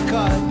heart is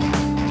cut.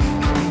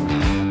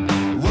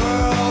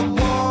 World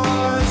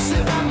wars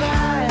in my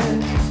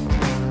mind.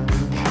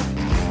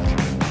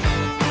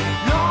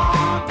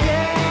 Long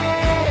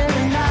day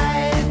and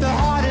night, the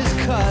heart is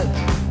cut.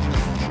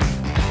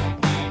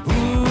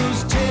 Who's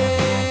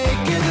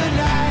taking the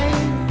night?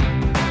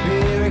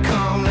 Here it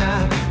come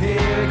now,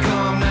 here it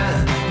come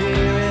now.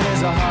 Here it is,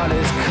 the heart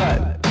is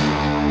cut.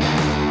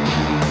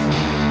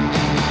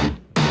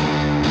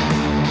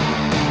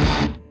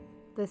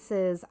 This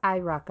is I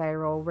Rock I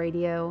Roll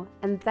Radio,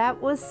 and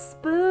that was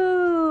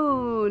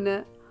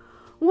Spoon,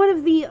 one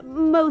of the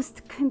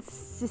most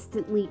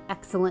consistently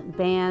excellent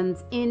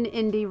bands in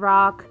indie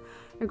rock.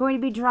 They're going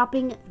to be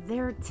dropping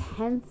their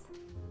 10th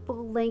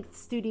full-length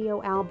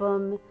studio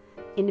album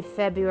in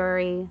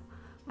February.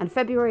 On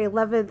February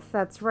 11th,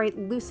 that's right,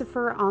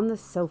 Lucifer on the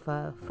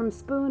Sofa from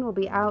Spoon will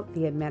be out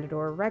via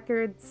Matador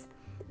Records.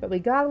 But we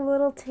got a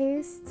little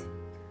taste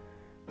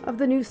of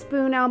the new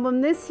Spoon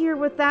album this year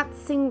with that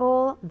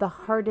single, The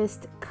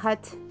Hardest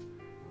Cut.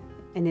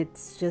 And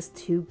it's just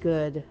too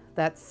good,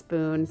 that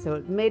Spoon. So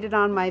it made it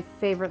on my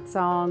favorite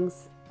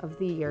songs of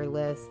the year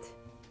list.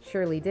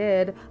 Surely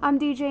did. I'm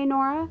DJ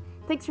Nora.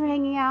 Thanks for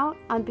hanging out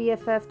on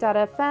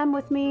BFF.FM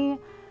with me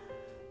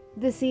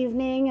this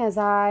evening as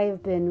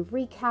I've been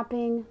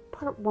recapping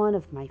part one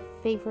of my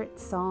favorite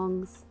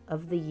songs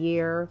of the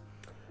year.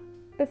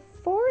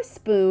 Before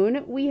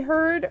Spoon, we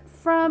heard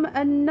from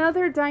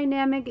another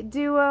dynamic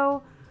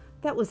duo.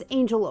 That was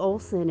Angel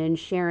Olsen and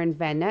Sharon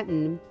Van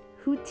Etten,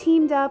 who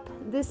teamed up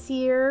this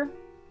year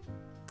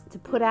to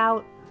put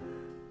out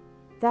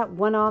that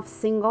one-off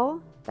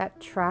single. That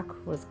track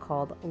was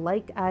called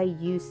Like I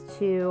Used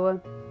To.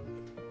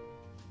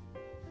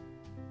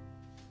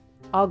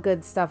 All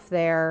good stuff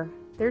there.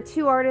 They're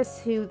two artists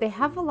who, they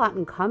have a lot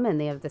in common.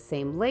 They have the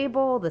same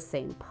label, the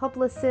same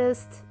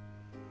publicist,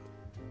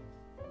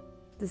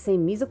 the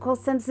same musical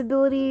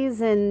sensibilities,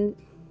 and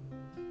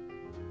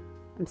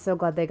I'm so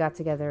glad they got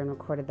together and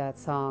recorded that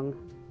song.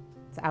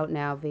 It's out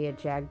now via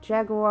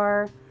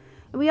Jaguar.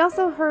 And we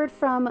also heard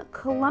from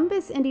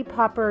Columbus indie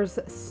poppers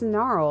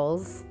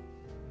Snarls.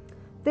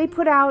 They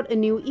put out a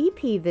new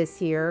EP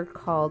this year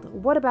called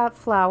What About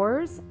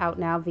Flowers, out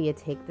now via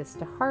Take This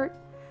to Heart,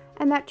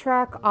 and that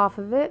track off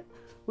of it,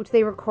 which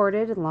they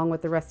recorded along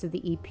with the rest of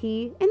the EP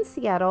in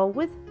Seattle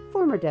with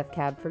former Death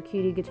Cab for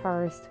Cutie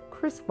guitarist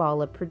Chris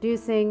Walla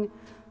producing.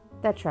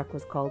 That track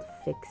was called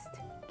Fixed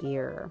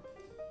Gear.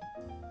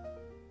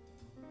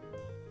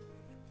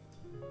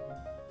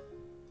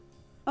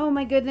 Oh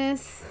my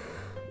goodness,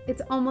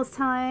 it's almost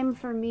time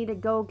for me to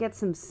go get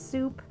some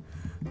soup,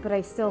 but I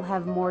still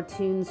have more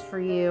tunes for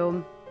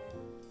you.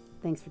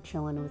 Thanks for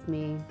chilling with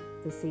me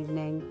this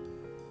evening.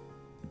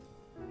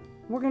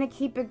 We're gonna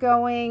keep it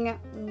going.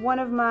 One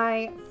of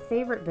my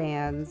favorite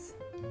bands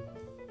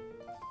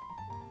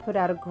put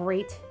out a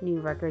great new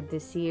record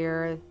this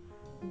year.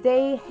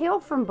 They hail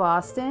from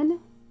Boston.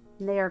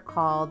 They are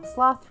called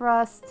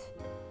Slothrust.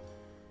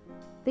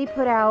 They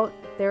put out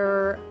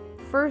their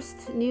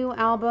first new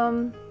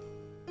album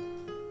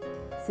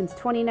since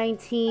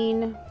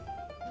 2019.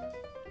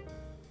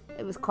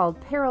 It was called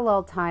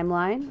Parallel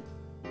Timeline,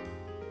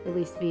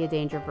 released via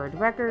Danger Bird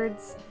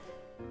Records.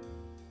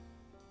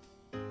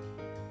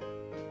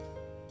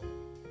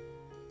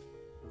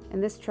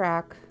 And this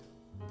track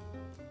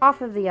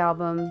off of the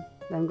album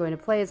that I'm going to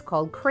play is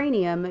called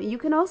Cranium. You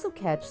can also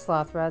catch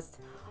Slothrust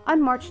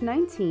on March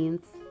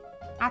 19th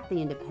at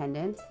the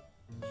Independent.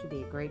 Should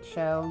be a great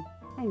show.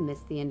 I miss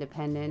the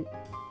Independent.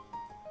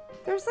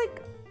 There's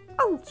like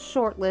a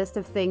short list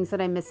of things that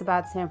I miss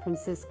about San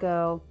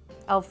Francisco.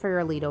 El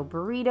Farolito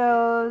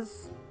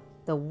burritos,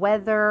 the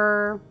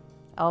weather,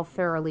 El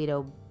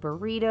Farolito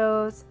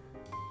burritos,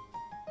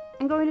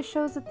 and going to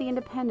shows at the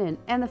Independent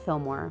and the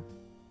Fillmore.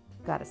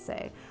 gotta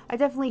say. I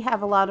definitely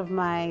have a lot of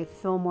my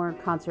Fillmore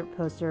concert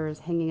posters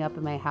hanging up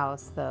in my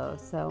house, though,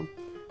 so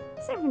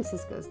San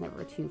Francisco's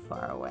never too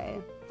far away.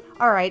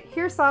 All right,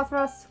 here's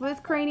Sothros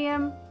with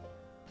Cranium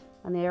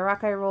on the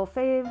Rock I Roll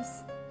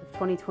Faves of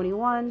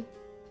 2021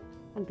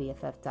 on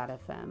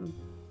BFF.fm.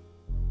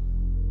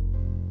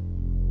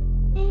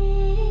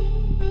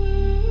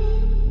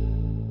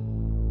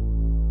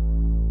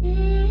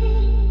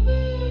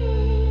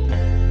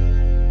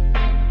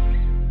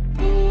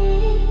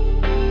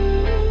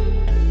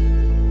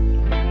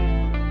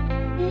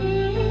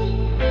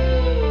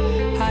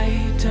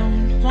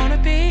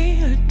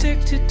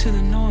 To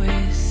the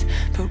noise,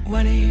 but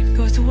when it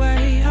goes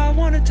away, I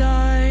wanna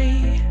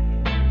die.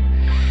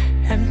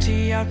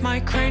 Empty out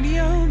my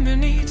cranium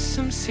and eat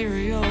some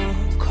cereal.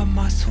 Cut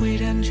my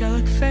sweet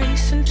angelic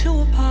face into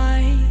a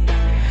pie.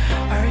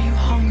 Are you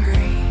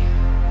hungry?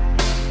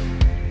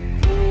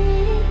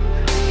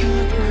 You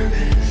look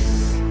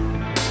nervous.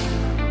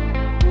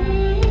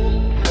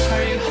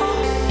 Are you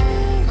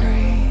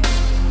hungry?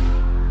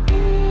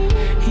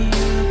 You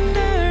look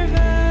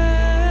nervous.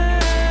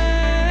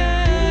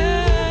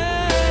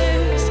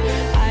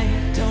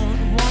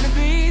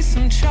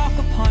 Chalk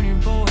upon your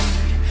board.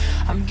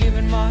 I'm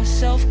giving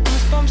myself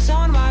goosebumps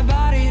on my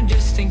body and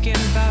just thinking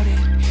about it.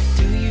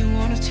 Do you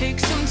want to take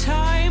some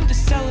time to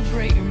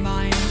celebrate your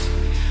mind?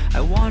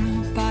 I want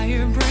to buy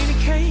your brain a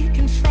cake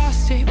and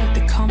frost it with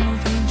the cum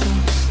of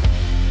angels.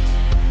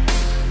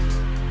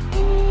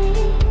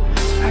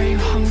 Are you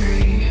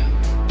hungry?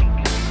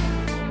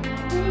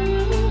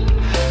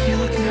 You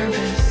look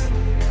nervous.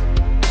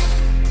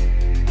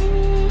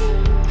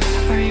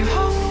 Are you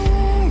hungry?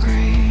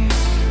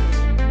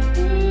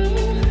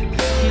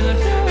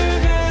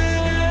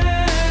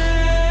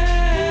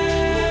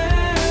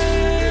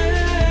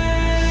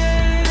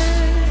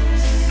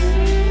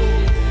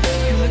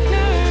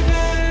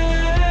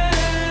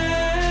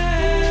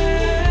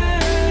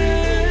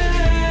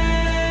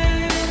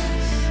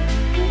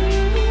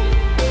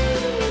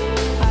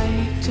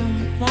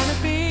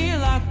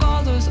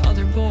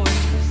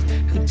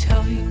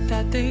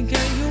 They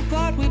get you,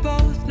 but we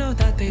both know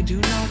that they do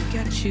not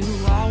get you.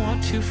 I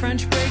want to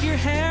French braid your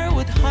hair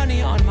with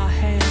honey on my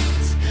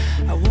hands.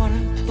 I want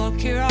to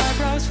pluck your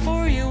eyebrows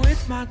for you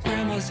with my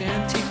grandma's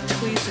antique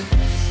tweezers.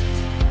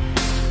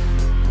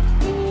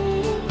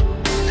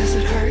 Does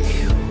it hurt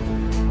you?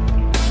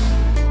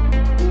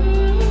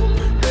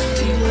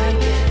 Do you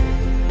like it?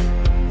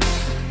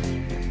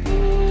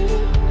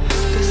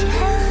 Does it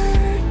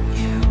hurt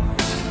you?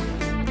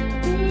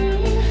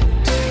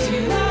 Do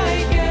you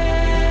like it?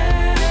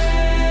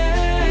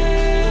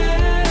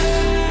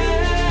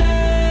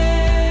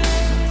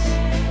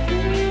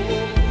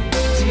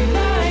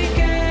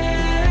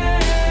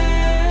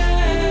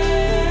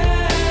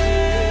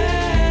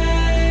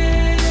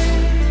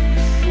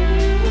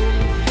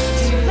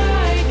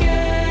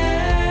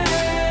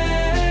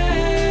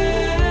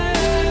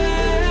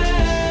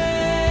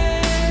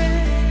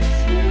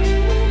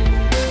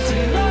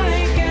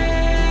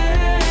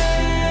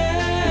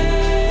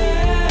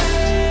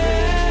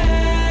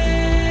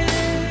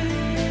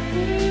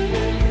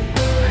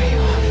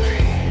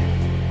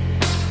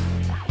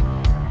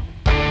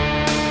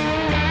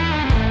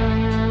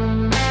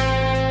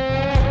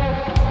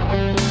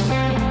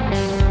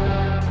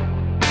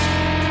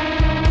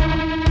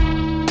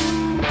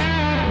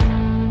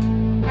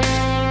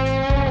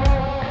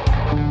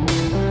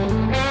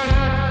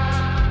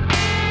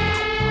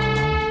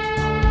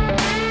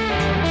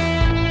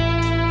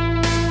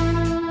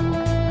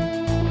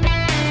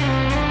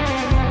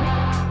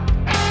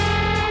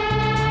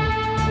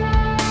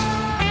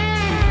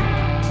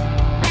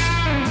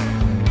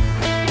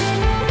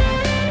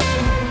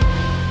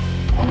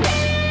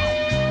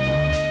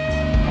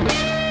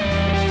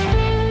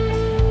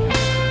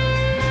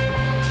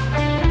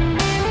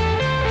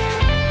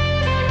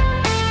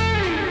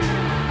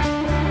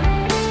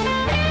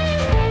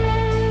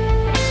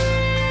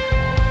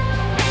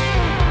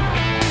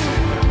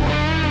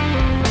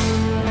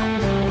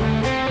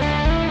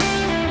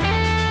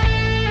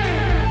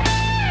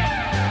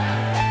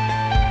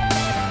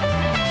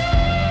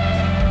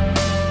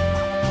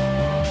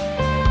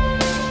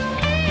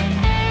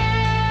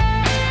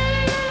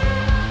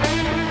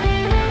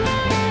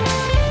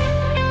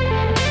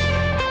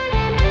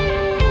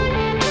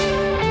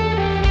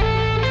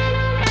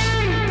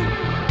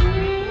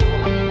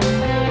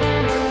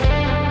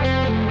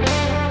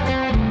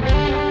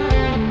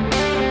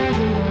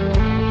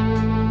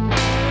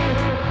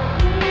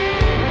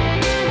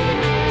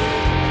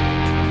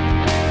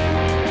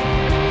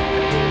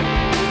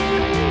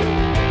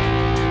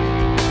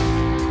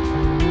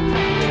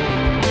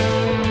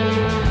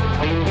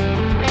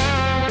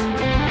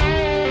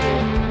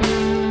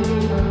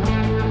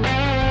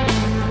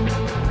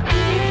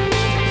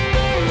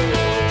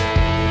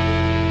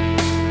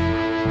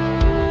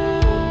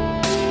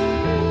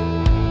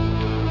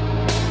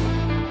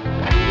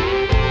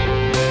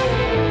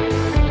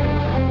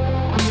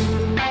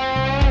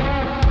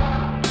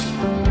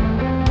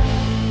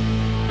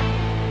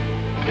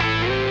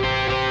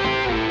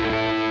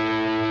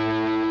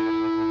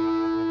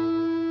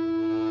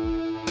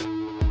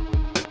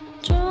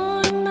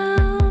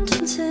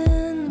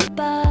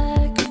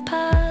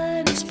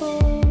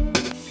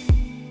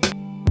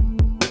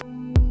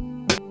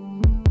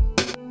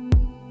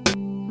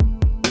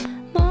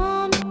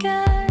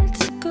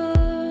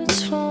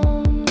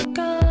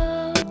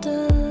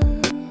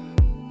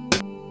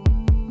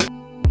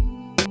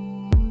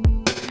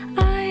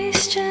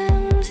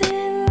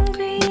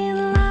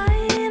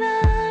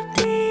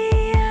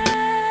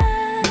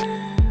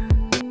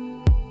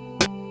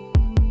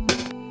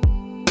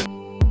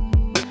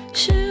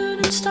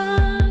 Shooting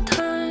star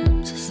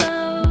times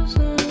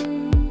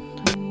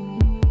 1,000.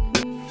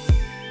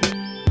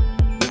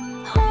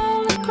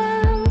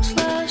 Holograms,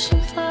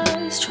 flashing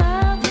flies,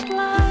 traffic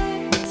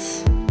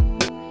lights.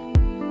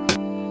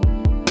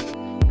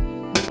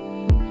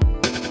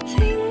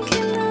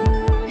 Thinking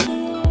of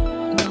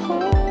you the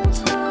whole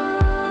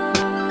time.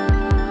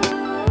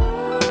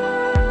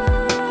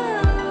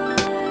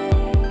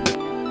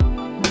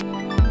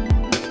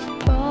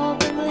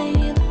 Probably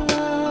the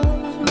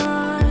love of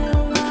my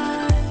life.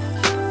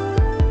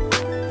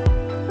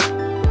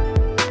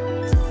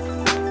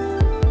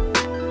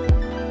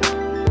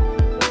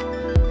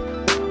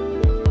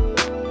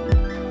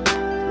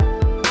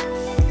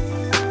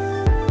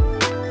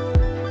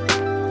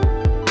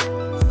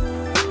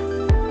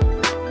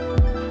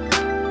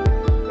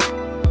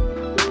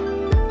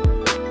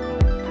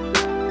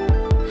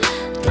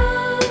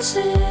 Does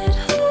it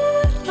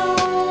hurt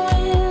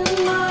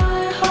knowing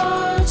my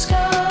heart's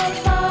got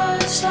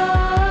 5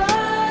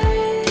 sides?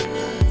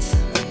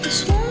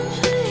 There's one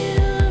for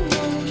you and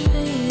one for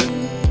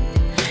you.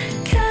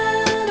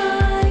 Can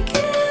I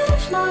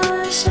give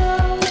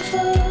myself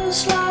a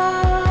slice?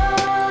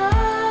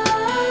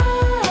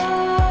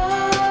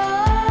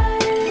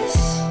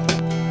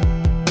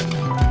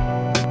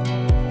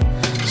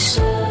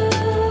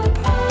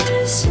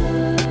 Surprise,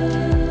 surprise.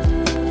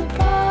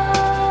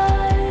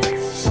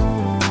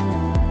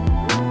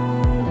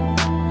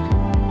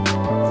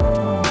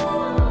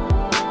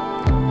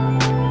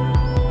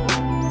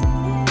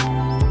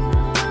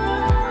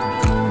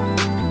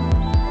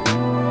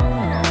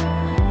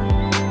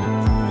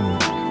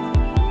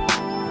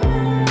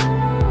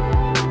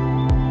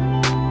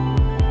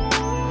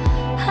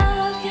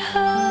 Have you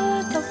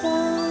heard that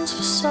one's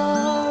for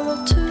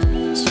sorrow,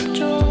 two's for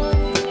joy?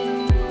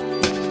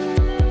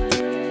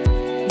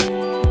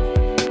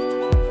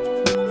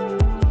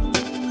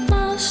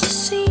 Must have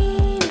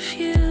seen a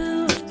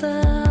few of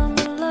them.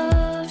 I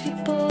love you,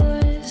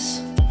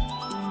 boys.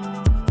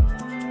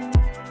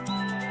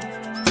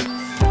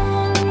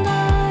 One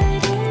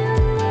night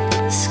in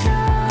the sky.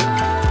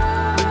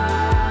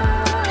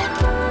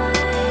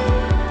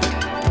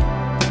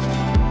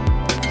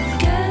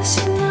 Guess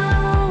you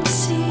know a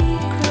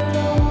secret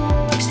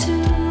always to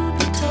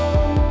be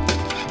told.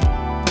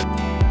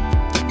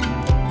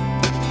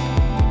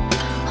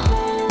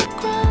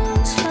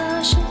 Holograms,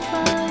 flashing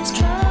flies,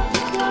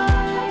 traffic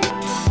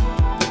lights.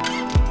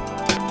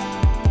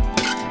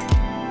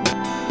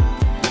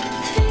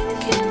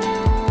 Thinking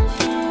of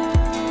you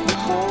the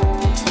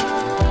whole time.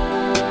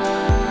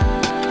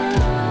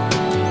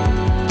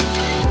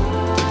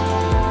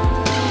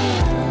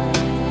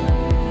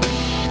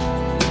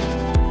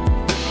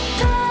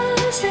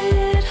 Does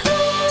it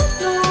hurt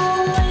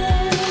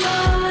knowing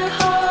my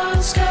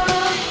heart's got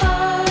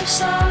 5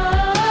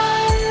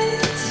 sides?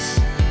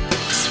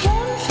 It's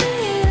one for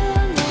you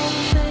and one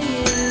for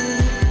you.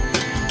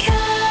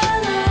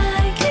 Can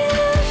I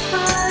give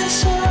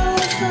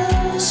myself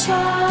a slice?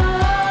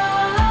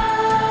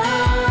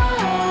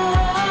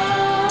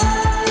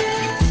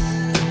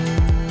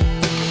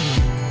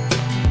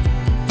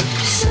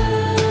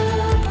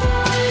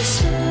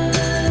 Surprise,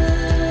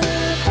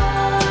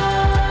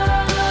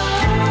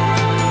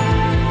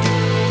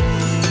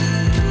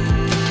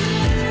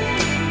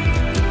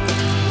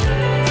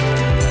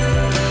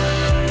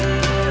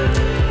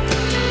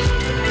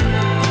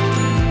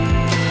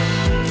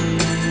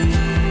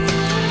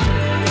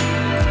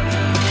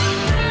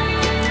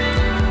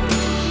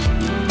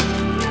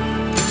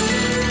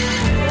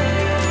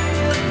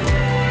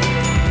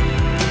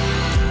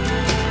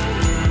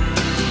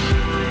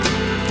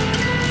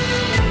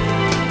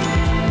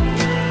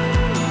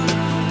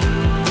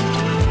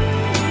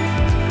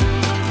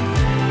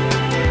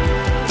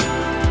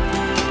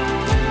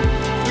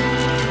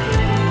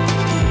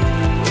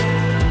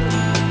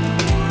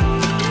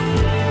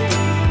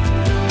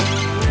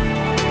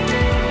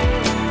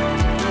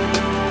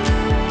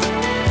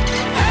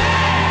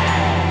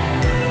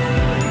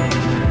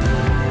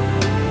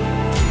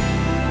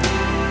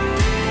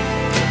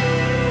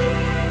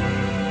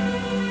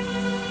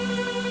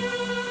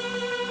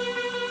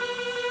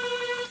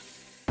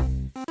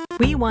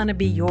 We want to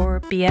be your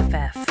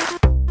BFF.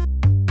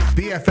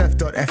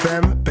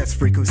 BFF.FM, best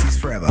frequencies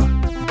forever.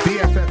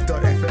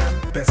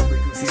 BFF.FM, best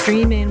frequencies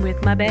Streaming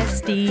with my forever.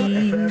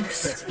 besties.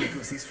 Best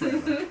frequencies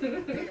forever.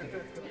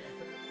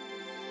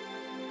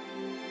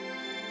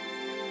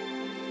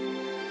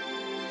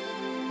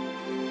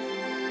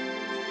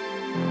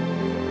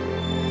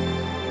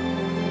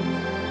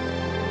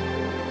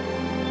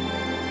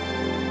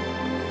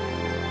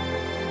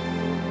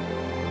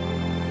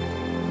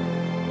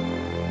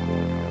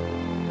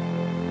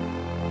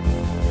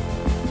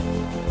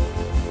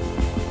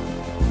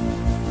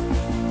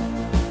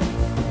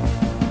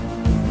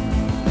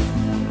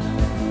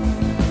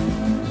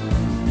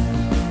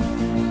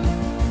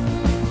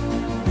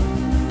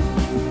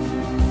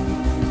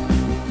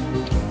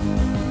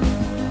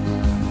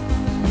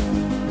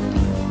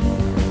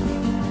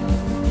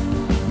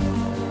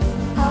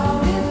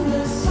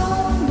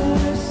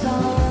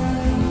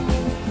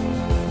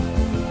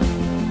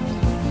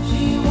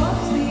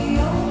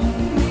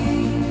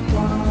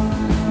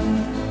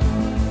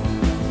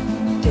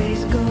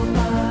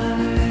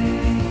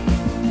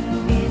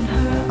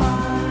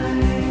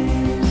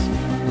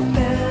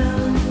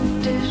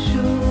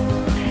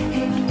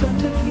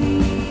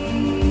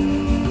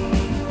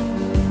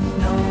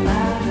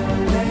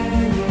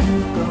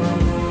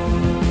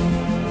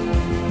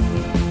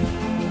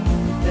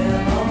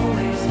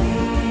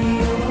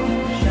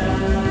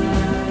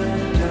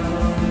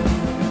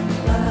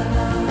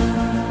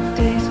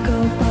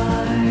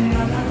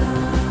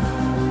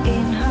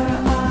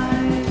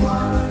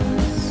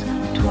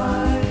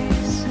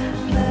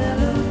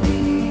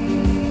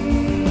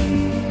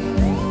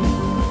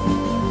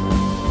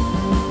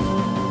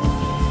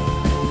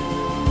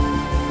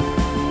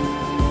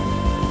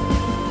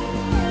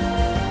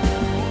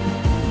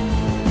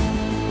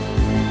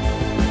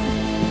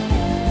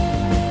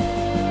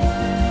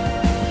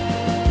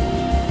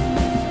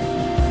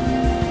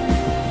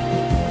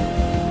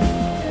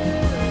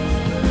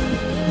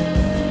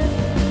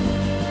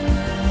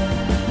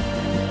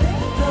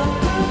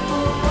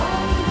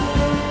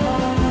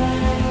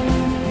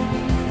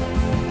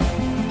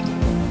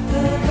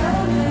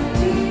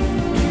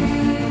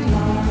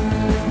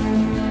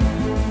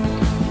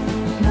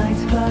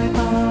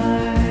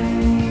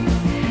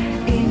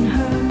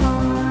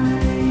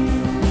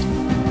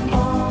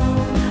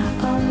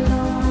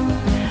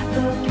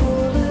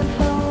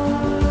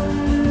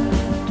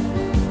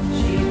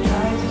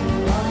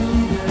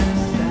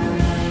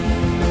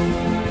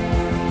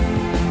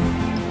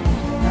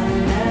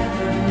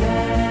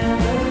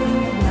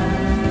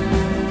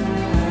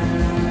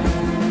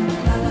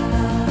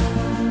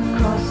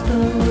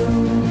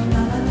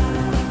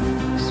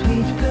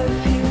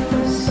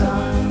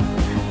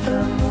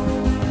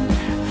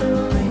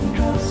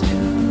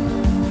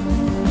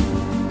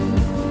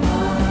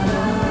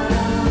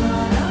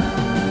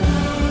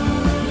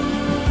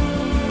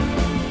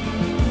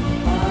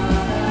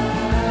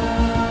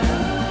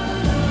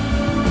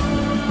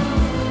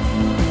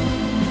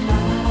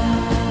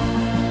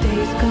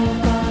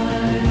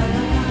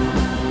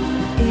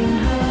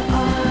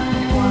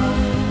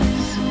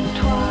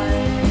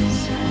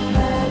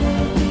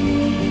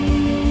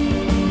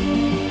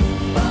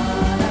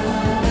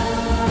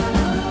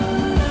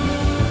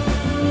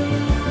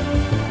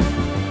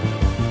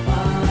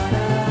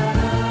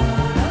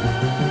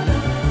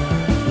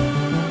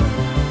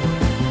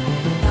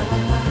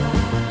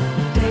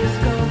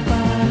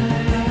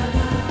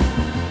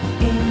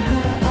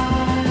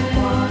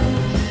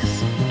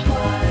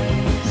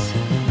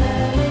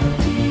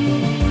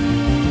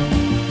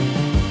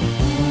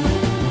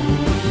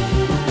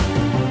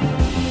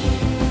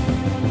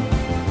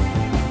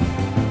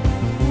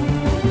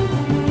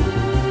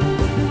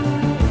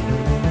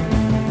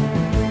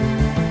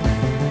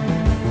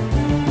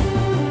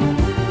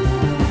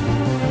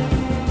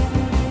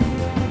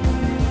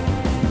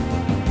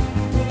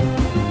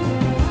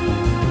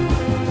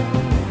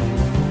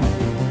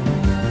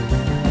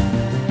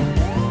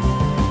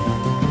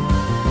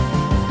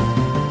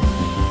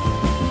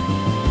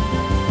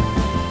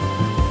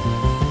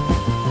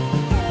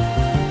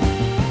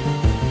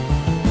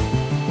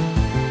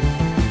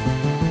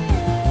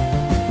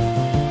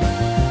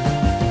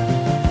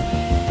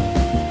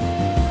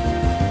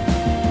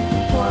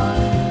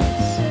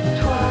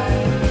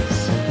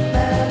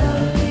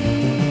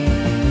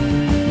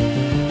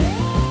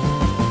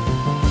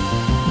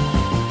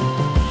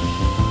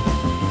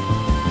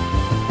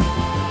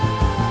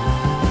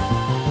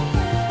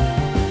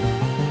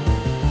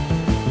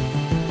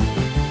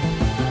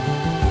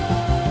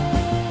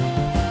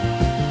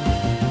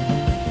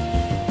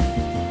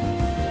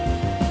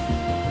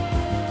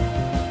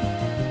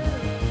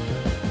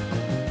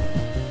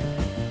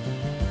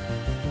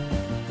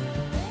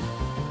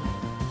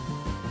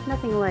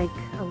 Nothing like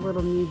a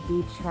little new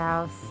beach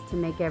house to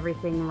make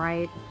everything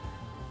right.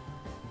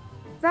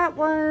 That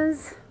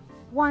was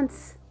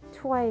Once,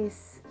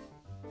 Twice,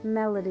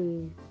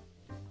 Melody.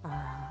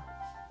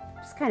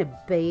 Just kind of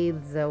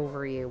bathes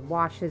over you,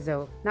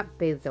 not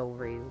bathes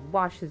over you,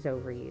 washes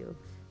over you.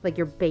 Like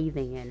you're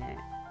bathing in it.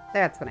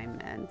 That's what I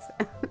meant.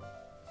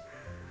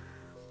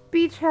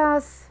 Beach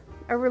House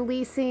are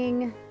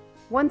releasing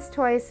Once,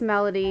 Twice,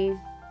 Melody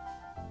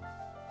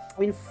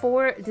in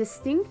 4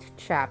 distinct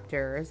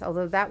chapters,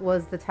 although that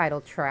was the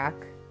title track.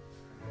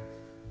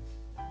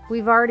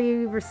 We've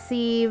already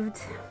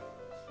received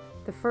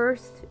the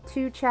first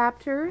 2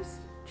 chapters.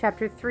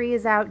 Chapter 3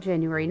 is out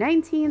January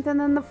 19th, and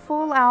then the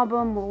full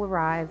album will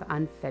arrive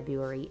on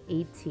February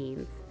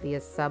 18th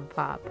via Sub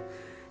Pop.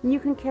 And you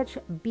can catch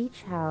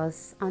Beach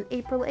House on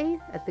April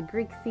 8th at the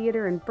Greek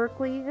Theater in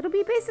Berkeley. It'll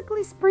be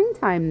basically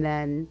springtime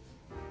then.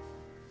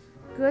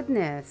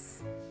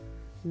 Goodness.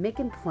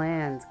 Making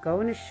plans,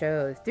 going to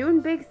shows,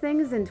 doing big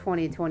things in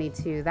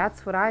 2022.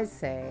 That's what I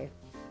say.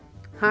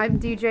 I'm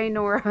DJ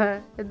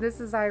Nora, and this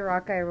is I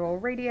Rock I Roll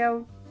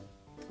Radio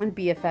on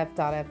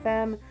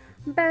BFF.FM.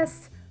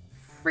 Best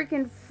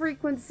freaking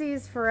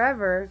frequencies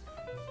forever.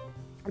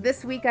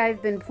 This week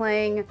I've been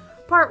playing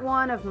part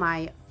 1 of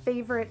my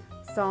favorite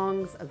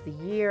songs of the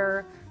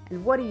year,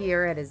 and what a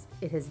year it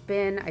has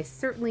been. I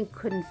certainly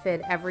couldn't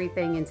fit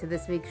everything into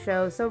this week's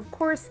show, so of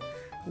course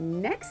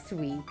next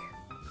week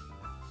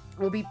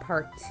will be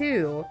part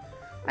 2.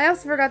 I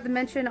also forgot to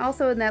mention,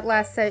 also in that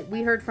last set,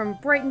 we heard from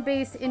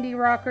Brighton-based indie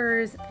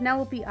rockers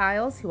Penelope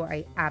Isles, who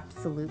I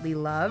absolutely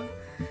love.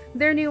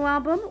 Their new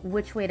album,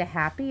 Which Way to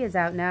Happy, is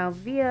out now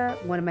via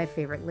one of my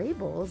favorite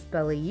labels,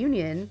 Bella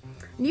Union.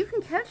 And you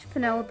can catch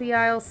Penelope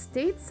Isles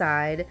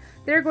stateside.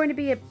 They're going to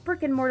be at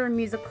Brick and Mortar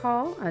Music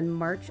Hall on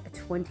March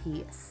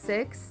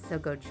 26th, so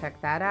go check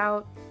that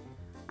out.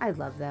 I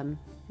love them.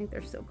 I think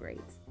they're so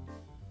great.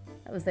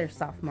 That was their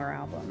sophomore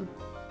album.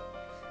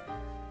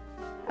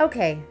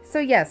 Okay, so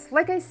yes,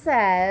 like I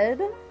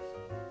said,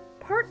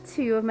 part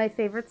 2 of my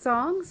favorite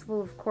songs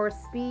will of course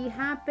be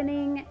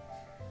happening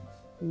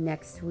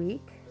next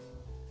week.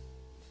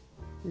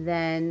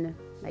 Then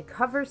my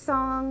cover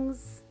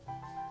songs.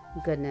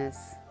 Goodness,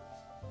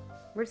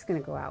 we're just gonna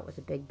go out with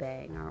a big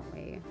bang, aren't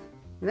we?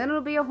 And then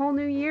it'll be a whole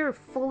new year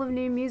full of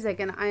new music,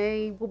 and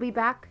I will be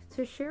back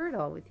to share it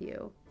all with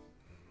you.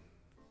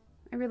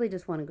 I really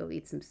just want to go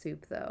eat some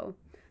soup though.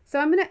 So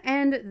I'm gonna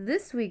end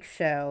this week's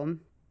show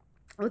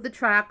with a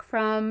track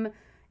from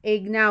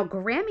a now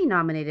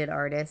Grammy-nominated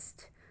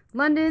artist,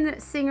 London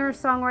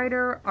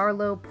singer-songwriter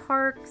Arlo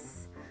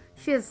Parks.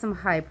 She has some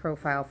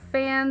high-profile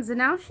fans, and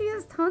now she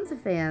has tons of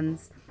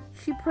fans.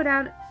 She put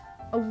out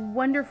a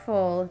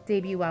wonderful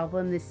debut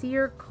album this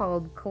year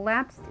called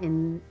Collapsed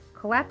in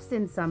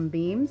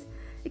Sunbeams.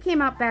 It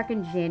came out back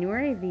in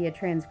January via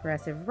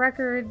Transgressive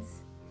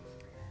Records.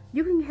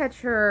 You can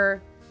catch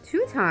her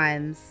 2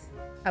 times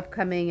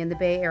upcoming in the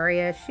Bay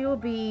Area. She will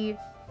be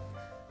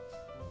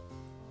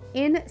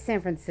in San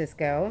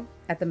Francisco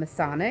at the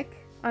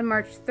Masonic on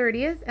March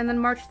 30th, and then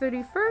March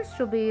 31st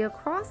she'll be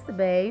across the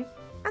bay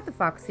at the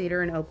Fox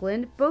Theater in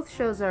Oakland. Both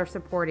shows are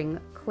supporting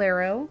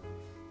Claro,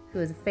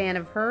 who is a fan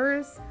of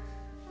hers.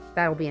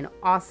 That'll be an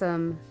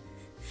awesome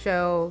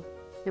show,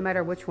 no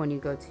matter which one you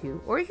go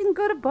to, or you can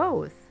go to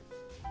both.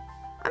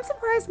 I'm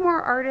surprised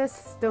more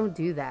artists don't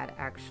do that,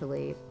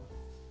 actually.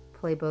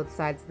 Play both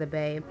sides of the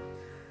bay.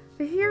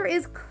 But here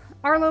is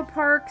Arlo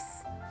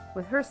Parks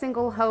with her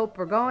single Hope.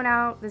 We're going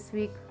out this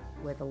week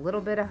with a little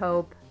bit of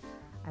hope.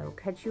 I will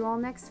catch you all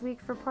next week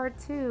for part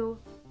 2.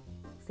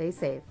 Stay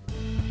safe.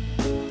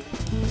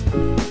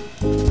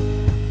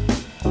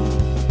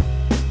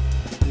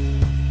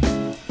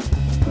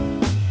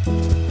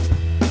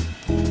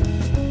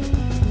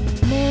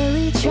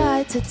 Nearly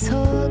tried to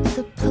talk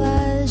the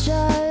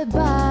pleasure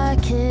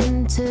back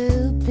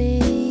into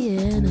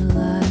being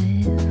alive.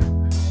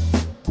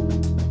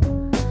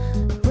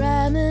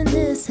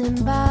 Reminiscing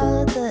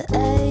about the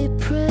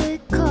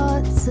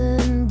apricots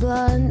and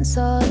blunts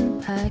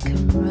on Pack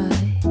and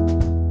Ride.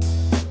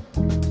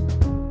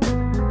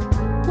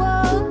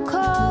 Won't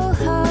call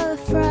her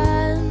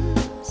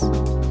friends,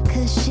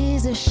 'cause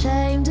she's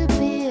ashamed of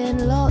being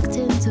locked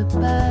into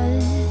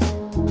bed.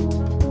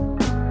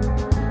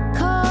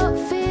 Can't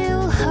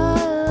feel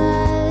her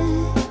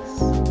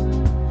legs,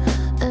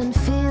 and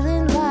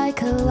feeling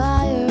like a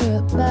liar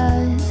at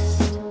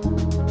best.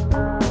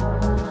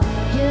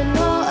 You're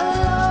not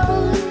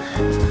alone,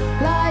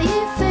 like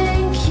you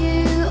think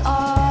you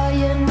are.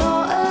 You're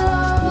not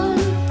alone.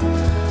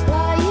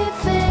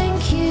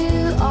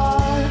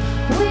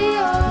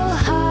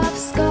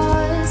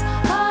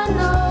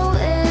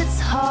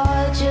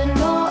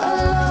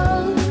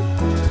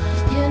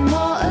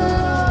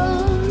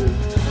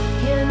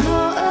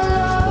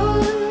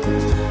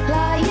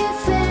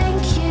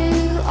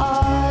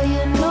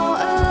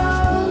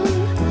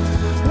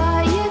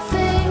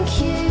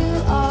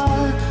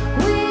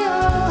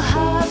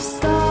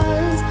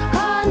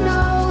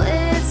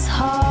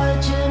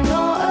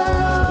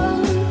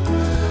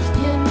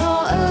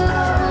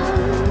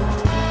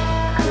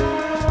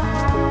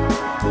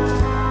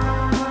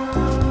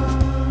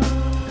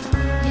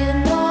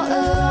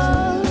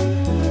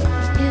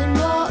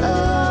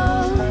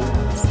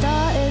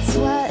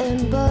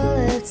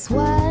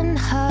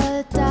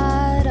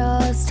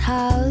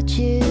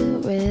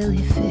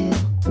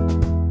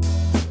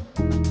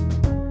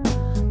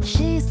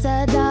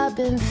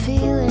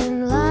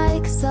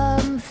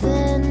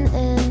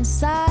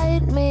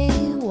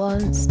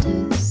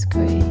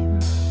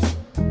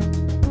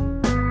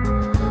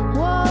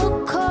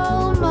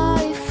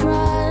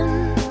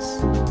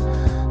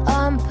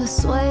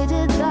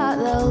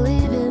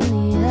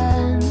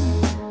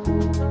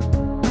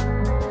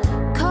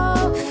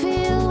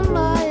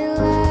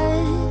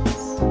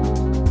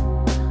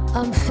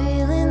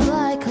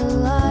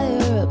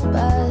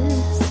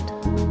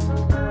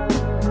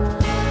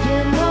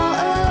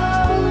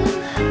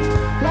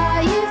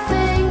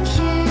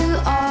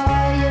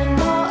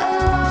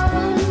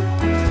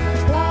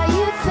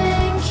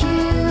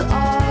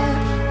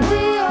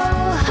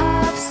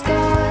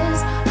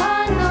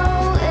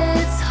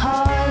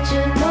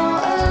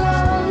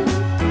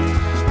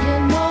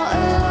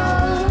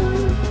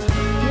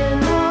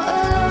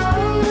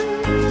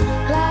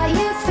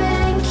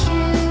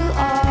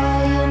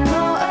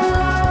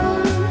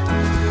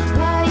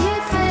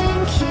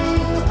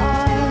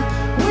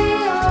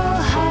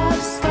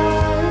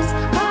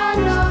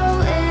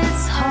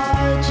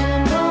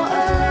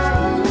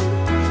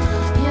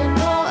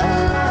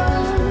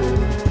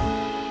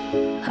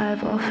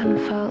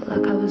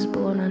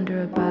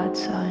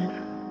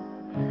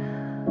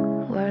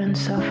 line. Wearing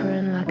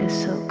suffering like a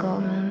silk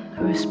garment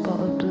or a spot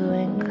of blue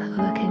ink,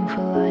 looking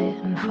for light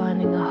and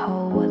finding a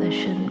hole where there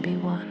shouldn't be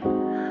one.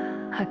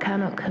 I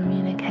cannot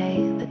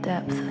communicate the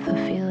depth of the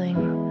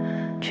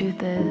feeling.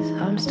 Truth is,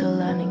 I'm still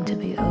learning to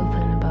be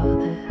open about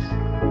this.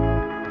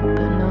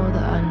 But know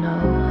that I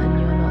know